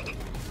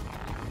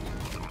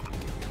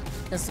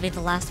 This will be the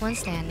last one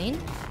standing.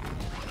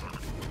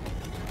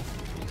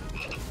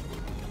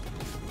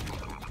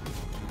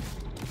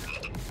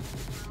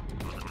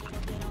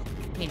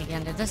 Need to get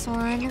under this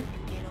one.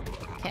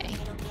 Okay.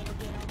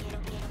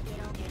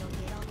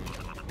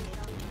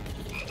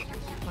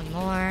 One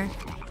more.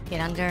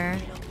 Get under.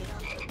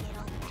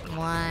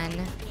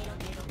 1,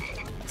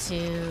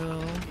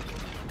 2,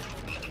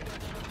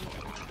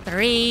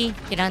 3.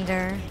 Get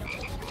under.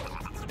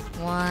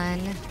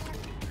 1,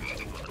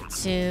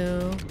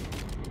 2,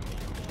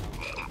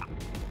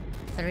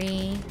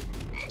 3.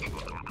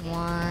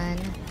 1.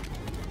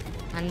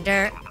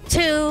 Under.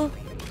 2,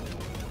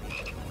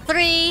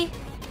 3.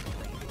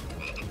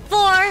 4.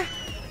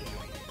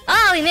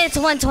 Oh, we made it to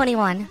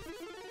 121.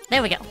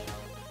 There we go.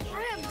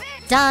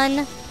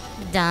 Done.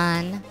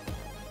 Done.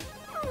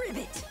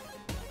 Ribbit.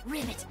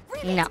 Ribbit.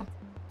 No.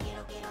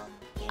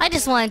 I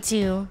just wanted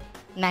to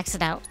max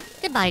it out.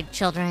 Goodbye,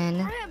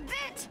 children.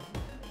 Ribbit.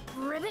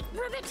 Ribbit.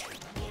 Ribbit.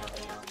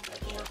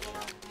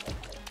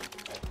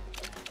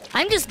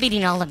 I'm just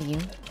beating all of you.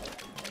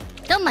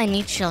 Don't mind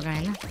me,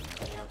 children.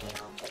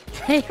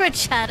 Hey, Red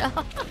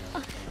Shadow.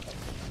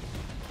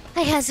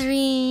 Hi,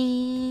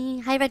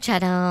 Hazuri. Hi, Red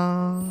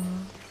Shadow.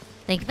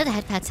 Thank you for the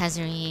head pats,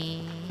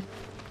 Hazuri.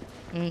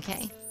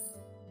 Okay.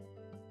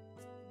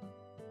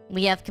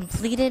 We have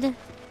completed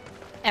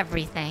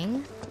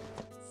everything.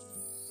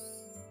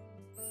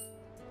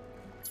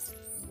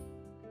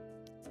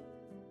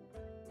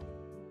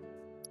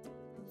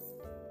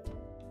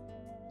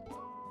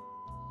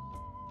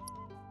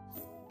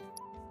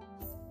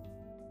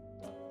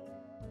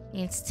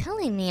 It's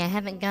telling me I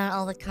haven't got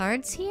all the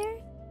cards here?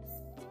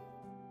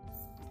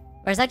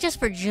 Or is that just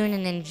for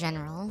Junin in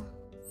general?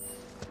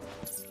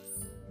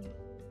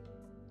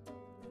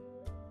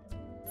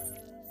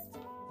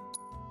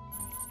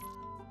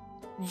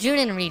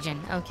 Junin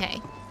region,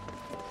 okay.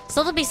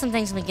 So there'll be some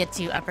things when we get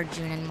to Upper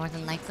Junin, more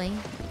than likely.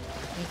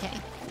 Okay.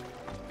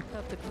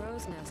 Hope the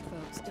crow's nest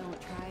folks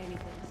don't try anything.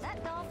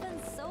 That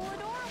dolphin's so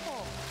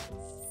adorable.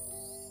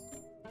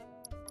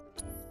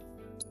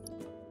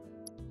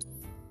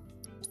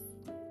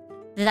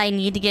 Did I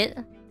need to get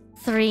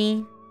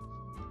 3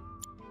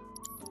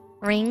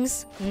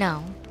 rings?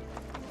 No.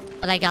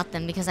 But I got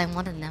them because I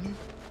wanted them.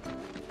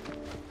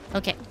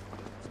 Okay.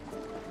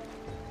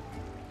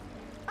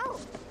 Oh,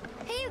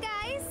 hey you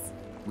guys.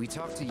 We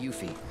talked to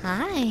Yuffie.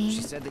 Hi.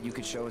 She said that you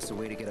could show us a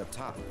way to get up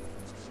top.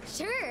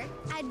 Sure,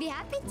 I'd be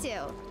happy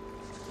to.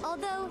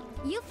 Although,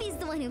 Yuffie's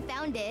the one who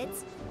found it.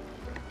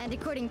 And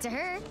according to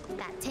her,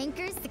 that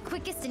tanker's the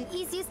quickest and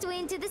easiest way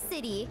into the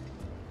city.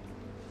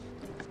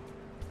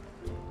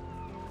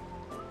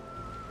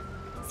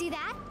 See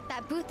that?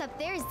 That booth up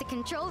there is the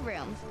control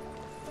room.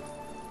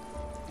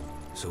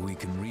 So we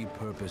can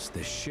repurpose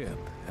the ship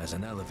as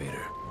an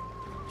elevator.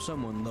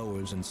 Someone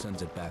lowers and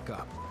sends it back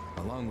up,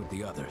 along with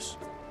the others.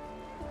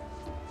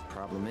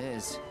 Problem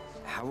is,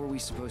 how are we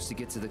supposed to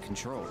get to the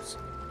controls?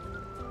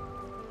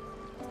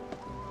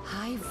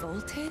 High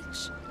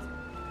voltage?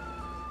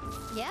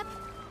 Yep.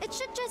 It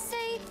should just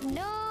say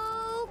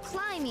no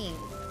climbing.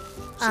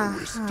 So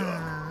we're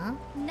stuck.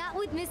 Not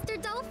with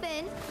Mr.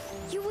 Dolphin.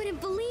 You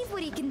wouldn't believe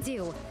what he can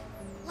do.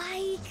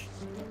 Like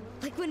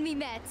when we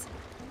met.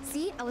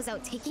 See, I was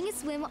out taking a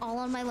swim all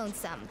on my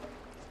lonesome.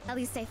 At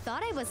least I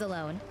thought I was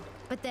alone.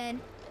 But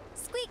then,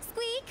 squeak,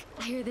 squeak,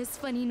 I hear this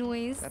funny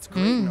noise. That's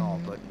great and all,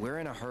 but we're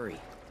in a hurry.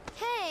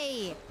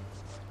 Hey!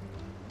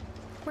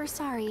 We're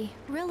sorry,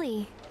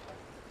 really.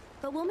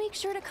 But we'll make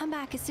sure to come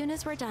back as soon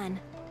as we're done.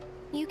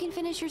 You can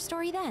finish your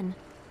story then.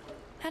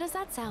 How does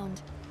that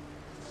sound?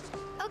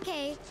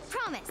 Okay,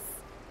 promise.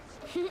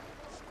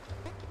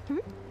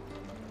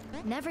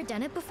 Never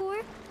done it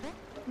before?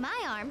 My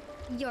arm,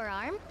 your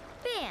arm,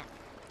 bam!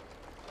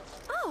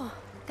 Oh,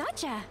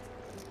 gotcha.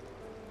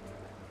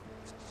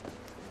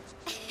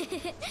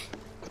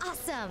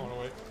 Awesome.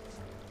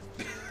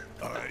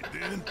 Alright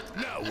then,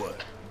 now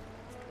what?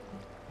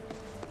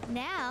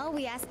 Now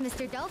we ask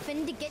Mr.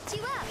 Dolphin to get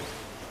you up.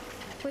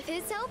 With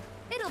his help,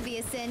 it'll be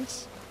a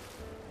cinch.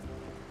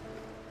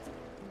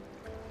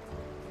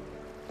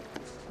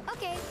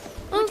 Okay.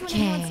 Which one of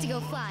you wants to go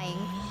flying?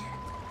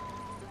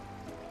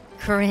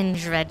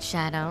 Cringe, Red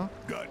Shadow.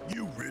 Got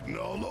you written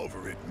all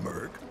over it,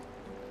 Merc.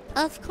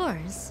 Of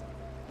course.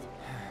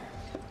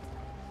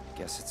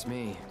 Guess it's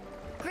me.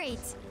 Great.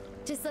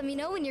 Just let me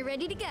know when you're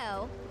ready to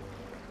go.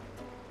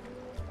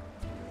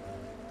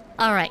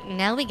 Alright,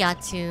 now we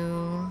got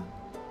to...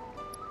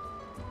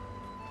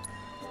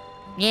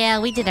 Yeah,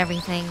 we did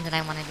everything that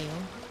I want to do.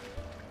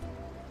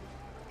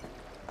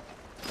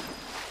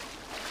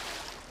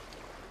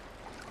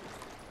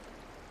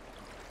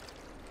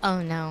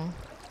 Oh no.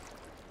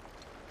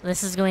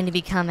 This is going to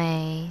become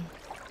a...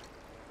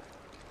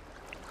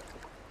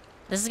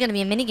 This is going to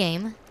be a mini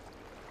game.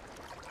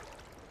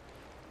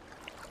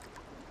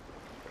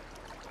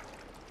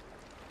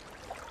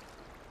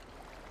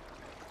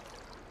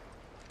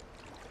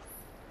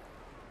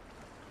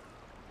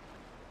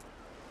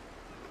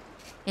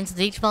 Into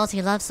the beach balls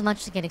you love so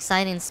much to get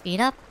excited and speed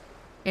up.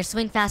 You're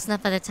swimming fast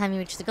enough by the time you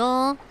reach the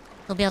goal.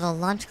 You'll be able to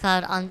launch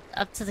Cloud on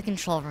up to the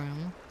control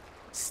room.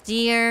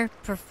 Steer,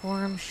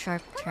 perform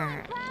sharp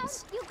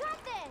turns. You got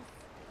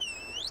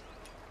this.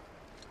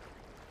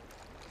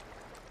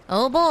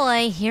 Oh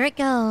boy, here it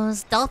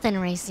goes. Dolphin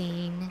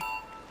racing.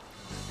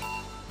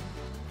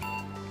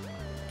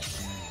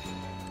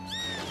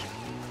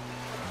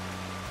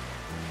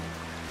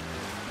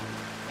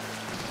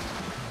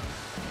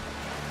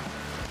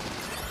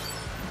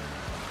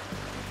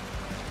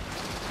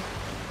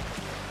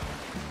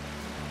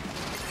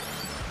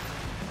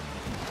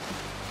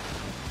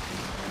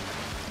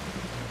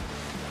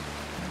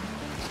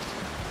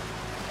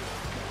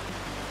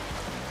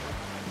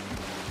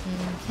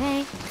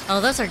 Okay.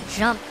 Oh, those are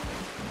jump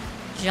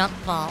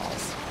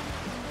balls.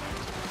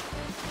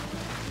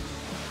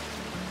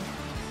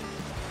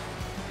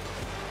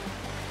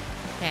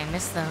 Okay, I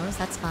missed those.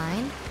 That's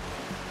fine.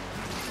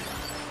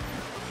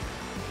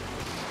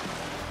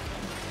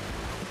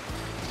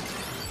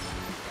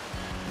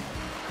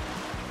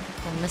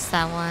 I missed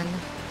that one.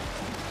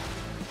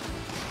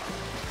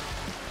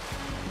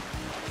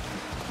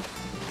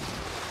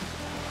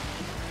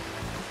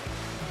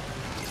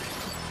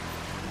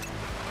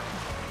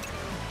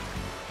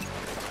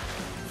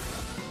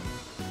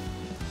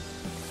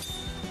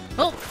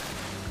 Oh!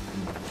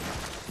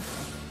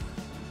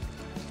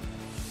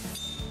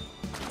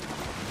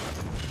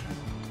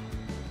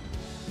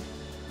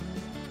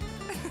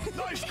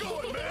 Nice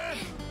going, man!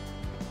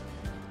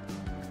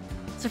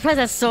 Surprised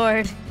that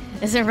sword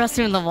isn't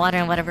rusting in the water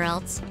and whatever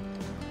else.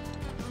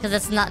 Because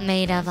it's not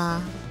made of,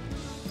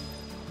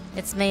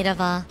 it's made of,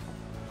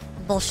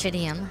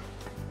 bullshitium.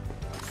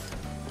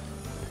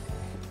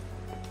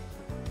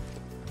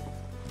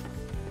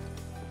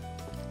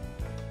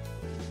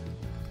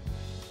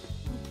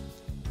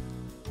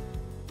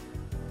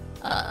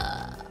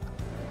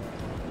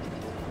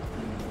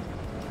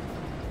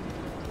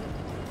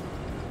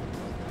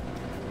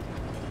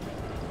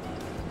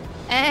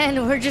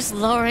 And we're just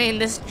lowering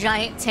this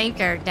giant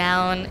tanker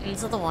down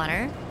into the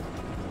water.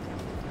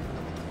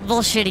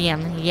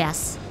 Bullshitium,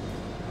 yes.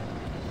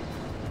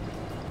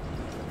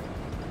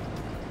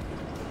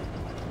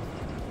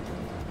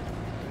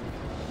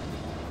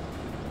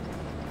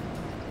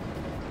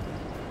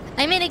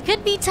 I mean, it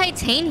could be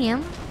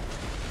titanium.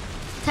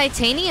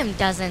 Titanium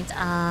doesn't,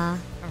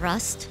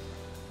 rust.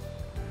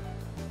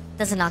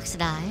 Doesn't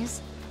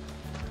oxidize.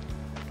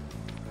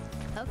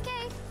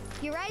 Okay,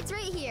 your ride's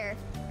right here.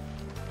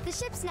 The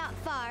ship's not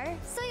far,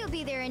 so you'll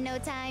be there in no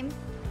time.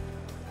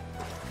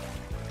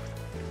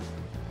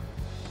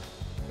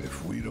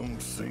 If we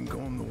don't sink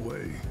on the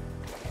way...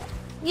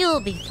 You'll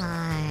be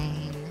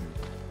fine.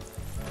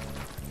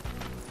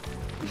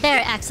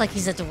 Bear acts like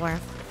he's a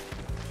dwarf.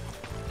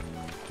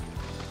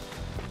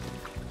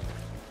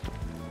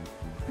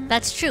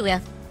 That's true, we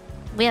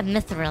have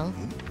mithril.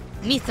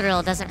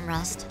 Mithril doesn't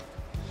rust.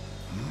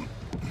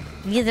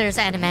 Neither is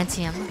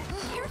adamantium.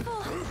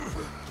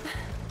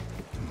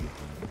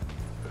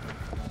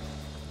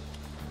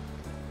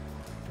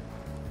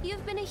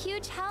 You've been a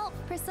huge help,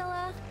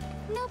 Priscilla.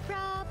 No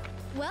prob.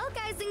 Well,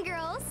 guys and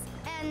girls,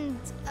 and,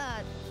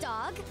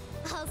 dog,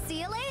 I'll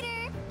see you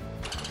later.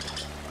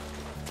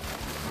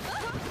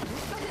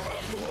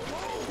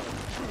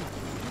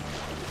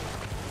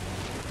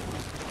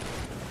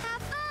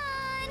 Have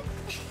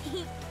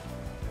fun!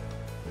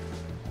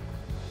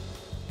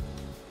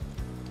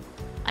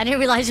 I didn't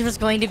realize it was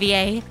going to be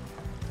a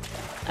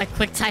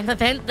quick time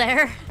event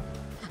there.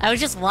 I was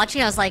just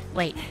watching, I was like,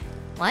 wait,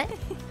 what?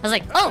 I was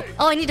like, oh,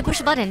 I need to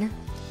push a button.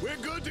 We're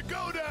good to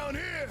go down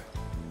here.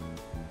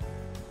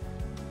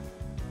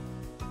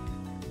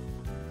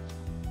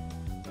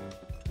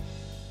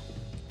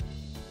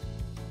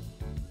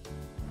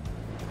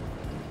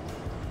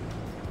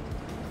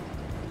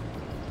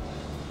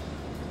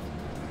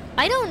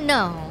 I don't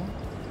know.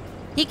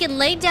 He can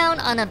lay down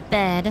on a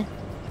bed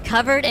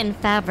covered in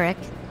fabric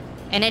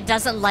and it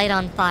doesn't light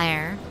on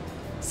fire.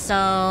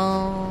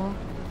 So...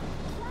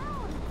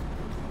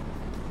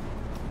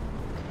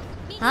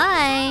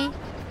 Hi.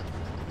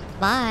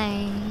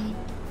 Bye.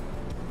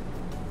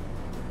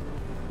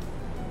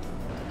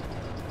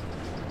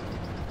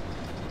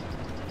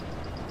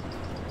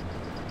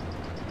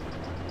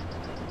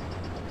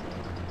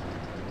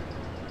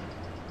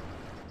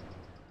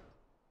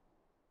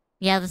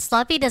 Yeah, the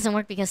sloppy doesn't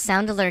work because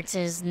sound alerts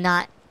is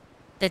not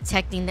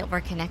detecting that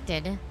we're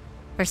connected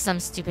for some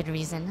stupid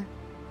reason.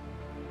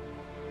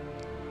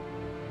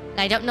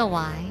 I don't know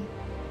why.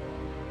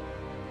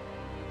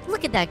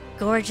 Look at that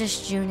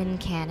gorgeous Junin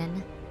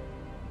cannon.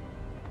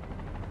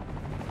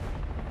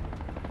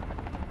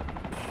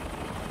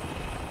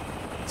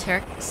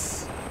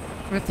 Turks.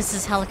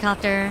 Rufus's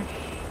helicopter.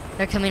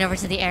 They're coming over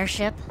to the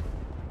airship.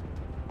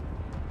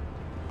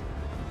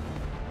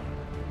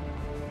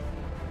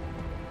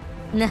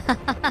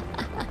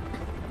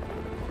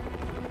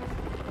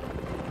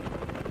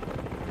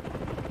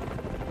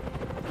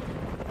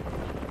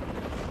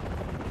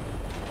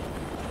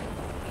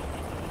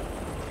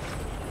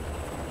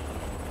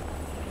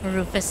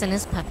 Rufus and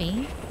his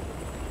puppy.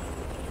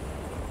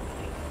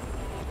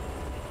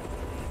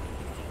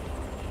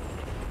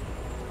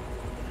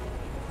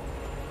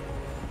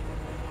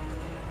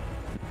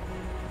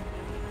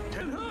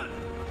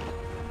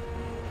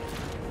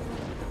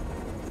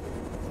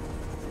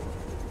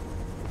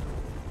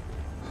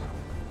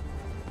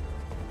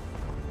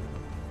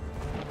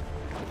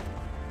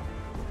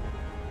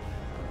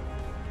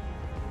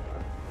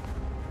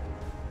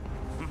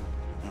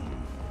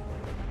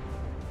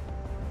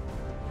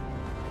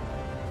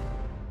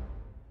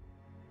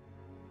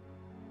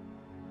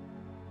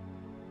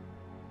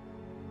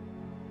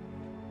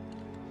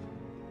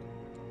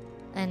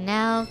 And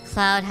now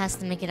Cloud has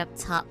to make it up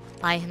top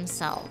by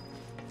himself.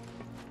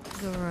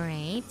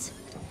 Great.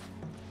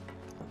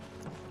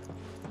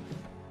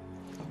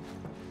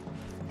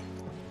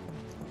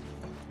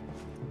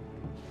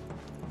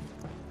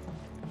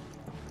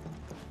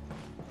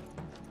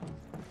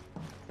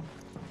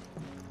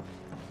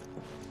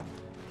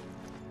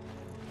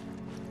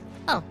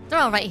 Oh, they're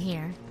all right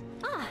here.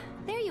 Ah,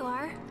 there you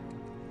are.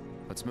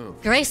 Let's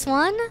move. Grace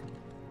won?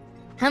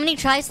 How many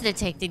tries did it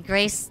take? Did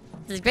Grace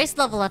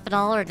level up at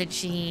all, or did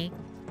she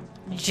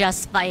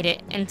just fight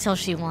it until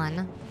she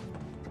won?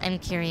 I'm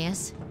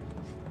curious.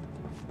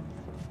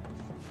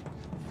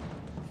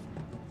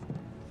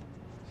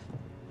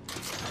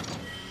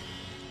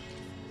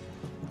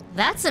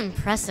 That's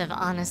impressive,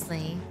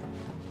 honestly.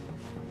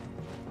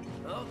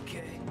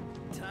 Okay,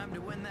 time to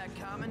win that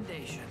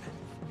commendation.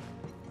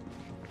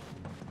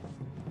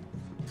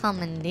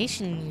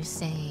 Commendation, you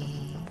say?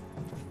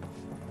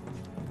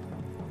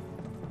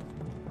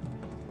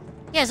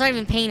 You guys aren't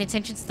even paying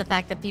attention to the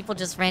fact that people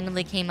just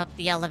randomly came up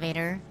the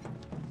elevator.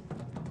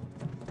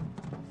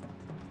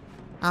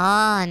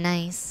 Ah,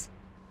 nice.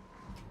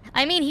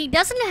 I mean, he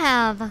doesn't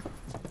have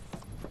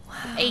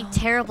a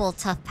terrible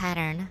tough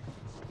pattern.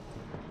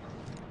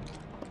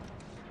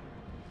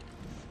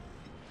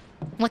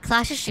 What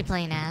class is she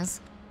playing as?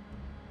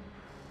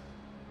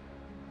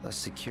 Less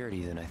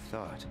security than I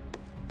thought.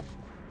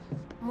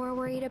 More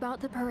worried about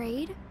the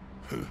parade?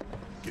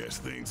 Guess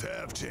things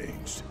have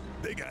changed.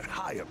 They got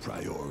higher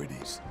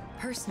priorities.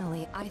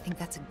 Personally, I think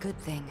that's a good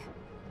thing.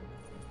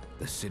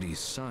 The city's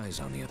size,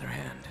 on the other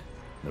hand.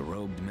 The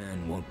robed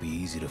men won't be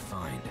easy to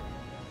find.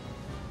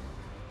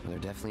 They're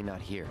definitely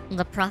not here.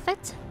 The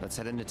Prophet? Let's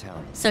head into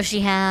town. So she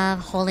have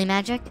holy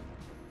magic?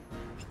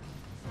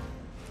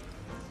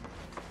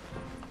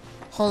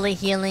 Holy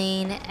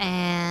healing,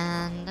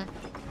 and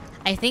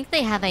I think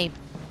they have a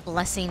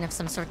blessing of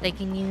some sort they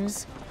can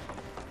use.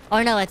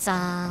 Or no, it's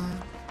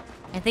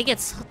I think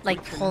it's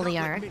like holy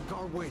art.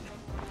 Midgar win.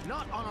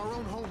 Not on our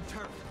own home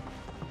turf.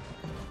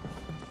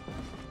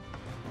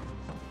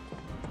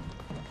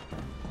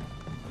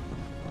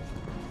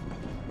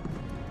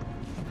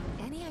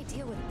 Any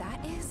idea what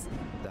that is?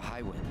 The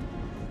High Wind.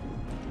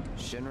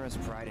 Shinra's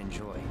pride and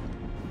joy.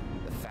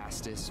 The fast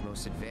fastest,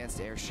 most advanced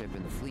airship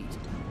in the fleet.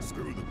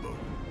 Screw the boat.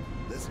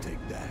 Let's take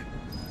that.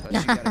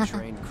 Unless you got a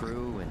trained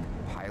crew and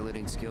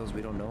piloting skills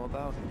we don't know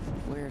about,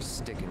 we're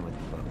sticking with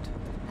the boat.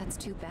 That's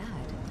too bad.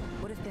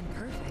 Would have been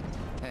perfect.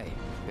 Hey,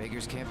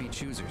 beggars can't be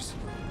choosers.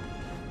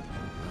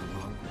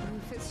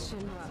 Rufus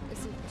Shinra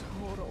is a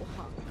total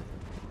hunk.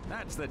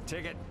 That's the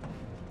ticket.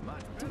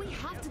 Do we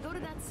have to go to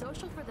that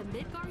social for the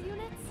Midgar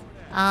units?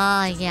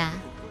 Yeah.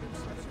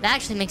 That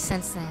actually makes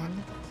sense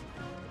then.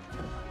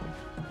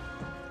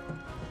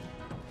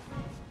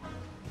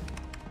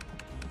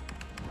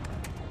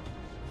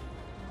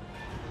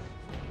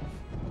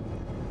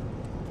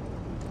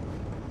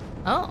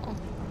 Oh.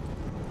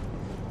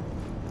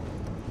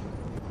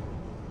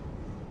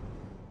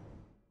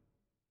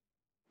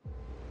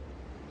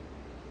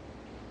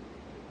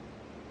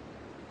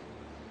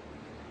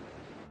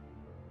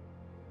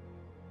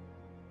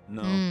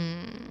 No,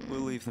 we'll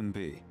leave them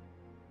be.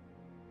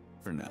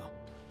 For now.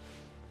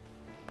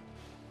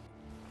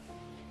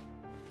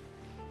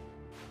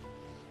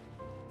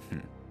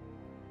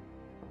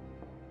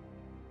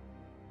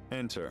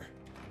 Enter.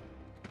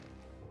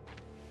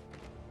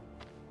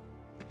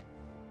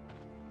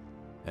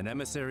 An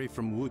emissary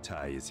from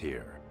Wutai is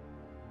here,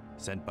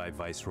 sent by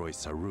Viceroy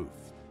Sephiroth.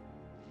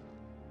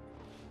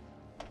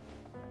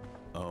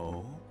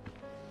 Oh?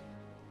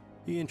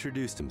 He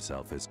introduced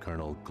himself as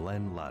Colonel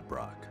Glenn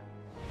Ladbrock.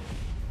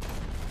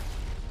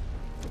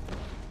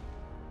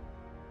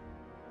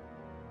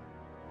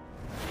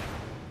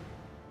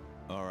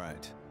 All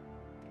right.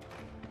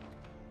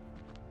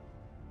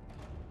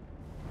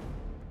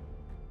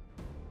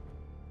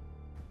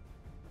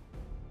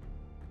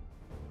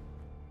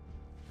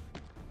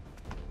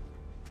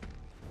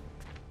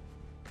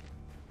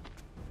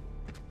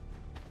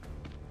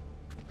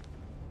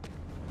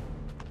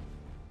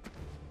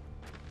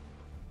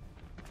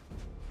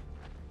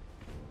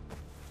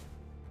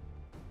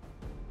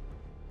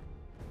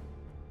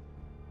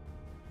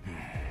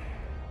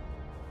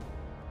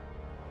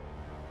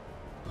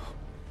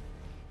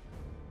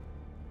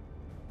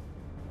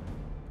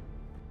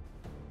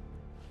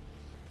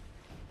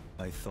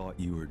 I thought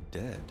you were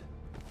dead.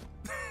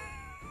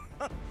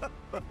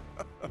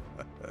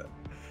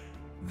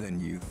 Then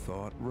you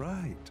thought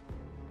right.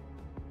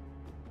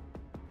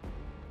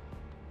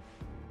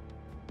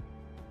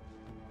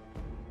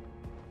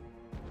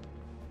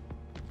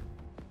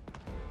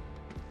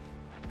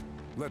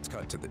 Let's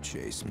cut to the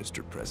chase,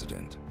 Mr.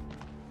 President.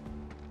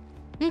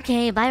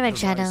 Okay, bye, Red The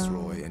Shadow.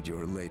 Viceroy and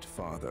your late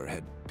father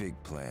had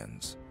big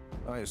plans.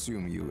 I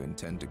assume you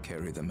intend to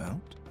carry them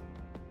out?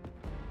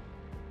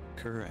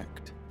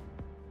 Correct.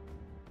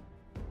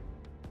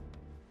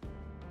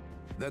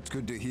 That's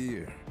good to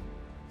hear.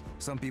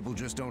 Some people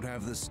just don't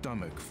have the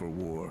stomach for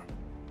war.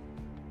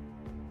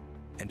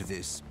 And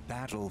this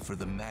battle for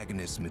the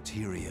Magnus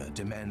Materia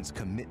demands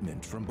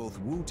commitment from both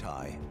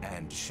Wutai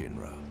and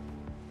Shinra.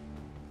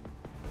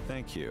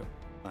 Thank you.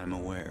 I'm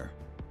aware.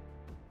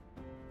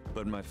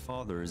 But my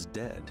father is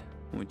dead,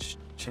 which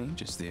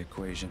changes the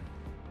equation.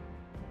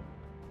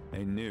 A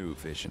new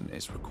vision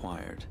is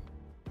required.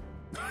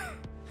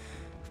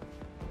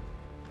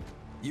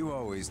 You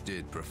always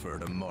did prefer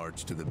to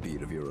march to the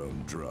beat of your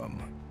own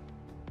drum.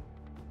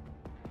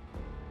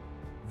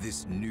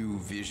 This new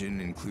vision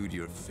include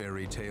your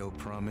fairy tale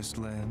promised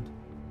land?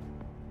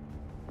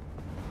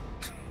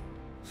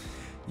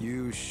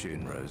 You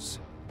Shinras,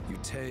 you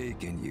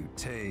take and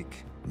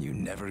you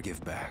never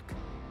give back.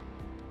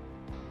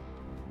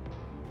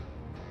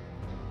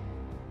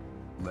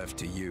 Left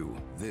to you,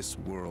 this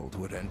world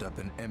would end up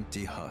an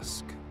empty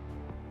husk.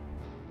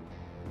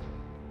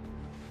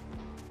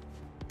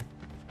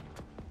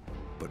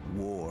 But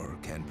war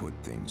can put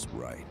things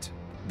right,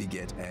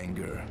 beget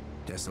anger,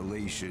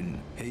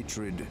 desolation,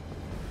 hatred,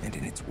 and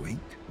in its wake,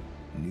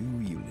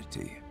 new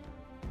unity.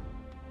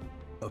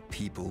 A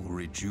people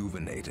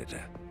rejuvenated,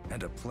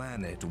 and a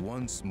planet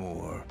once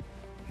more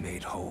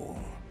made whole.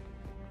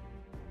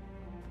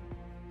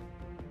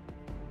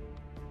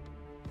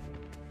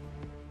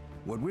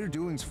 What we're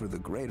doing's for the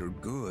greater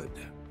good.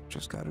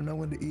 Just gotta know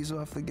when to ease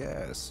off the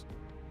gas.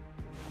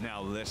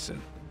 Now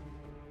listen.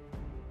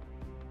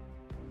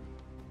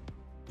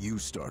 You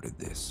started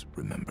this,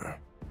 remember?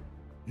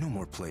 No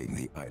more playing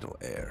the idle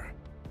heir.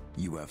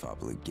 You have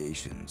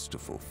obligations to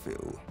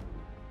fulfill.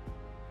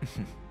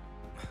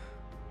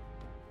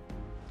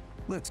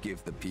 Let's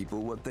give the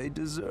people what they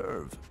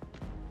deserve.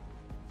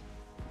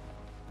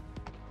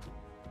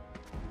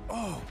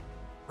 Oh,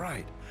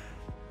 right.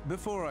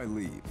 Before I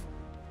leave,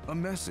 a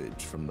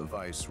message from the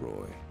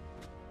Viceroy.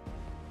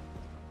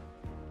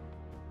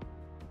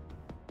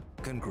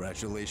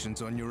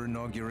 Congratulations on your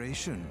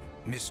inauguration,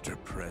 Mr.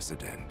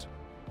 President.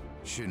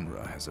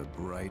 Shinra has a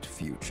bright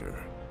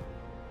future,